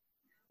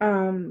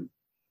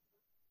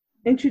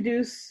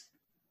introduce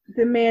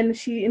the man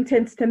she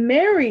intends to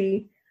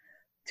marry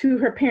to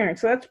her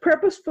parents. So that's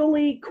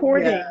purposefully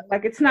courting. Yeah.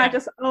 Like, it's not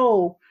just,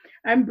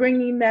 I'm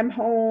bringing them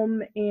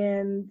home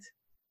and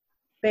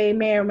they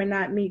may or may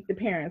not meet the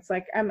parents.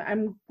 Like,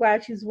 I'm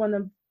glad she's one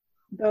of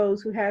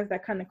those who has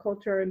that kind of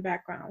culture and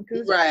background.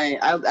 Right.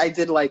 I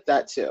did like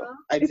that too.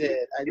 I like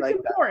that. It's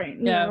important,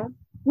 you know,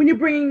 when you're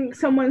bringing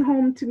someone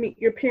home to meet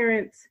your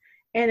parents.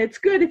 And it's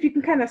good if you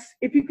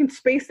can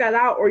space that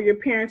out, or your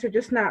parents are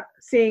just not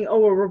seeing, a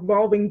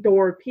revolving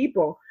door of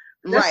people.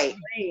 That's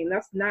lame.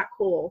 That's not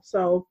cool.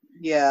 So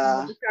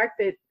the fact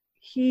that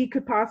he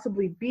could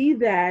possibly be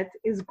that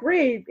is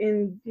great.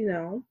 And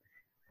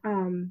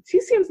she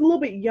seems a little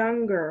bit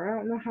younger. I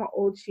don't know how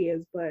old she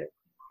is, but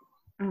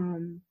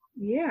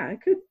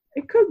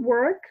it could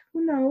work.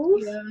 Who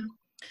knows? Yeah.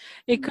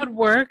 It could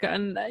work,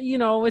 and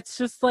it's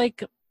just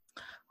like,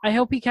 I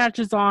hope he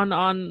catches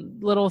on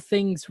little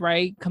things,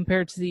 right,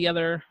 compared to the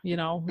other,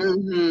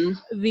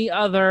 the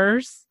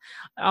others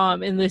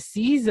in this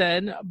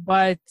season.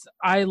 But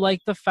I like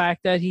the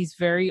fact that he's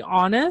very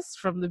honest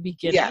from the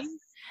beginning. Yes.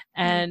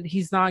 And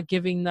he's not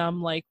giving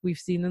them, like we've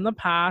seen in the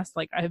past,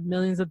 like, I have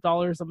millions of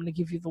dollars, I'm going to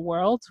give you the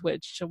world,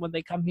 which when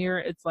they come here,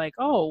 it's like,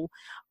 oh,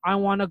 I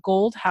want a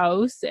gold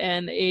house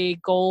and a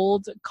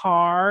gold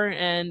car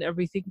and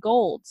everything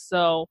gold.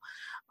 So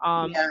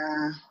I'm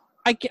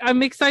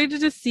excited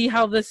to see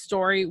how this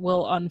story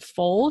will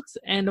unfold.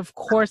 And of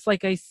course,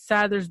 like I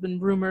said, there's been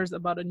rumors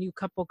about a new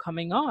couple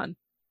coming on.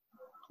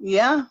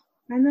 Yeah.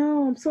 I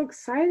know. I'm so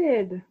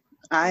excited.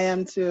 I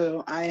am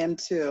too.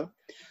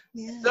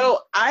 Yeah.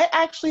 So I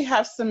actually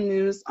have some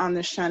news on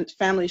the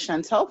family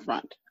Chantel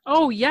front.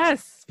 Oh,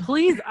 yes.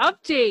 Please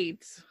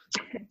update.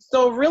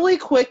 So really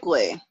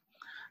quickly,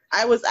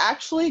 I was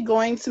actually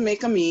going to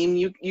make a meme.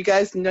 You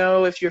guys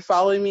know, if you're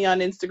following me on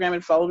Instagram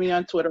and follow me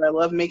on Twitter, I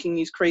love making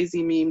these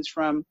crazy memes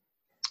from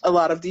a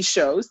lot of these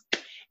shows.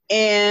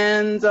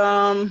 And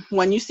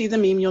when you see the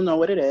meme, you'll know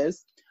what it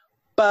is.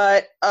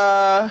 But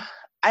I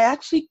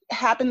actually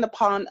happened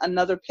upon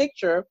another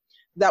picture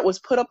that was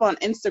put up on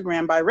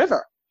Instagram by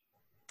River.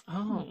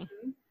 Oh.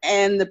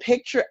 And the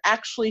picture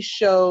actually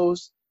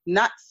shows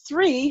not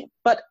 3,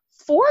 but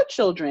 4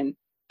 children,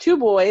 2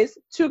 boys,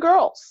 2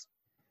 girls.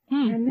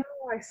 I know,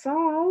 I saw.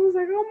 I was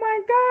like, oh my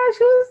gosh,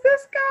 who's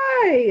this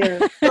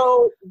guy?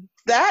 So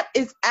that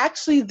is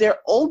actually their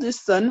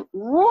oldest son,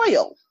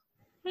 Royal.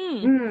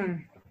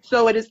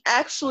 So it is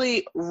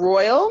actually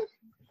Royal,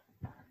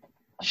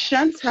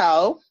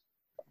 Chantel,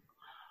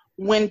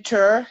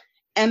 Winter,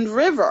 and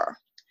River.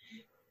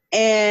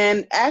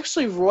 And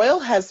actually, Royal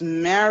has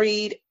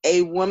married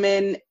a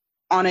woman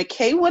on a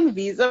K-1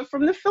 visa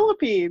from the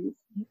Philippines.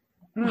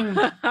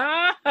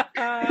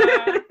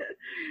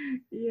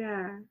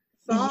 Yeah.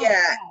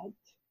 Yeah.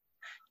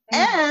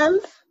 And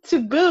to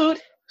boot,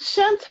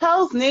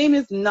 Chantel's name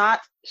is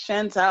not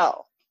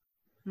Chantel.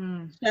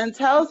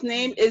 Chantel's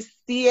name is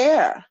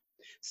Sierra.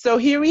 So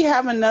here we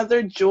have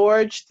another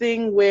George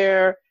thing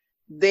where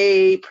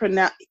they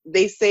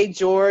say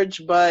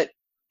George, but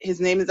his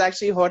name is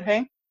actually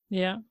Jorge.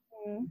 Yeah.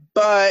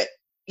 But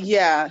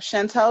yeah,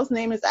 Chantel's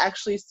name is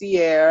actually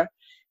Sierra,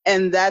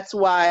 and that's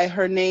why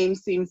her name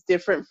seems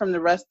different from the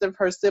rest of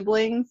her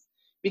siblings,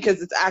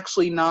 because it's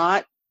actually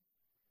not.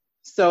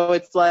 So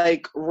it's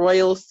like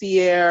Royal,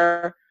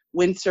 Sierra,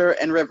 Winter,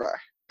 and River.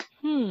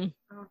 Okay.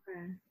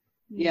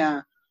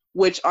 Yeah.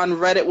 Which on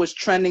Reddit was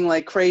trending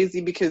like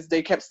crazy because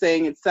they kept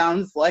saying it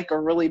sounds like a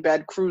really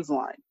bad cruise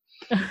line.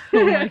 Oh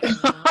my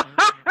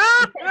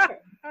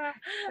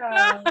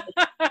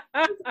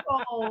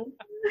God.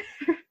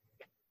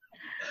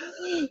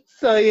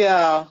 So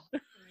yeah.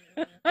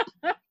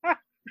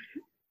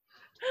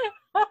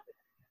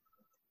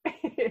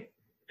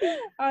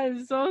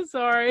 I'm so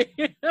sorry.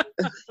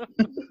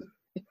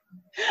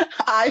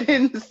 I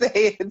didn't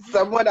say it.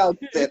 Someone else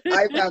did.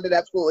 I found it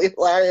absolutely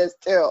hilarious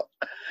too.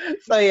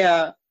 So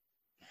yeah.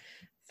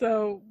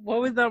 So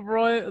what would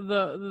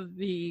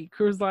the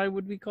cruise line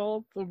would be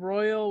called? The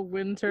Royal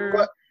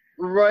Winter.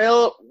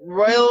 Royal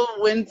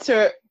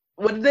Winter.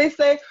 What did they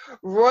say?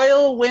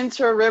 Royal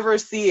Winter River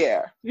Sea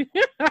Air.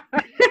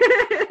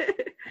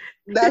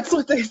 That's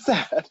what they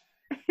said.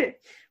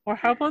 Or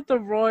how about the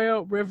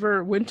Royal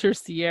River Winter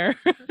Sea Air?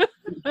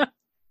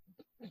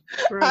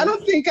 I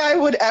don't think I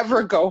would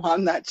ever go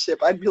on that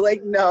ship. I'd be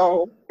like,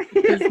 no.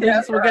 Because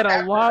things will get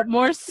a lot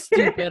more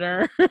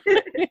stupider.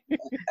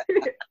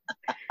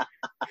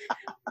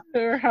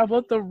 Or how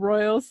about the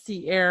Royal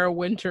Sea Air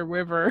Winter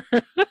River?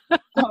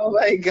 Oh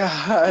my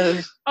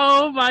god.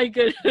 Oh my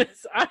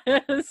goodness.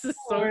 This is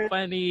so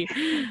funny.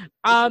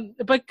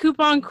 But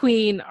Coupon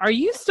Queen, are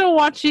you still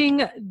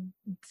watching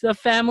The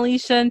Family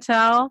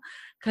Chantel?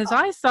 Because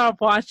I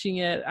stopped watching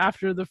it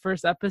after the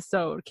first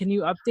episode. Can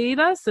you update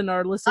us and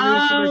our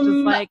listeners who are just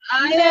like,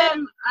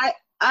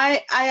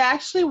 I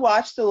actually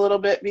watched a little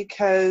bit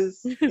because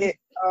it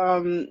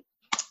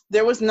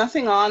there was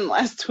nothing on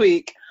last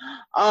week.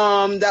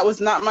 That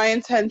was not my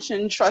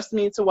intention, trust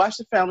me, to watch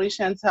The Family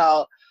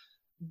Chantel.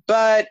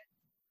 But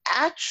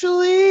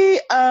actually,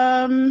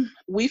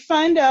 we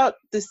find out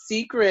the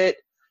secret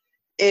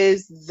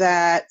is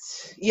that,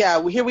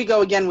 here we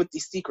go again with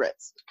these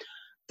secrets.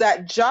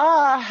 That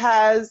Ja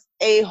has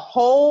a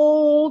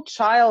whole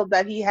child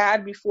that he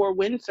had before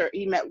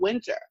he met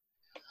Winter.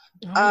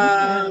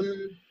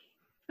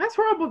 That's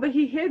horrible that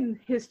he hid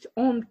his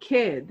own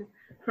kid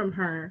from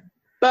her.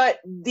 But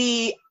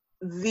the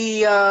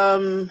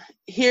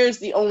here's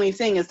the only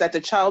thing is that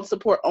the child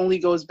support only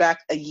goes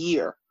back a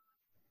year.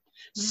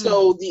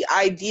 So the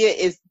idea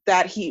is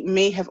that he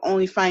may have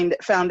only found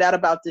out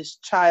about this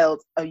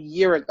child a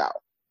year ago.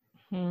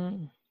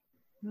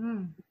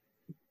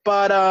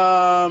 But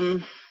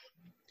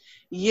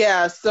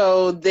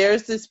so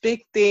there's this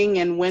big thing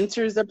and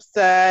Winter's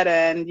upset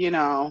and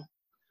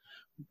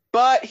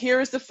but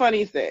here's the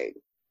funny thing.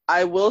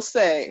 I will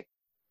say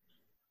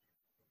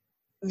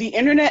the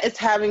internet is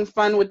having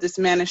fun with this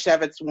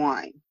Manischewitz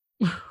wine.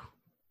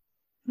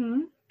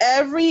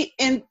 Every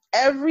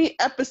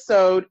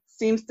episode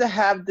seems to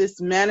have this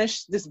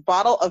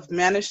bottle of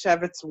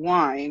Manischewitz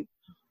wine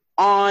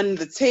on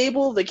the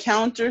table, the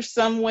counter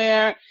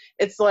somewhere.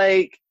 It's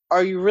like,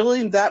 are you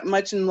really that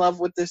much in love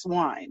with this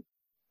wine?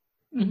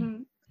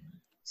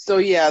 So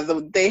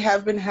they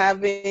have been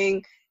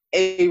having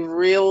a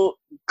real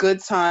good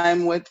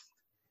time with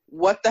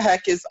what the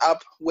heck is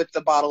up with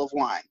the bottle of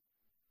wine.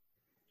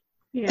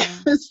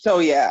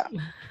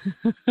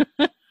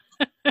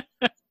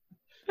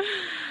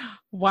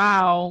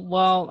 Wow.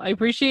 Well, I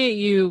appreciate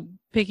you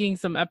picking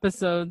some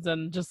episodes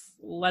and just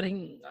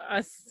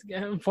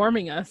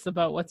informing us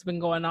about what's been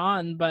going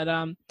on. But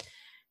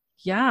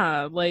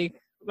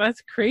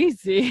that's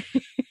crazy.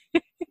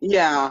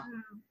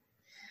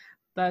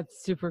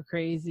 That's super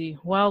crazy.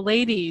 Well,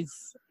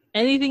 ladies,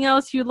 anything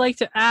else you'd like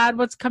to add?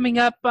 What's coming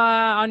up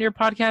on your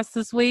podcast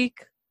this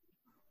week?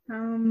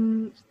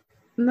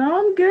 No,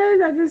 I'm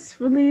good. I just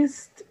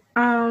released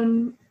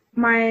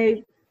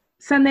my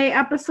Sunday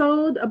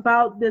episode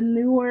about the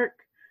Newark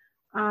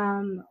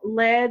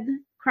lead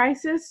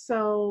crisis.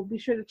 So be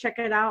sure to check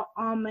it out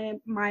on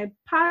my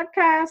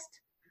podcast.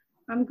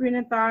 I'm Green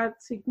and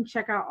Thoughts. So you can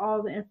check out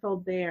all the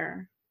info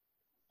there.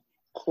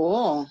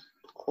 Cool.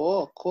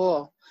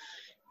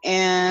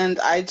 And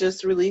I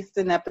just released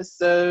an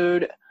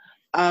episode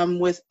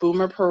with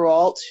Boomer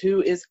Peralt,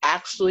 who is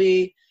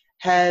actually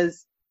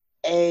has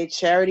a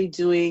charity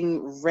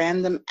doing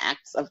random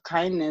acts of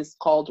kindness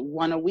called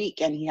One a Week,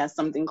 and he has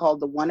something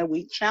called the One a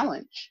Week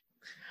Challenge.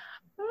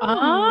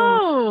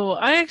 Oh,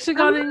 I actually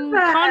got in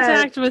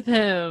contact with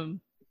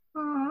him.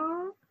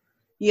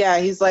 Yeah,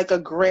 he's like a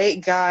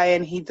great guy,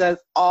 and he does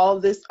all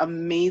this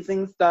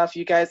amazing stuff.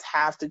 You guys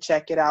have to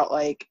check it out.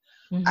 Like,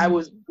 I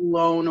was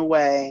blown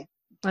away.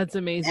 That's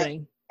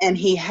amazing. And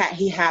he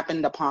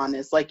happened upon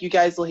this. Like, you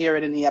guys will hear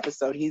it in the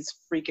episode. He's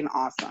freaking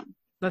awesome.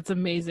 That's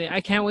amazing.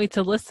 I can't wait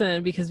to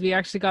listen because we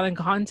actually got in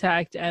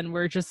contact and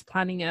we're just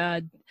planning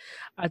a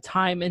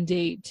time and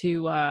date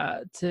to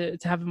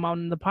have him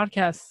on the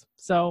podcast.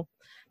 So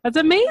that's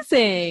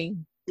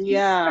amazing.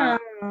 Yeah.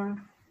 Wow.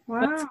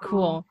 That's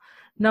cool.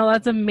 No,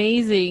 that's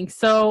amazing.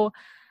 So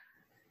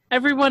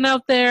everyone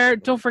out there,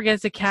 don't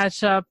forget to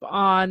catch up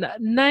on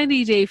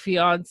 90 Day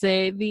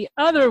Fiance, The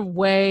Other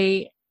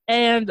Way.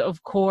 And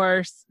of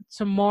course,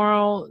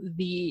 tomorrow,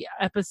 the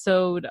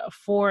episode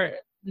for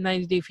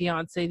 90 Day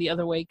Fiance, The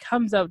Other Way,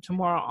 comes out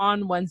tomorrow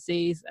on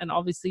Wednesdays, and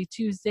obviously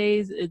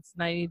Tuesdays, it's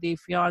 90 Day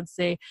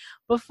Fiance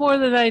Before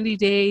the 90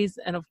 Days.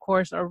 And of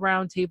course, our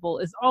roundtable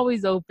is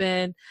always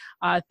open.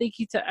 Thank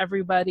you to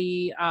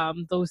everybody,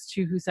 those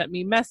two who sent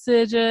me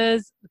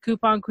messages,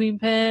 Coupon Queen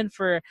Pin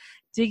for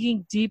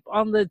digging deep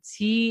on the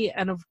tea,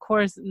 and of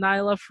course,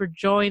 Nyla for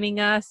joining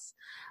us.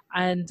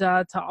 And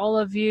to all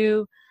of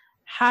you,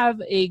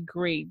 have a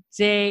great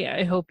day.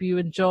 I hope you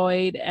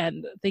enjoyed,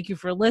 and thank you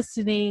for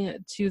listening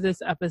to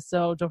this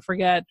episode. Don't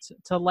forget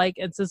to like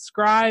and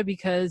subscribe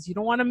because you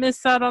don't want to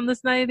miss out on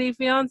this 90 Day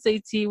Fiance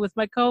tea with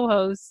my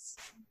co-hosts.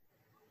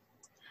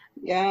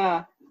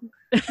 Yeah.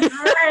 All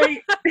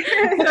right.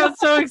 I'm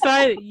so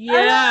excited.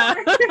 Yeah.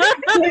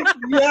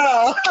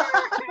 Yeah.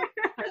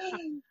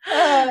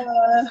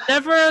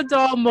 Never a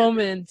dull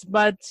moment.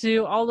 But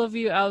to all of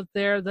you out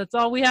there, that's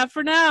all we have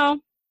for now.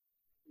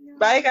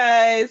 Bye,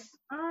 guys.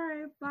 All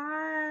right,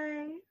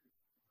 bye.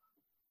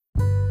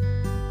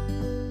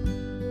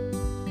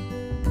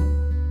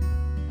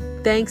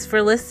 Thanks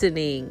for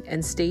listening,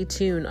 and stay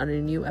tuned on a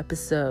new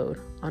episode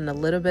on A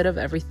Little Bit of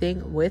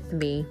Everything with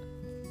me.